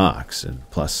 he barks, and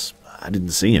plus, I didn't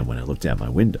see him when I looked out my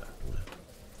window.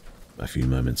 A few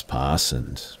moments pass,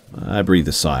 and I breathe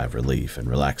a sigh of relief and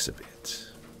relax a bit.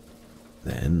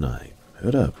 Then I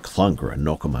heard a clunk or a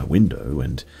knock on my window,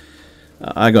 and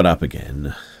I got up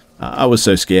again. I was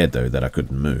so scared, though, that I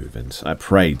couldn't move, and I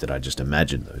prayed that I just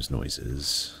imagined those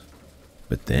noises.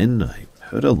 But then I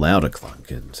heard a louder clunk,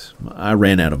 and I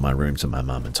ran out of my room to my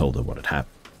mum and told her what had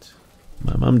happened.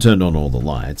 My mum turned on all the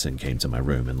lights and came to my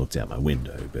room and looked out my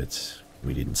window, but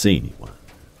we didn't see anyone.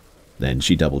 Then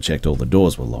she double-checked all the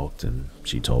doors were locked, and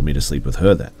she told me to sleep with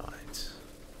her that night.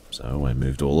 So I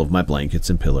moved all of my blankets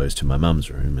and pillows to my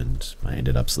mum's room, and I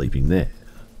ended up sleeping there.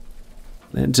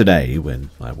 Then today,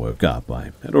 when I woke up,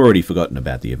 I had already forgotten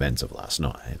about the events of last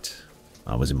night.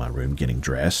 I was in my room getting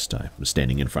dressed, I was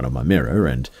standing in front of my mirror,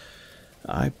 and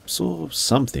I saw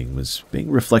something was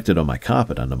being reflected on my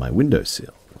carpet under my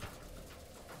windowsill.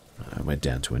 I went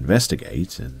down to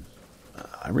investigate, and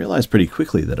I realized pretty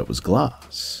quickly that it was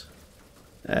glass.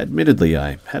 Admittedly,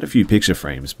 I had a few picture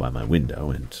frames by my window,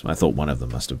 and I thought one of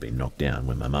them must have been knocked down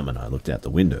when my mum and I looked out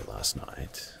the window last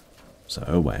night.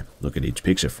 So I look at each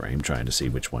picture frame, trying to see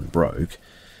which one broke.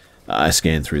 I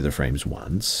scan through the frames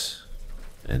once,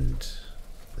 and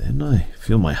then I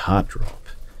feel my heart drop.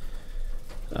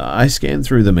 I scan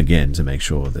through them again to make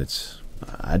sure that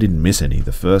I didn't miss any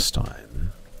the first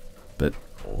time, but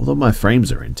all of my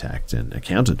frames are intact and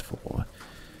accounted for.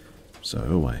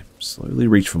 So I slowly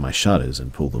reach for my shutters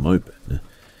and pull them open.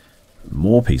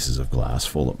 More pieces of glass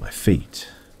fall at my feet,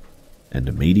 and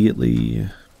immediately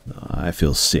I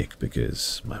feel sick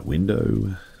because my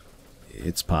window,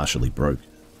 it's partially broken.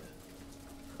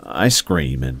 I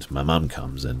scream and my mum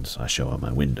comes and I show her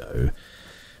my window.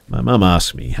 My mum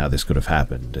asks me how this could have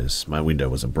happened, as my window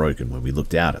wasn't broken when we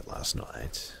looked out it last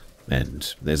night,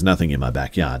 and there's nothing in my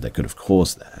backyard that could have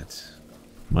caused that.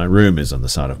 My room is on the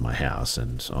side of my house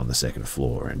and on the second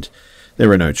floor, and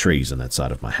there are no trees on that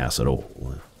side of my house at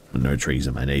all. No trees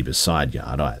in my neighbour's side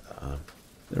yard either.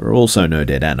 There are also no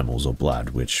dead animals or blood,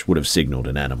 which would have signalled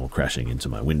an animal crashing into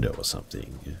my window or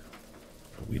something.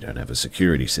 We don't have a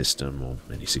security system or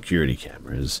any security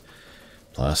cameras.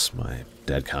 Plus, my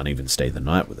dad can't even stay the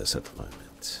night with us at the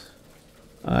moment.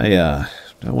 I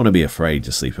don't want to be afraid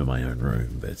to sleep in my own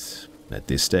room, but at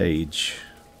this stage,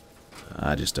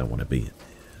 I just don't want to be in there.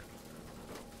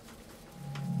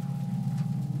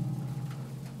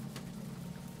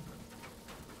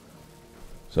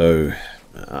 So,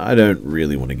 I don't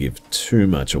really want to give too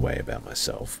much away about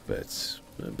myself, but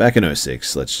back in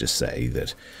 '06, let's just say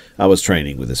that I was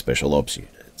training with a special ops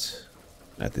unit.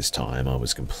 At this time, I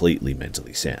was completely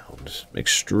mentally sound,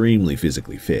 extremely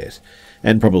physically fit,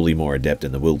 and probably more adept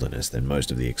in the wilderness than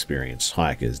most of the experienced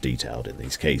hikers detailed in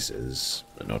these cases,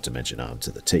 not to mention armed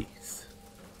to the teeth.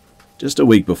 Just a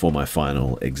week before my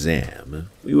final exam,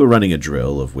 we were running a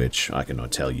drill of which I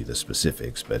cannot tell you the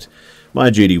specifics, but my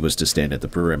duty was to stand at the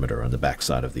perimeter on the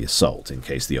backside of the assault in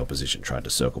case the opposition tried to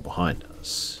circle behind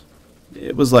us.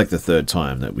 It was like the third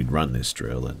time that we'd run this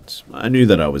drill, and I knew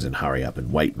that I was in hurry up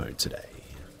and wait mode today.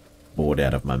 Bored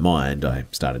out of my mind, I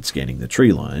started scanning the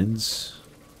tree lines.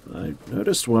 I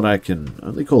noticed what I can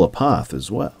only call a path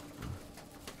as well.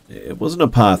 It wasn't a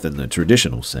path in the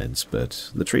traditional sense,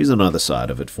 but the trees on either side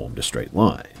of it formed a straight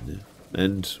line.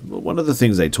 And one of the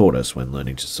things they taught us when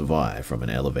learning to survive from an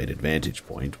elevated vantage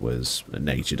point was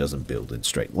nature doesn't build in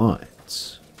straight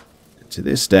lines. To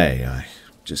this day, I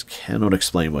just cannot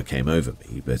explain what came over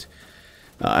me, but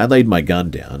I laid my gun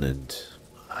down and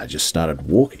I just started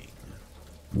walking.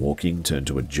 Walking turned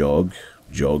to a jog,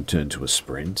 jog turned to a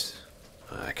sprint.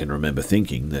 I can remember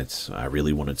thinking that I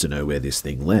really wanted to know where this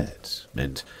thing led,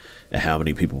 and how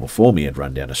many people before me had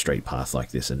run down a straight path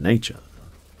like this in nature.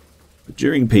 But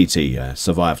during PT, I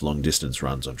survived long-distance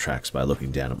runs on tracks by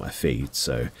looking down at my feet,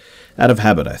 so out of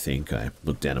habit, I think, I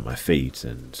looked down at my feet,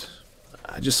 and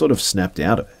I just sort of snapped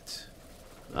out of it.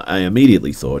 I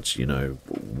immediately thought,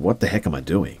 what the heck am I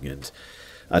doing? And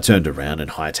I turned around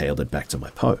and hightailed it back to my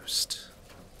post.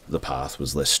 The path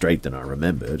was less straight than I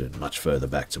remembered, and much further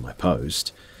back to my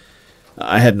post.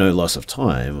 I had no loss of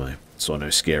time. I saw no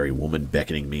scary woman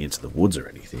beckoning me into the woods or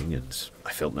anything, and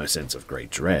I felt no sense of great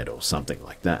dread or something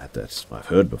like that I've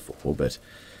heard before, but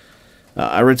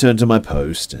I returned to my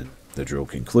post, and the drill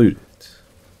concluded.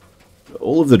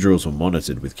 All of the drills were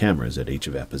monitored with cameras at each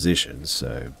of our positions,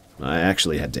 so I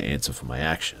actually had to answer for my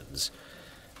actions.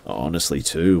 Honestly,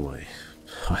 too,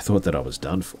 I thought that I was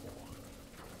done for.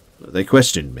 They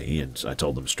questioned me, and I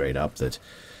told them straight up that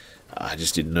I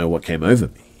just didn't know what came over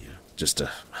me. Just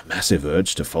a massive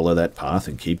urge to follow that path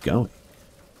and keep going.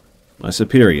 My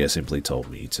superior simply told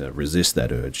me to resist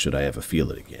that urge should I ever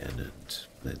feel it again, and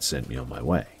then sent me on my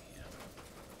way.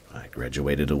 I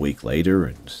graduated a week later,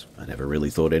 and I never really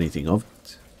thought anything of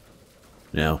it.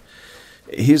 Now,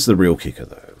 here's the real kicker,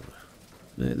 though.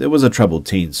 There was a troubled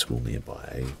teen school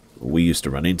nearby. We used to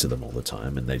run into them all the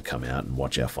time, and they'd come out and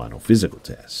watch our final physical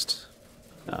test.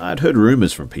 I'd heard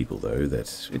rumours from people, though,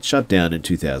 that it shut down in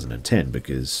 2010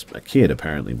 because a kid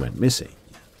apparently went missing.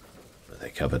 They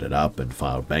covered it up and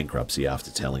filed bankruptcy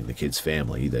after telling the kid's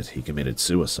family that he committed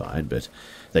suicide, but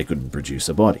they couldn't produce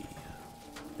a body.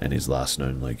 And his last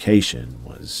known location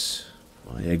was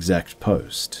my exact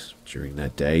post during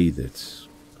that day that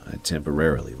I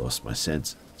temporarily lost my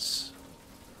senses.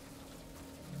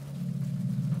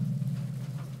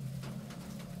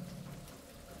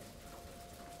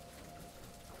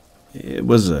 It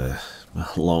was a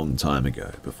long time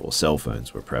ago, before cell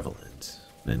phones were prevalent,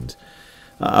 and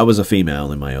I was a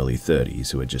female in my early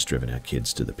 30s who had just driven our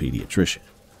kids to the pediatrician.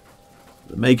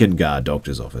 The Macon Guard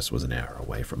doctor's office was an hour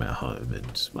away from our home,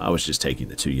 and I was just taking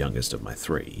the two youngest of my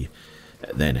three,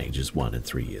 then ages 1 and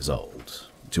 3 years old,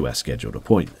 to our scheduled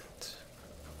appointment.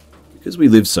 Because we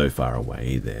lived so far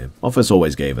away, their office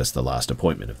always gave us the last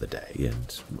appointment of the day,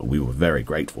 and we were very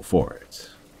grateful for it.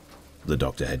 The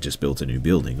doctor had just built a new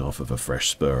building off of a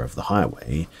fresh spur of the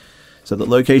highway, so the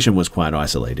location was quite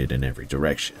isolated in every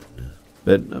direction,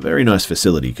 but a very nice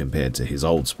facility compared to his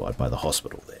old spot by the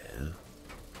hospital there.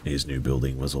 His new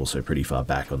building was also pretty far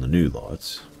back on the new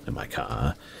lot, and my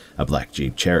car, a black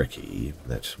Jeep Cherokee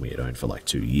that we had owned for like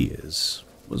 2 years,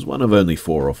 was one of only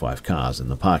 4 or 5 cars in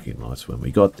the parking lot when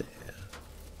we got there.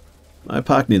 I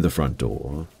parked near the front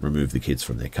door, removed the kids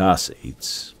from their car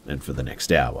seats, and for the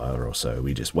next hour or so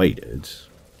we just waited,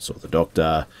 saw the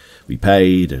doctor, we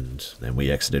paid, and then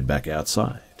we exited back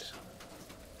outside.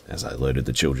 As I loaded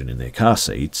the children in their car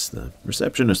seats, the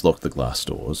receptionist locked the glass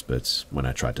doors, but when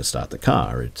I tried to start the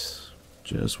car, it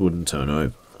just wouldn't turn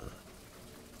over.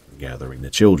 Gathering the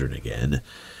children again,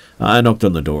 I knocked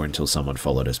on the door until someone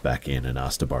followed us back in and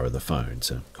asked to borrow the phone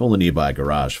to call a nearby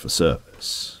garage for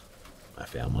service. I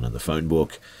found one in the phone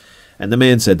book, and the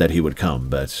man said that he would come,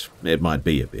 but it might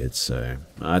be a bit, so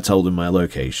I told him my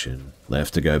location,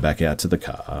 left to go back out to the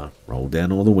car, rolled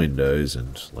down all the windows,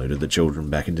 and loaded the children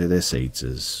back into their seats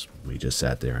as we just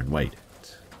sat there and waited.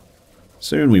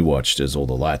 Soon we watched as all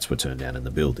the lights were turned down in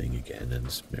the building again,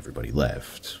 and everybody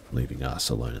left, leaving us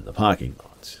alone in the parking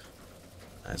lot.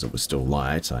 As it was still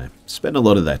light, I spent a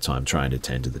lot of that time trying to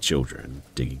tend to the children,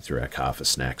 digging through our car for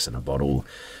snacks and a bottle,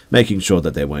 making sure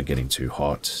that they weren't getting too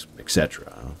hot,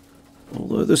 etc.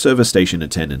 Although the service station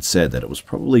attendant said that it was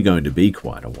probably going to be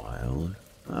quite a while,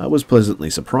 I was pleasantly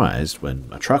surprised when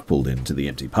a truck pulled into the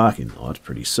empty parking lot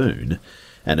pretty soon,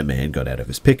 and a man got out of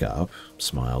his pickup,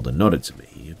 smiled and nodded to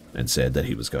me, and said that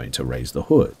he was going to raise the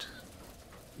hood.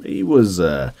 He was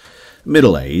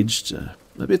middle-aged,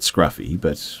 a bit scruffy,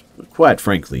 but quite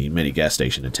frankly, many gas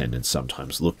station attendants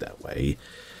sometimes look that way,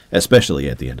 especially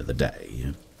at the end of the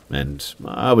day, and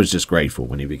I was just grateful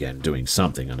when he began doing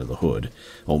something under the hood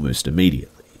almost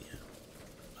immediately.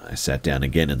 I sat down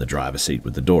again in the driver's seat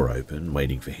with the door open,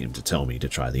 waiting for him to tell me to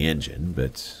try the engine,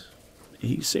 but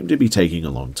he seemed to be taking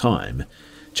a long time,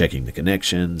 checking the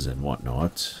connections and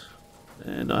whatnot,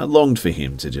 and I longed for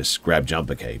him to just grab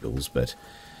jumper cables, but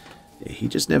he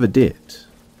just never did.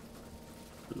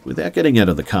 Without getting out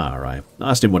of the car, I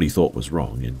asked him what he thought was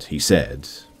wrong, and he said,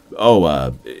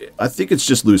 I think it's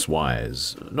just loose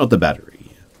wires, not the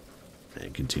battery,"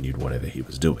 and continued whatever he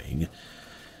was doing.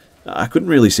 I couldn't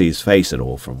really see his face at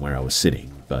all from where I was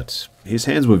sitting, but his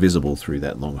hands were visible through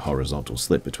that long horizontal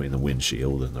slit between the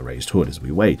windshield and the raised hood as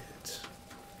we waited.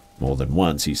 More than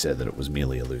once he said that it was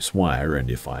merely a loose wire,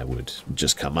 and if I would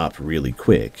just come up really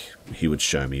quick, he would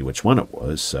show me which one it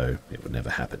was, so it would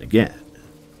never happen again.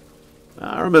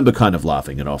 I remember kind of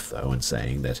laughing it off, though, and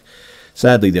saying that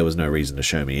sadly there was no reason to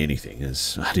show me anything,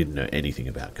 as I didn't know anything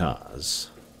about cars.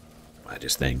 I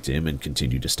just thanked him and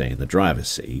continued to stay in the driver's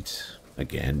seat,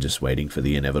 again just waiting for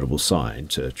the inevitable sign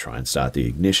to try and start the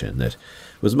ignition that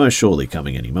was most surely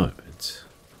coming any moment.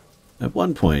 At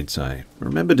one point, I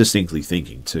remember distinctly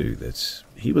thinking, too, that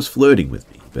he was flirting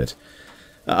with me, but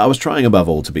I was trying above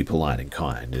all to be polite and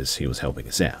kind as he was helping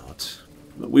us out.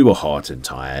 We were hot and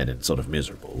tired and sort of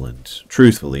miserable, and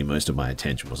truthfully most of my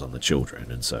attention was on the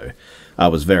children, and so I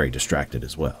was very distracted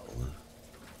as well.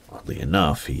 Oddly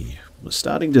enough, he was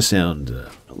starting to sound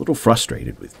a little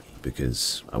frustrated with me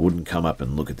because I wouldn't come up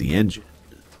and look at the engine.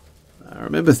 I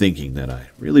remember thinking that I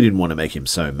really didn't want to make him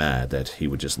so mad that he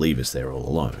would just leave us there all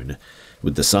alone,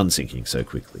 with the sun sinking so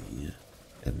quickly.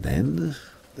 And then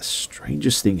the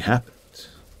strangest thing happened.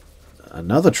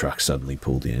 Another truck suddenly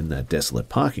pulled in that desolate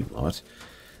parking lot,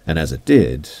 and as it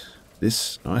did,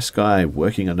 this nice guy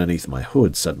working underneath my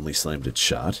hood suddenly slammed it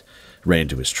shut, ran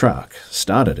to his truck,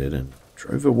 started it, and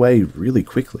drove away really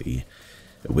quickly,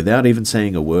 without even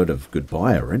saying a word of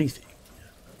goodbye or anything.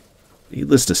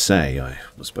 Needless to say, I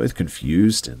was both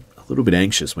confused and a little bit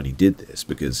anxious when he did this,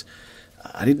 because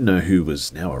I didn't know who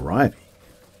was now arriving.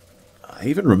 I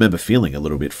even remember feeling a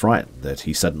little bit frightened that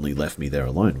he suddenly left me there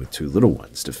alone with two little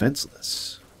ones,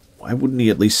 defenseless. Why wouldn't he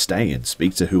at least stay and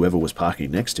speak to whoever was parking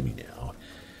next to me now?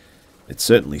 It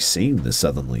certainly seemed the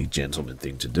southernly gentleman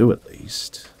thing to do, at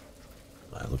least.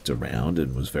 I looked around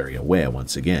and was very aware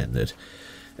once again that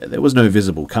there was no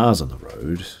visible cars on the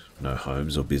road, no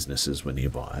homes or businesses were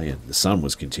nearby, and the sun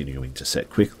was continuing to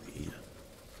set quickly.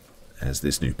 As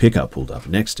this new pickup pulled up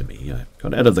next to me, I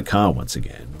got out of the car once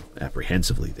again,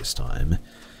 apprehensively this time.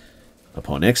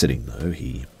 Upon exiting, though,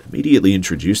 he immediately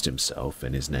introduced himself,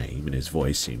 and his name and his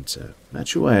voice seemed to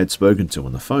match who I had spoken to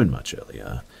on the phone much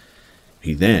earlier.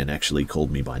 He then actually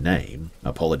called me by name,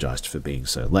 apologized for being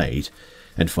so late,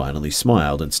 and finally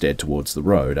smiled and stared towards the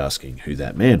road, asking who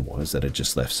that man was that had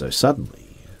just left so suddenly.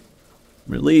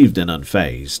 Relieved and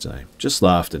unfazed, I just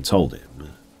laughed and told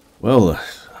him, "Well,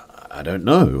 I don't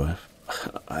know.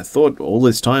 I thought all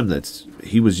this time that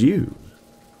he was you."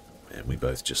 And we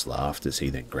both just laughed as he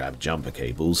then grabbed jumper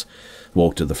cables,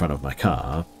 walked to the front of my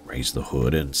car, raised the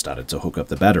hood, and started to hook up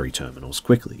the battery terminals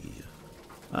quickly.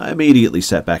 I immediately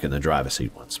sat back in the driver's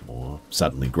seat once more,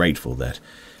 suddenly grateful that,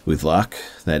 with luck,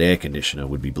 that air conditioner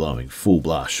would be blowing full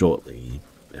blast shortly,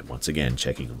 and once again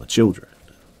checking on the children.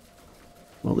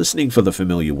 While listening for the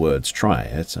familiar words, "try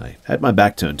it," I had my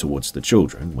back turned towards the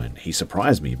children when he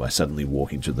surprised me by suddenly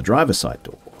walking to the driver's side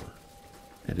door.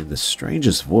 and in the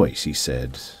strangest voice he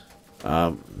said,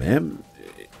 Ma'am,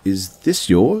 is this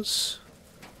yours?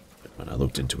 And when I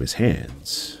looked into his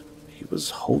hands, he was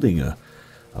holding a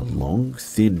long,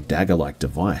 thin, dagger-like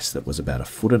device that was about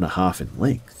 1.5 feet in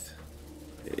length.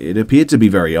 It appeared to be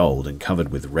very old and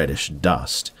covered with reddish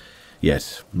dust,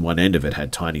 yet one end of it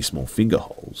had tiny small finger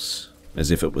holes, as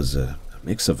if it was a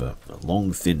mix of a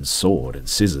long, thin sword and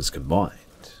scissors combined.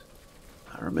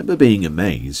 I remember being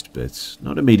amazed, but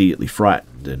not immediately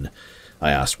frightened, and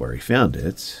I asked where he found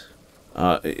it.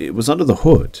 It was under the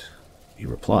hood, he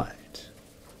replied.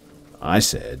 I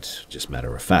said, just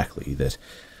matter-of-factly, that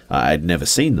I'd never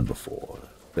seen them before,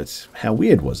 but how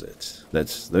weird was it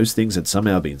that those things had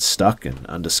somehow been stuck and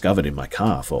undiscovered in my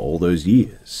car for all those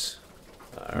years.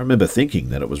 I remember thinking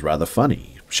that it was rather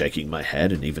funny, shaking my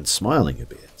head and even smiling a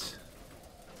bit.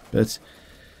 But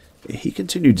he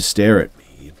continued to stare at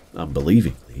me,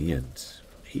 unbelievingly, and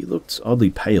he looked oddly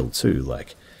pale too,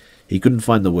 like he couldn't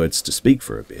find the words to speak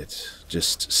for a bit,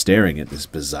 just staring at this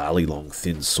bizarrely long,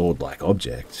 thin sword-like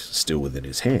object still within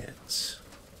his hands.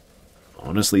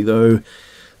 Honestly, though,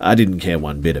 I didn't care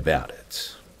one bit about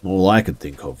it. All I could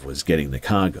think of was getting the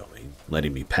car going,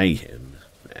 letting me pay him,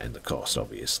 and the cost,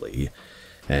 obviously,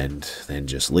 and then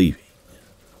just leaving.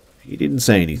 He didn't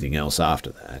say anything else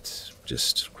after that,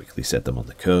 just quickly set them on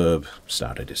the curb,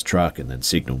 started his truck, and then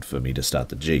signaled for me to start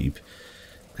the Jeep,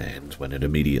 and when it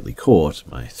immediately caught,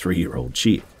 my 3-year-old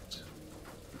cheered.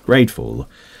 Grateful,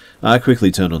 I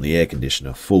quickly turned on the air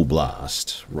conditioner full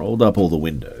blast, rolled up all the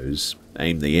windows,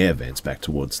 aimed the air vents back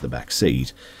towards the back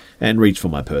seat, and reached for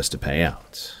my purse to pay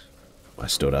out. I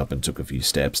stood up and took a few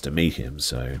steps to meet him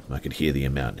so I could hear the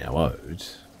amount now owed.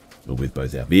 But with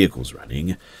both our vehicles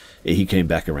running, he came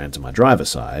back around to my driver's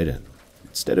side and,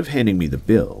 instead of handing me the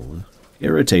bill,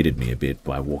 irritated me a bit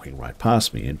by walking right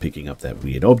past me and picking up that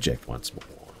weird object once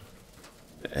more.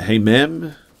 "Hey,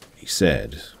 ma'am," he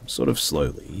said, sort of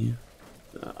slowly,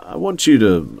 "I want you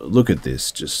to look at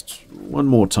this just one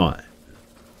more time,"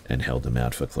 and held them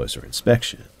out for closer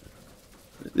inspection.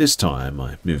 This time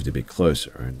I moved a bit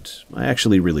closer and I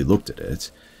actually really looked at it.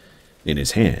 In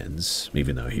his hands,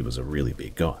 even though he was a really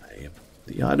big guy,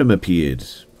 the item appeared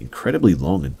incredibly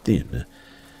long and thin.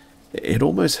 It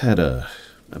almost had a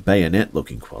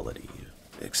bayonet-looking quality,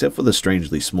 except for the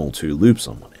strangely small 2 loops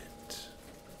on one end.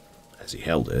 As he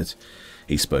held it,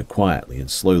 he spoke quietly and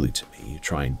slowly to me,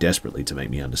 trying desperately to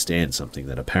make me understand something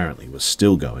that apparently was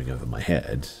still going over my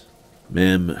head.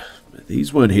 "Ma'am,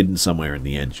 these weren't hidden somewhere in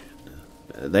the engine.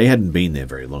 They hadn't been there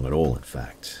very long at all, in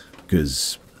fact,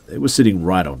 because they were sitting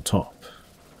right on top.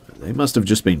 They must have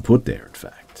just been put there, in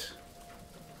fact."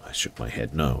 I shook my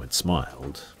head no and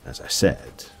smiled, as I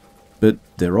said, "But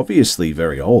they're obviously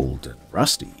very old and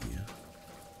rusty."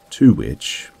 To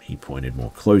which he pointed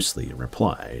more closely and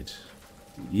replied,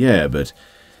 "Yeah, but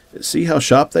see how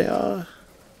sharp they are?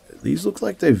 These look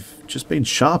like they've just been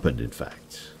sharpened, in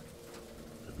fact."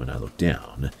 And when I looked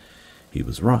down, he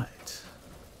was right.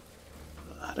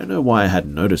 I don't know why I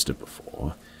hadn't noticed it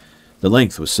before. The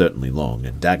length was certainly long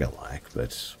and dagger-like,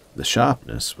 but the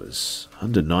sharpness was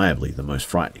undeniably the most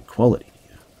frightening quality.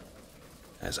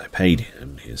 As I paid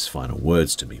him, his final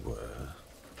words to me were,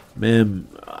 "Ma'am,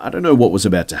 I don't know what was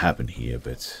about to happen here,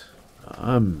 but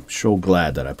I'm sure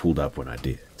glad that I pulled up when I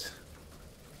did."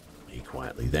 He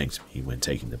quietly thanked me when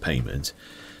taking the payment,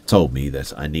 told me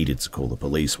that I needed to call the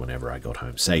police whenever I got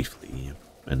home safely,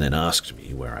 and then asked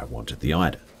me where I wanted the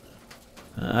item.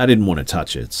 I didn't want to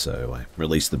touch it, so I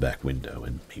released the back window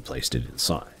and he placed it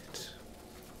inside.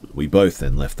 We both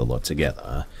then left the lot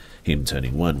together, him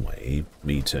turning one way,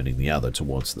 me turning the other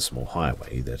towards the small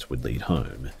highway that would lead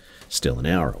home, still an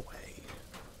hour away.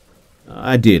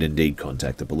 I did indeed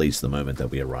contact the police the moment that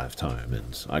we arrived home,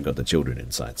 and I got the children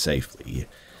inside safely.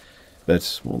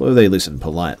 But although they listened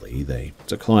politely, they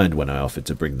declined when I offered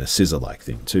to bring the scissor-like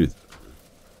thing to them.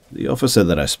 The officer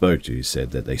that I spoke to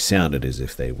said that they sounded as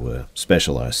if they were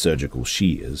specialized surgical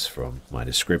shears from my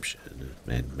description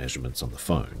and measurements on the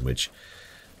phone, which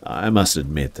I must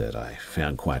admit that I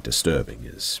found quite disturbing,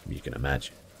 as you can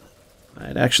imagine. I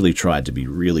had actually tried to be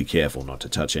really careful not to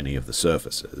touch any of the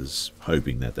surfaces,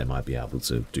 hoping that they might be able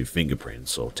to do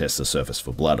fingerprints or test the surface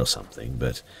for blood or something,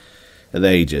 but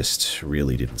they just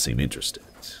really didn't seem interested.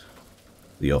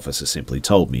 The officer simply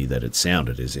told me that it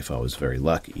sounded as if I was very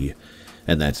lucky,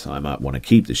 and that I might want to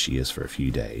keep the shears for a few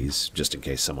days, just in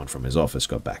case someone from his office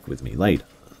got back with me later.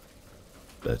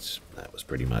 But that was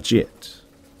pretty much it.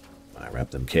 I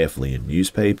wrapped them carefully in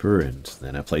newspaper, and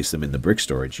then I placed them in the brick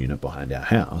storage unit behind our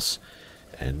house,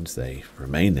 and they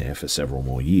remained there for several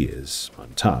more years,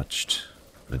 untouched,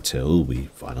 until we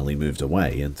finally moved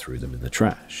away and threw them in the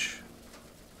trash.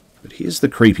 But here's the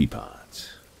creepy part.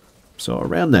 So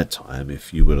around that time,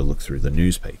 if you were to look through the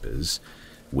newspapers,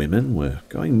 women were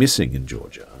going missing in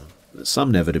Georgia,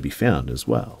 some never to be found as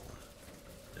well.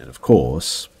 And of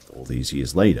course, all these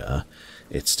years later,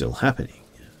 it's still happening.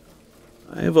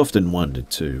 I have often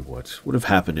wondered, too, what would have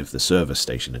happened if the service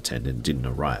station attendant didn't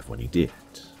arrive when he did.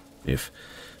 If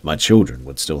my children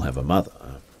would still have a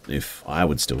mother, if I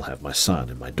would still have my son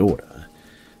and my daughter,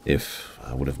 if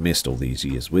I would have missed all these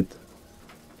years with them.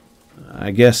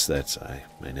 I guess that I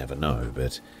may never know,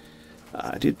 but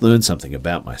I did learn something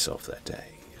about myself that day.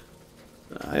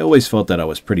 I always felt that I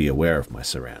was pretty aware of my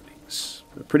surroundings,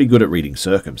 pretty good at reading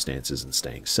circumstances and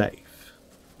staying safe.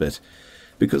 But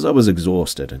because I was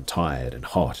exhausted and tired and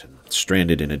hot and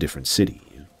stranded in a different city,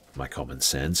 my common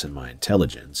sense and my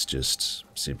intelligence just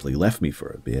simply left me for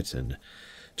a bit and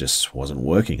just wasn't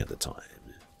working at the time.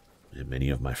 And many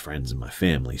of my friends and my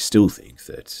family still think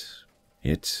that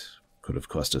it could have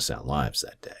cost us our lives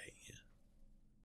that day.